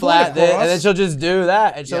gets the B flat, point and then across. she'll just do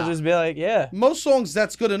that, and she'll Yeah. just be like, yeah. Most songs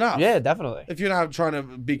that's good enough. Yeah, definitely. If you're not trying to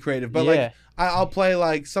be creative, but Yeah. like I'll play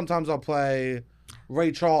like sometimes I'll play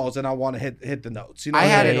Ray Charles and I want to hit the notes. You know, I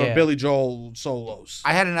had what it- or yeah. Billy Joel solos.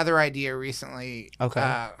 I had another idea recently. Okay.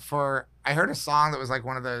 I heard a song that was like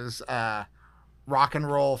one of those rock and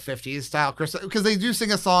roll 50s style Christmas, because they do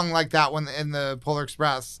sing a song like that one in the Polar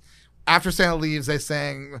Express. After Santa leaves, they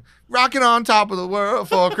sing "Rockin' on Top of the World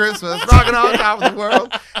for Christmas, rockin' on top of the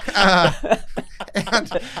world."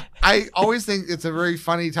 And I always think it's a very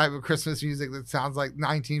funny type of Christmas music that sounds like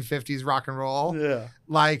 1950s rock and roll. Yeah.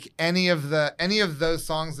 Like any of those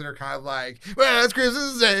songs that are kind of like, well, it's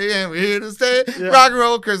Christmas Day and we're here to stay. Yeah. Rock and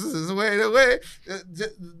roll Christmas is the way to way.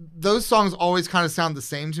 Those songs always kind of sound the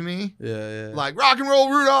same to me. Yeah. Like rock and roll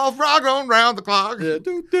Rudolph, rock on round the clock. Yeah.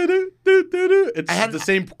 Do, do, do, do, do, do. It's I had- the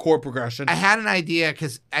same chord progression. I had an idea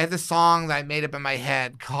because I had this song that I made up in my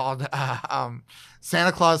head called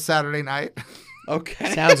Santa Claus Saturday Night.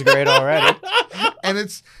 Okay. Sounds great already. And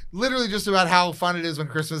it's literally just about how fun it is when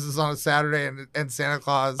Christmas is on a Saturday and Santa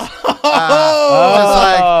Claus. Oh. Just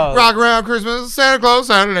like rock around Christmas, Santa Claus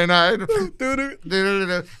Saturday night. Do-do.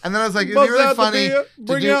 And then I was like, it'd be Bust really out the funny. beer, to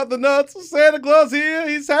bring do out the nuts. Santa Claus here.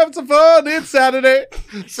 He's having some fun. It's Saturday.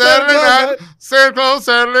 Saturday night, Santa Claus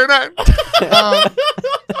Saturday night.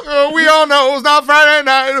 We all know it's not Friday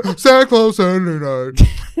night. Santa Claus Saturday night.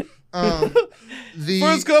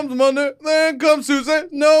 First comes Monday, then comes Tuesday.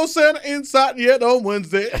 No Santa inside yet on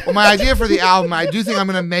Wednesday. Well, my idea for the album, I do think I'm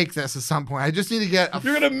going to make this at some point. I just need to get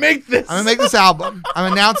You're going to make this. I'm going to make this album.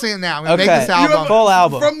 I'm announcing it now. I'm going to Okay. make this album. Full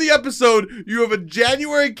album. From the episode, you have a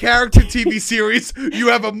January character TV series. You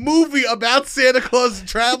have a movie about Santa Claus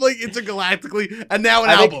traveling intergalactically, and now an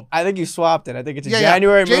album. I think you swapped it. I think it's a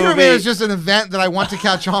January movie. January Man is just an event that I want to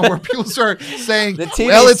catch on where people start saying, The TV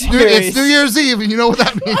well, it's series. New Year's Eve, and you know what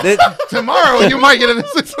that means. Tomorrow, you might get a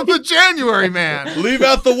visit from the January Man. Leave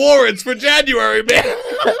out the warrants for January, man.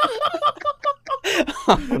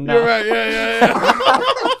 No. You're right. Yeah.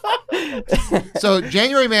 So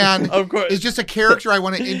January Man Of course. is just a character I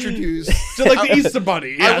want to introduce. So like the Easter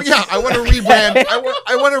Bunny. Yes. I want to rebrand.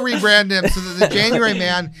 I want to rebrand him so that the January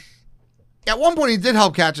Man. At one point, he did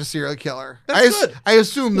help catch a serial killer. That's good. I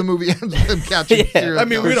assume the movie ends with him catching a serial I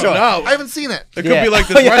mean, killer. we don't sure. know. I haven't seen it. It could be like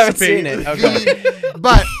this You haven't recipe. seen it. Okay.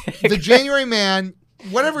 But the January Man,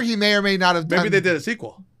 whatever he may or may not have done. Maybe they did a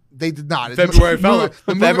sequel. They did not. February Fella.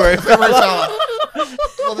 February Fella.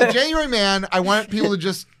 Well, the January Man, I want people to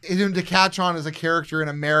just him to catch on as a character in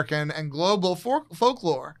American and global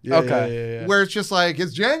folklore, Okay. Yeah. where it's just like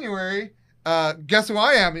it's January. Guess who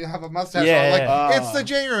I am? You have a mustache. Yeah, on. Like yeah. it's the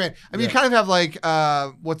January Man. I mean, you kind of have like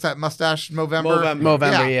what's that mustache? Movember.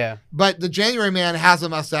 Movember, yeah. But the January Man has a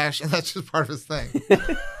mustache, and that's just part of his thing.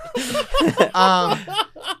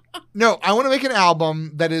 No, I want to make an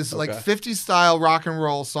album that is like 50s style rock and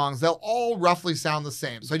roll songs. They'll all roughly sound the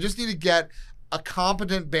same. So I just need to get a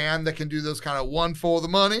competent band that can do those kind of one for the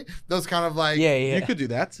money. Those kind of like Yeah. You could do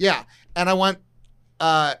that. yeah. And I want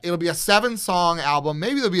it'll be a 7-song album.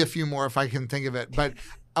 Maybe there'll be a few more if I can think of it. But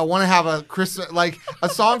I want to have a Christmas like a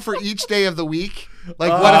song for each day of the week.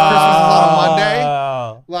 Like what if Christmas is on a Monday?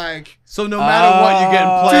 Oh. Like So no matter what, you get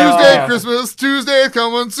played. Tuesday Yeah. Christmas, Tuesday is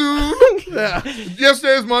coming soon. Yeah.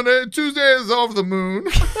 Yesterday's Monday, Tuesday is over the moon.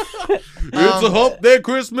 It's a hump day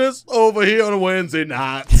Christmas over here on a Wednesday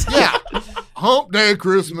night. Yeah. Hump day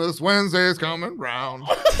Christmas, Wednesday's coming round.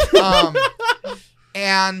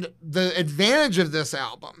 And the advantage of this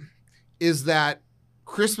album is that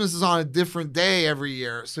Christmas is on a different day every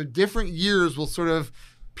year. So different years will sort of,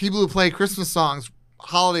 people who play Christmas songs,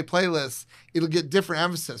 holiday playlists, it'll get different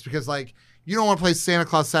emphasis because like, you don't want to play Santa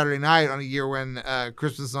Claus Saturday Night on a year when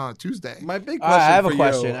Christmas is on a Tuesday. My big question I have a for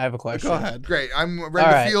question. you- I have a question. Go ahead. Great. I'm All ready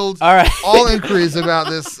right. to field All right. all inquiries about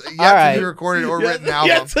this yet All right. to be recorded or written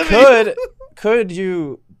album. Could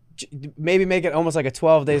you maybe make it almost like a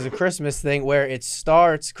 12 Days of Christmas thing where it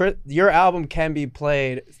starts, your album can be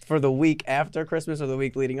played for the week after Christmas or the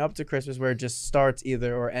week leading up to Christmas where it just starts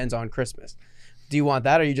either or ends on Christmas? Do you want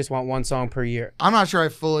that or you just want one song per year? I'm not sure I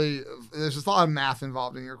fully, there's just a lot of math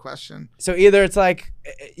involved in your question. So either it's like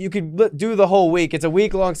you could do the whole week. It's a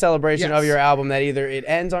week-long celebration Yes. of your album that either it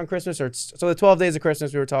ends on Christmas or so the 12 Days of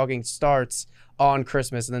Christmas we were talking starts on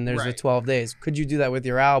Christmas and then there's the Right. 12 days. Could you do that with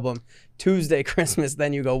your album? Tuesday Christmas,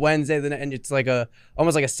 then you go Wednesday, then and it's like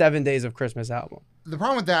almost like a 7 days of Christmas album. The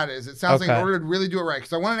problem with that is it sounds like in Okay. order to really do it right,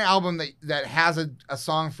 because I want an album that has a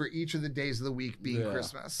song for each of the days of the week being Yeah.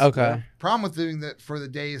 Christmas. Okay. Problem with doing that for the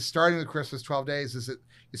days, starting with Christmas 12 days, is that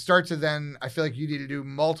you start to then, I feel like you need to do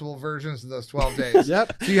multiple versions of those 12 days.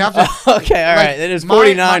 Yep. So you have to, Okay, all Like, right. There's my-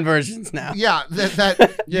 49 versions now. yeah,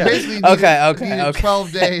 that Yeah. you basically Okay, needed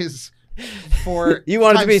 12 days for You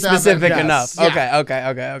want it to be times 7. specific Yes. enough. Yeah.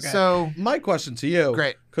 Okay. So, My question to you.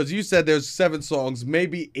 Great. Because you said there's 7 songs,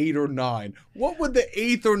 maybe 8 or 9. What would the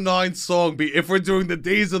 8th or 9th song be if we're doing the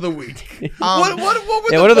days of the week? what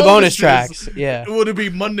would Yeah, what are the bonus bonuses? tracks? Yeah. Would it be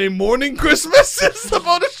Monday Morning Christmas is the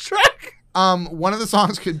bonus track? one of the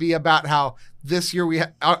songs could be about how this year we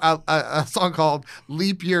had a song called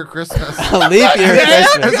Leap Year Christmas. Leap year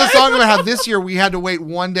Christmas. It's a song about how this year we had to wait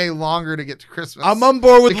one day longer to get to Christmas. I'm on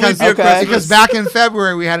board with because, Leap Year okay. Christmas. because back in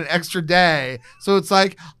February we had an extra day. So it's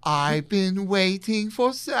like, I've been waiting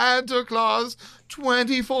for Santa Claus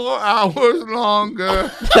 24 hours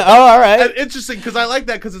longer. Oh, all right. And interesting, because I like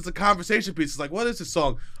that because it's a conversation piece. It's like, what is this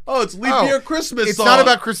song? Oh, it's Leap Oh, Year Christmas It's song. not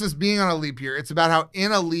about Christmas being on a leap year. It's about how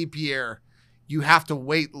in a leap year you have to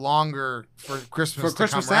wait longer for Christmas to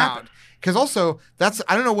come to happen. around. Because also,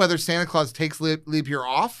 I don't know whether Santa Claus takes leap year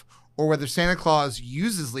off or whether Santa Claus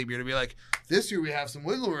uses leap year to be like, this year we have some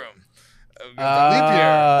wiggle room. We've got the leap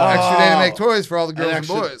year. Extra day to make toys for all the girls and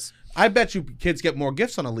extra- boys. I bet you kids get more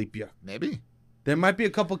gifts on a leap year. Maybe. There might be a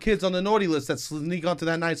couple kids on the naughty list that sneak onto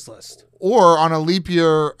that nice list. Or on a leap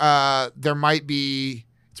year, there might be.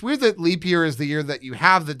 It's weird that leap year is the year that you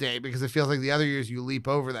have the day because it feels like the other years you leap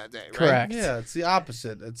over that day, right? Correct. Yeah, it's the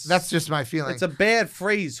opposite. That's just my feeling. It's a bad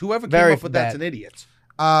phrase. Whoever came Very up with that's bad. an idiot.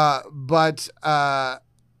 But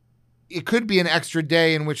it could be an extra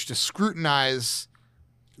day in which to scrutinize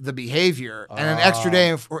the behavior, and an extra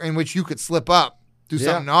day in which you could slip up, do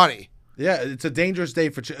something naughty. Yeah, it's a dangerous day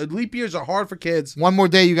for leap years are hard for kids. One more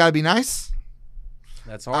day, you got to be nice.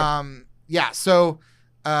 That's hard. Yeah. So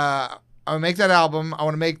I want to make that album. I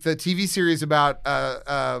want to make the TV series about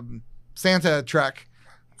Santa Trek,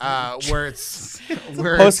 where it's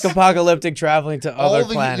post-apocalyptic traveling to other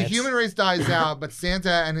planets. The human race dies out, but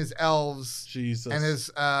Santa and his elves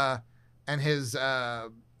Jesus. and his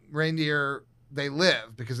reindeer, they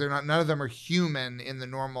live because none of them are human in the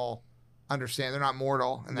normal understanding. They're not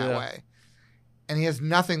mortal in that way. And he has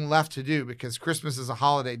nothing left to do because Christmas as a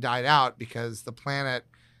holiday died out because the planet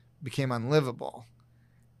became unlivable.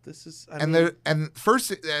 This is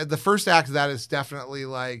the first act of that is definitely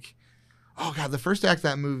like, oh God, the first act of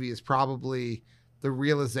that movie is probably the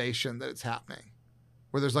realization that it's happening,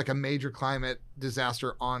 where there's like a major climate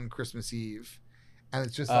disaster on Christmas Eve. And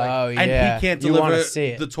it's just like, and he can't deliver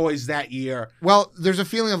the toys that year. Well, there's a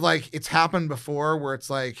feeling of like it's happened before where it's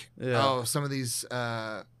like, oh, some of these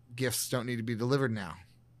gifts don't need to be delivered now.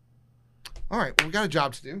 All right, well, we got a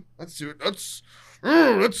job to do. Let's do it. Let's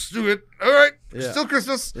do it. All right, still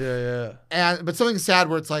Christmas. But something sad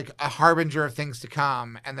where it's like a harbinger of things to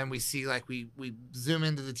come, and then we see like we zoom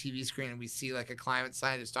into the TV screen and we see like a climate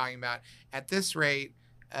scientist talking about at this rate.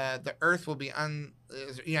 The Earth will be and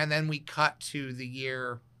then we cut to the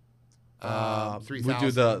year 3000. We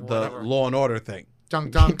do the Law and Order thing.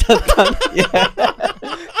 Dunk dunk.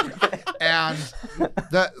 And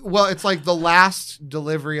it's like the last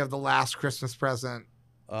delivery of the last Christmas present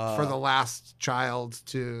for the last child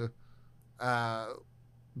to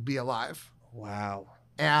be alive. Wow.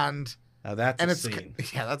 And now that's a scene.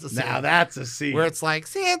 Yeah, that's a scene. Now that's a scene where it's like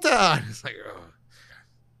Santa. And it's like, oh.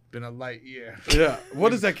 Been a light year. Yeah. What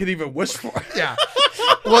does that kid even wish for? Yeah.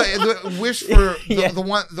 Well, the wish for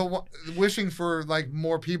the wishing for like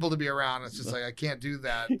more people to be around. It's just like I can't do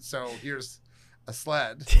that. So here's a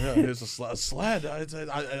sled. Yeah, here's a sled.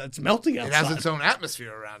 It's melting outside. It has its own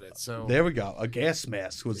atmosphere around it. So there we go. A gas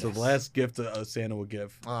mask was the last gift Santa would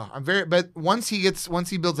give. But once he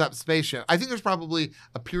builds that spaceship, I think there's probably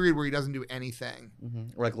a period where he doesn't do anything.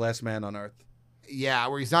 Mm-hmm. Like Last Man on Earth. Yeah,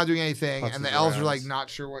 where he's not doing anything, and the elves are like not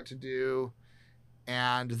sure what to do,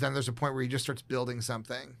 and then there's a point where he just starts building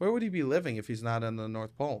something. Where would he be living if he's not in the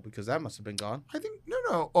North Pole? Because that must have been gone. I think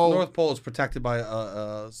no. Oh, North Pole is protected by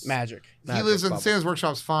magic. He lives in Santa's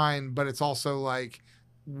workshop's fine, but it's also like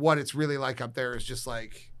what it's really like up there is just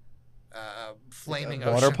like flaming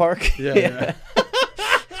water ocean. park. Yeah.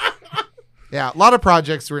 Yeah, a lot of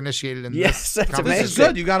projects were initiated in this. This is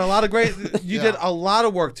good. You got a lot of great. You did a lot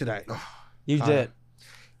of work today. You did.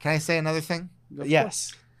 Can I say another thing?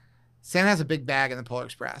 Yes. Santa has a big bag in the Polar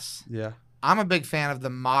Express. Yeah. I'm a big fan of the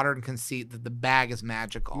modern conceit that the bag is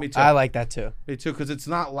magical. Me too. I like that too. Me too, because it's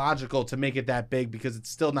not logical to make it that big because it's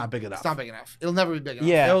still not big enough. It's not big enough. It'll never be big enough.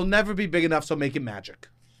 Yeah. It'll never be big enough, so make it magic.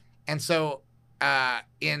 And so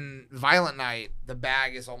in Violent Night, the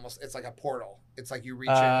bag is it's like a portal. It's like you reach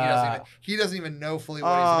in. He doesn't even know fully what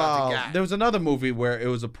he's about to get. There was another movie where it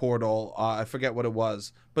was a portal. I forget what it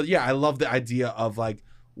was. But yeah, I love the idea of like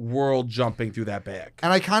world jumping through that bag.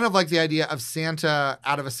 And I kind of like the idea of Santa,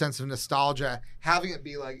 out of a sense of nostalgia, having it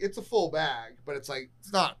be like, it's a full bag, but it's like,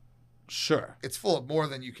 it's not. Sure. It's full of more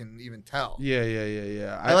than you can even tell.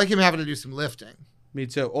 Yeah. I like him having to do some lifting. Me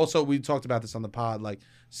too. Also, we talked about this on the pod. Like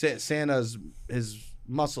Santa's, his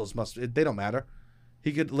muscles they don't matter.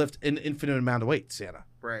 He could lift an infinite amount of weight, Santa.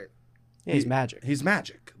 Right. Yeah, he's magic. He's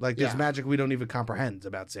magic. Like there's magic we don't even comprehend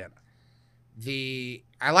about Santa.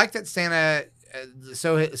 I like that Santa.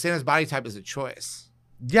 So Santa's body type is a choice.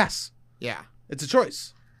 Yes. Yeah. It's a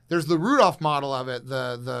choice. There's the Rudolph model of it,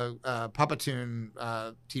 the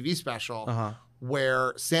Puppetoon TV special,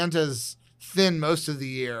 where Santa's thin most of the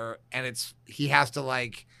year, and he has to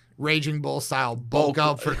like Raging Bull style bulk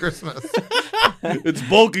up for Christmas. It's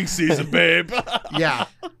bulking season, babe. Yeah,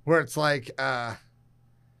 where it's like, oh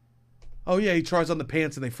yeah, he tries on the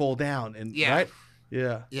pants and they fall down, and right?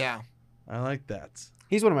 Yeah, I like that.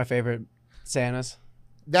 He's one of my favorite Santas.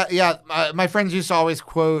 My friends used to always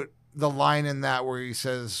quote the line in that where he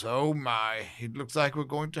says, "Oh my, it looks like we're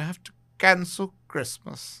going to have to cancel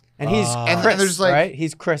Christmas." And he's Chris, and there's like, right?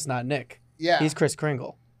 He's Chris, not Nick. Yeah, he's Kris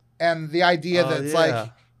Kringle. And the idea that it's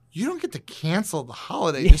like, you don't get to cancel the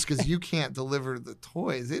holiday just because you can't deliver the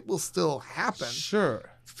toys. It will still happen.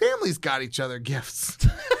 Sure. Families got each other gifts.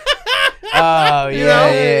 Oh,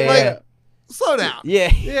 yeah. Slow down.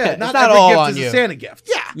 Yeah. Not every all gift on is you. a Santa gift.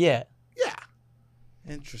 Yeah.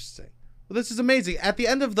 Interesting. Well, this is amazing. At the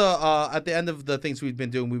end of the things we've been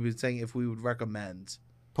doing, we've been saying if we would recommend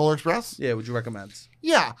Polar Express? Yeah, would you recommend?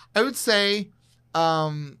 Yeah, I would say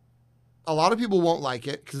a lot of people won't like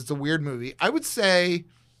it because it's a weird movie. I would say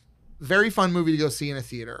very fun movie to go see in a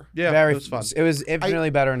theater. Yeah, it was fun. It was infinitely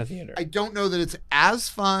better in a theater. I don't know that it's as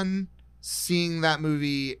fun seeing that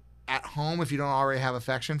movie at home if you don't already have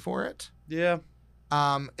affection for it. Yeah.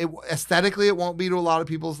 Aesthetically, it won't be to a lot of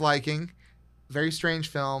people's liking. Very strange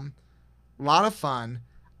film. A lot of fun.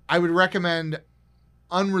 I would recommend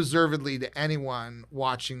unreservedly to anyone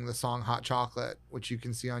watching the song Hot Chocolate, which you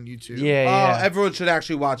can see on YouTube. Yeah. Everyone should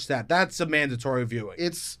actually watch that. That's a mandatory viewing.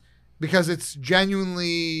 It's because it's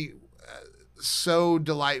genuinely so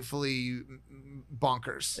delightfully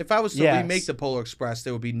bonkers. If I was to Yes. remake the Polar Express,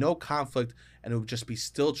 there would be no conflict, and it would just be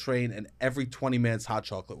Still Train, and every 20 minutes Hot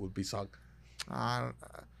Chocolate would be sung.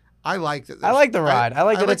 I like that. I like the ride. I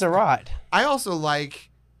like that it's a ride. I also like.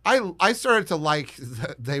 I started to like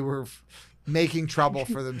that they were making trouble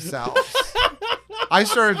for themselves. I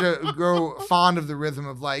started to grow fond of the rhythm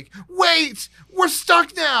of like, wait, we're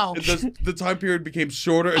stuck now. The time period became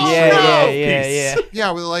shorter and Oh, shorter. no. Yeah.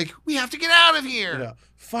 Yeah, we're like, we have to get out of here. Yeah.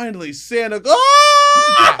 Finally, Santa.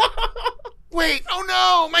 Oh! Wait, oh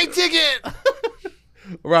no, my ticket.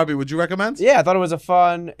 Robbie, would you recommend? Yeah, I thought it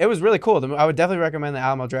was really cool. I would definitely recommend the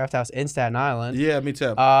Alamo Drafthouse in Staten Island. Yeah, me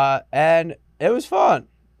too. And it was fun.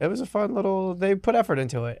 It was a fun little, they put effort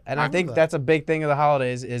into it. And I think that. that's a big thing of the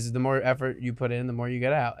holidays is the more effort you put in, the more you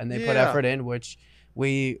get out. And they put Yeah. effort in, which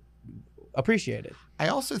we appreciated. I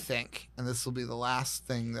also think, and this will be the last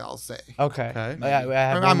thing that I'll say. Okay. Okay. I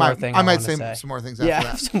have one more thing I might wanna say some more things after Yeah, I that.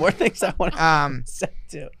 have some more things I want to say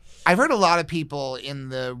too. I've heard a lot of people in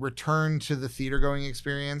the return to the theater going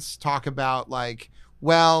experience talk about like,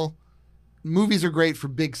 well, movies are great for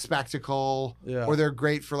big spectacle, Yeah. or they're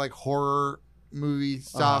great for like horror movie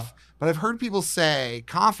stuff. But I've heard people say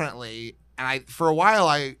confidently, and for a while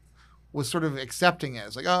I was sort of accepting it.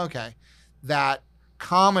 It's like, oh, okay, that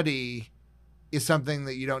comedy is something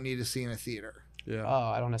that you don't need to see in a theater. Yeah.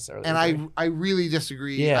 Oh, I don't necessarily And agree. I really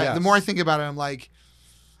disagree. Yeah. The more I think about it, I'm like,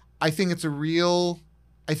 I think it's a real.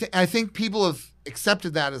 I think people have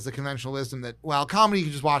accepted that as the conventional wisdom that, well, comedy you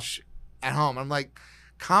can just watch at home. I'm like,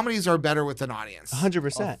 comedies are better with an audience. 100%.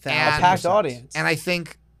 A 1,000%. packed audience. And I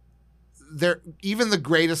think even the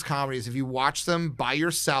greatest comedies, if you watch them by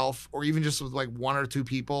yourself or even just with like one or two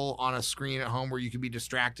people on a screen at home where you can be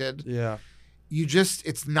distracted, Yeah.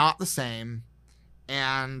 it's not the same.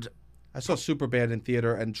 And I saw Superbad in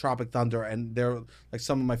theater and Tropic Thunder, and they're like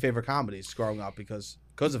some of my favorite comedies growing up because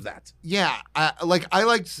of that. yeah, I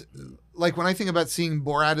liked when I think about seeing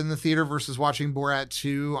Borat in the theater versus watching Borat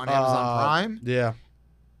 2 on Amazon Prime, Yeah.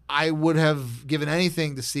 I would have given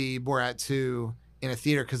anything to see Borat 2 in a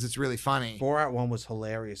theater because it's really funny. Borat 1 was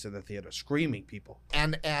hilarious in the theater, screaming people.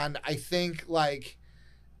 And I think like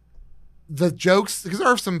the jokes, because there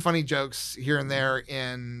are some funny jokes here and there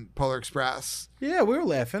in Polar Express, Yeah, we were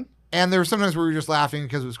laughing. and there were sometimes where we were just laughing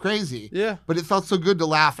because it was crazy. Yeah. But it felt so good to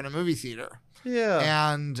laugh in a movie theater.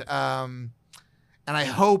 Yeah. And I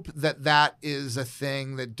hope that is a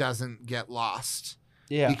thing that doesn't get lost.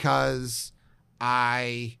 Yeah. Because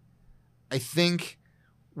I think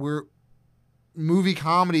movie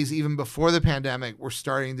comedies, even before the pandemic, were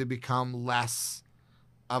starting to become less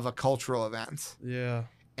of a cultural event. Yeah.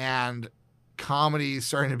 And comedy is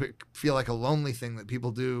starting to feel like a lonely thing that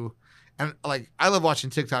people do. And like, I love watching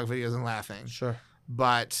TikTok videos and laughing. Sure.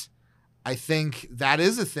 But I think that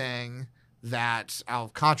is a thing that I'll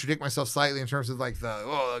contradict myself slightly in terms of like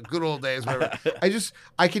the good old days, whatever.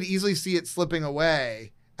 I could easily see it slipping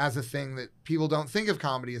away as a thing that people don't think of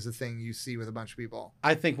comedy as a thing you see with a bunch of people.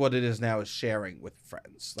 I think what it is now is sharing with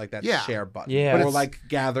friends, like that Yeah. share button. Yeah. Or like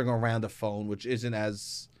gathering around a phone, which isn't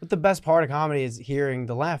as. But the best part of comedy is hearing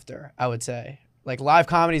the laughter, I would say. Like live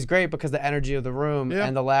comedy is great because the energy of the room Yeah.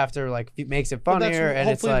 and the laughter like makes it But that's funnier, and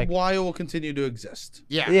it's hopefully like why it will continue to exist.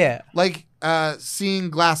 Yeah. Like seeing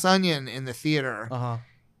Glass Onion in the theater. Uh-huh.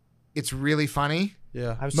 It's really funny.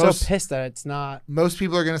 Yeah. I'm Most- so pissed that it's not. Most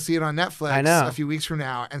people are going to see it on Netflix I know. a few weeks from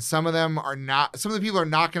now, and some of them are not. Some of the people are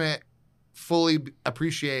not going to fully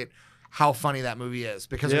appreciate how funny that movie is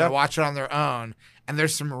because they're Yeah. going to watch it on their own. And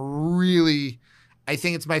there's some really, I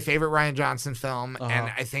think it's my favorite Rian Johnson film, and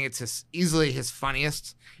I think it's easily his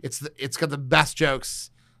funniest. It's got the best jokes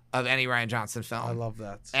of any Rian Johnson film. I love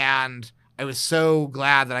that. And I was so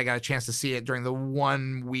glad that I got a chance to see it during the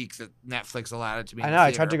 1 week that Netflix allowed it to be. I know.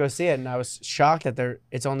 I tried to go see it, and I was shocked that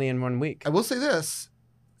it's only in 1 week. I will say this: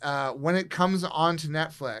 when it comes onto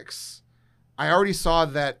Netflix, I already saw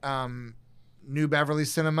that New Beverly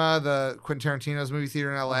Cinema, the Quentin Tarantino's movie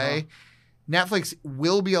theater in LA, Netflix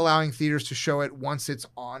will be allowing theaters to show it once it's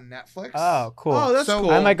on Netflix. Oh, cool. Oh, that's So cool.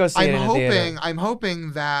 I might go see it in the theater. I'm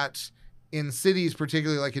hoping that in cities,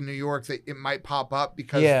 particularly like in New York, that it might pop up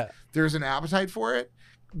because there's an appetite for it,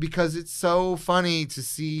 because it's so funny to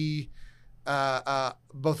see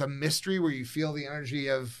both a mystery where you feel the energy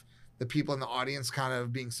of the people in the audience kind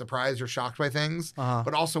of being surprised or shocked by things,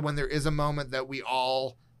 but also when there is a moment that we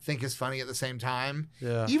all think is funny at the same time.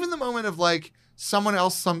 Yeah. Even the moment of like someone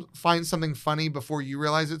else finds something funny before you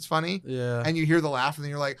realize it's funny, and you hear the laugh, and then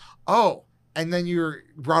you're like, oh, and then you're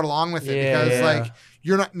brought along with it because like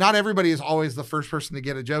you're not everybody is always the first person to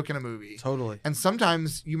get a joke in a movie. Totally. And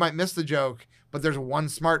sometimes you might miss the joke, but there's one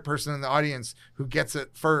smart person in the audience who gets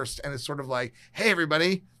it first, and it's sort of like, hey,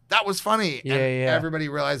 everybody, that was funny. And everybody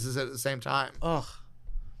realizes it at the same time. Ugh.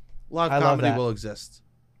 Live comedy will exist.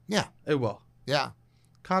 Yeah. It will. Yeah.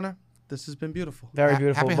 Connor, this has been beautiful. Very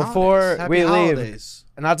beautiful. Happy Before Happy we holidays.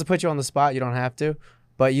 leave, not to put you on the spot, you don't have to,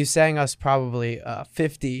 but you sang us probably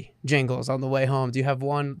 50 jingles on the way home. Do you have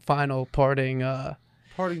one final parting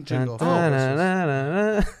jingle?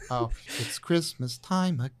 Oh, it's Christmas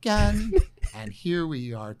time again, and here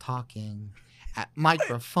we are talking at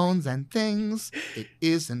microphones and things. It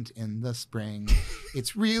isn't in the spring.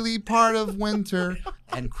 It's really part of winter,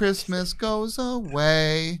 and Christmas goes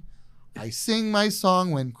away. I sing my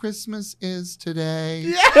song when Christmas is today.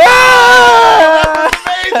 Amazing!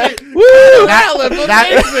 Woo!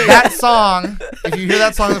 That song, if you hear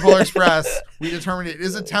that song in the Polar Express, we determined it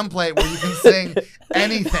is a template where you can sing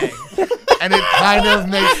anything. And it kind of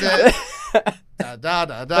makes it da da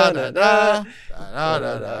da da da da da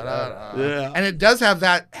da da. Yeah. And it does have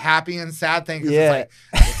that happy and sad thing, because it's like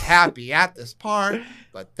it's happy at this part,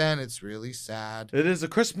 but then it's really sad. It is a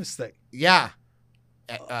Christmas thing. Yeah.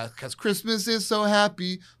 Because Christmas is so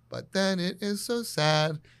happy, but then it is so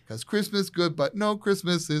sad. Because Christmas good, but no,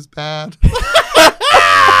 Christmas is bad.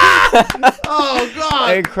 Oh,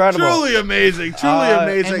 God. Incredible. Truly amazing. Truly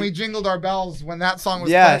amazing. And we jingled our bells when that song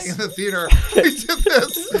was playing in the theater. We did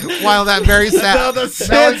this while that very sad,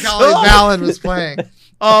 melancholy ballad was playing.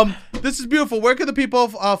 This is beautiful. Where can the people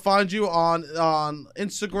find you on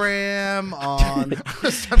Instagram? On I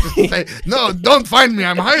was tempted to say, no, don't find me.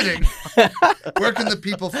 I'm hiding. Where can the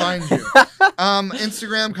people find you?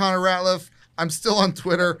 Instagram, Connor Ratliff. I'm still on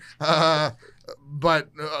Twitter, but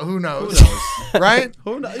who knows? Right?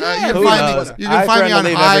 Who knows? You can find me on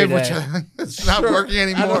Hive, which it's not working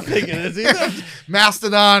anymore. I don't think it is either.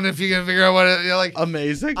 Mastodon, if you can figure out what it like.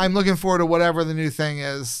 Amazing. I'm looking forward to whatever the new thing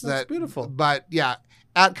is. That's beautiful. But yeah,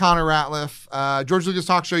 at Connor Ratliff, George Lucas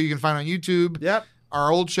Talk Show you can find on YouTube. Yep.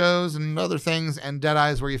 Our old shows and other things, and Dead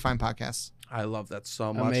Eyes where you find podcasts. I love that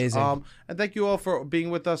so much. Amazing. And thank you all for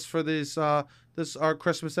being with us for this our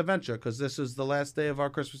Christmas adventure, because this is the last day of our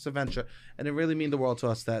Christmas adventure, and it really means the world to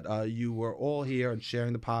us that you were all here and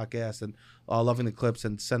sharing the podcast and loving the clips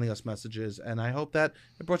and sending us messages. And I hope that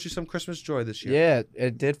it brought you some Christmas joy this year. Yeah,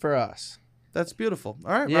 it did for us. That's beautiful.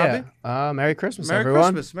 All right, Robbie. Merry Christmas, Merry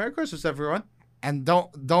everyone. Christmas. Merry Christmas, everyone. And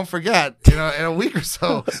don't forget, in a week or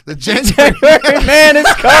so, the January Man is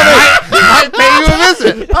coming. might pay you a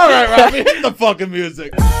visit. All right, Robbie, hit the fucking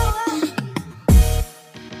music.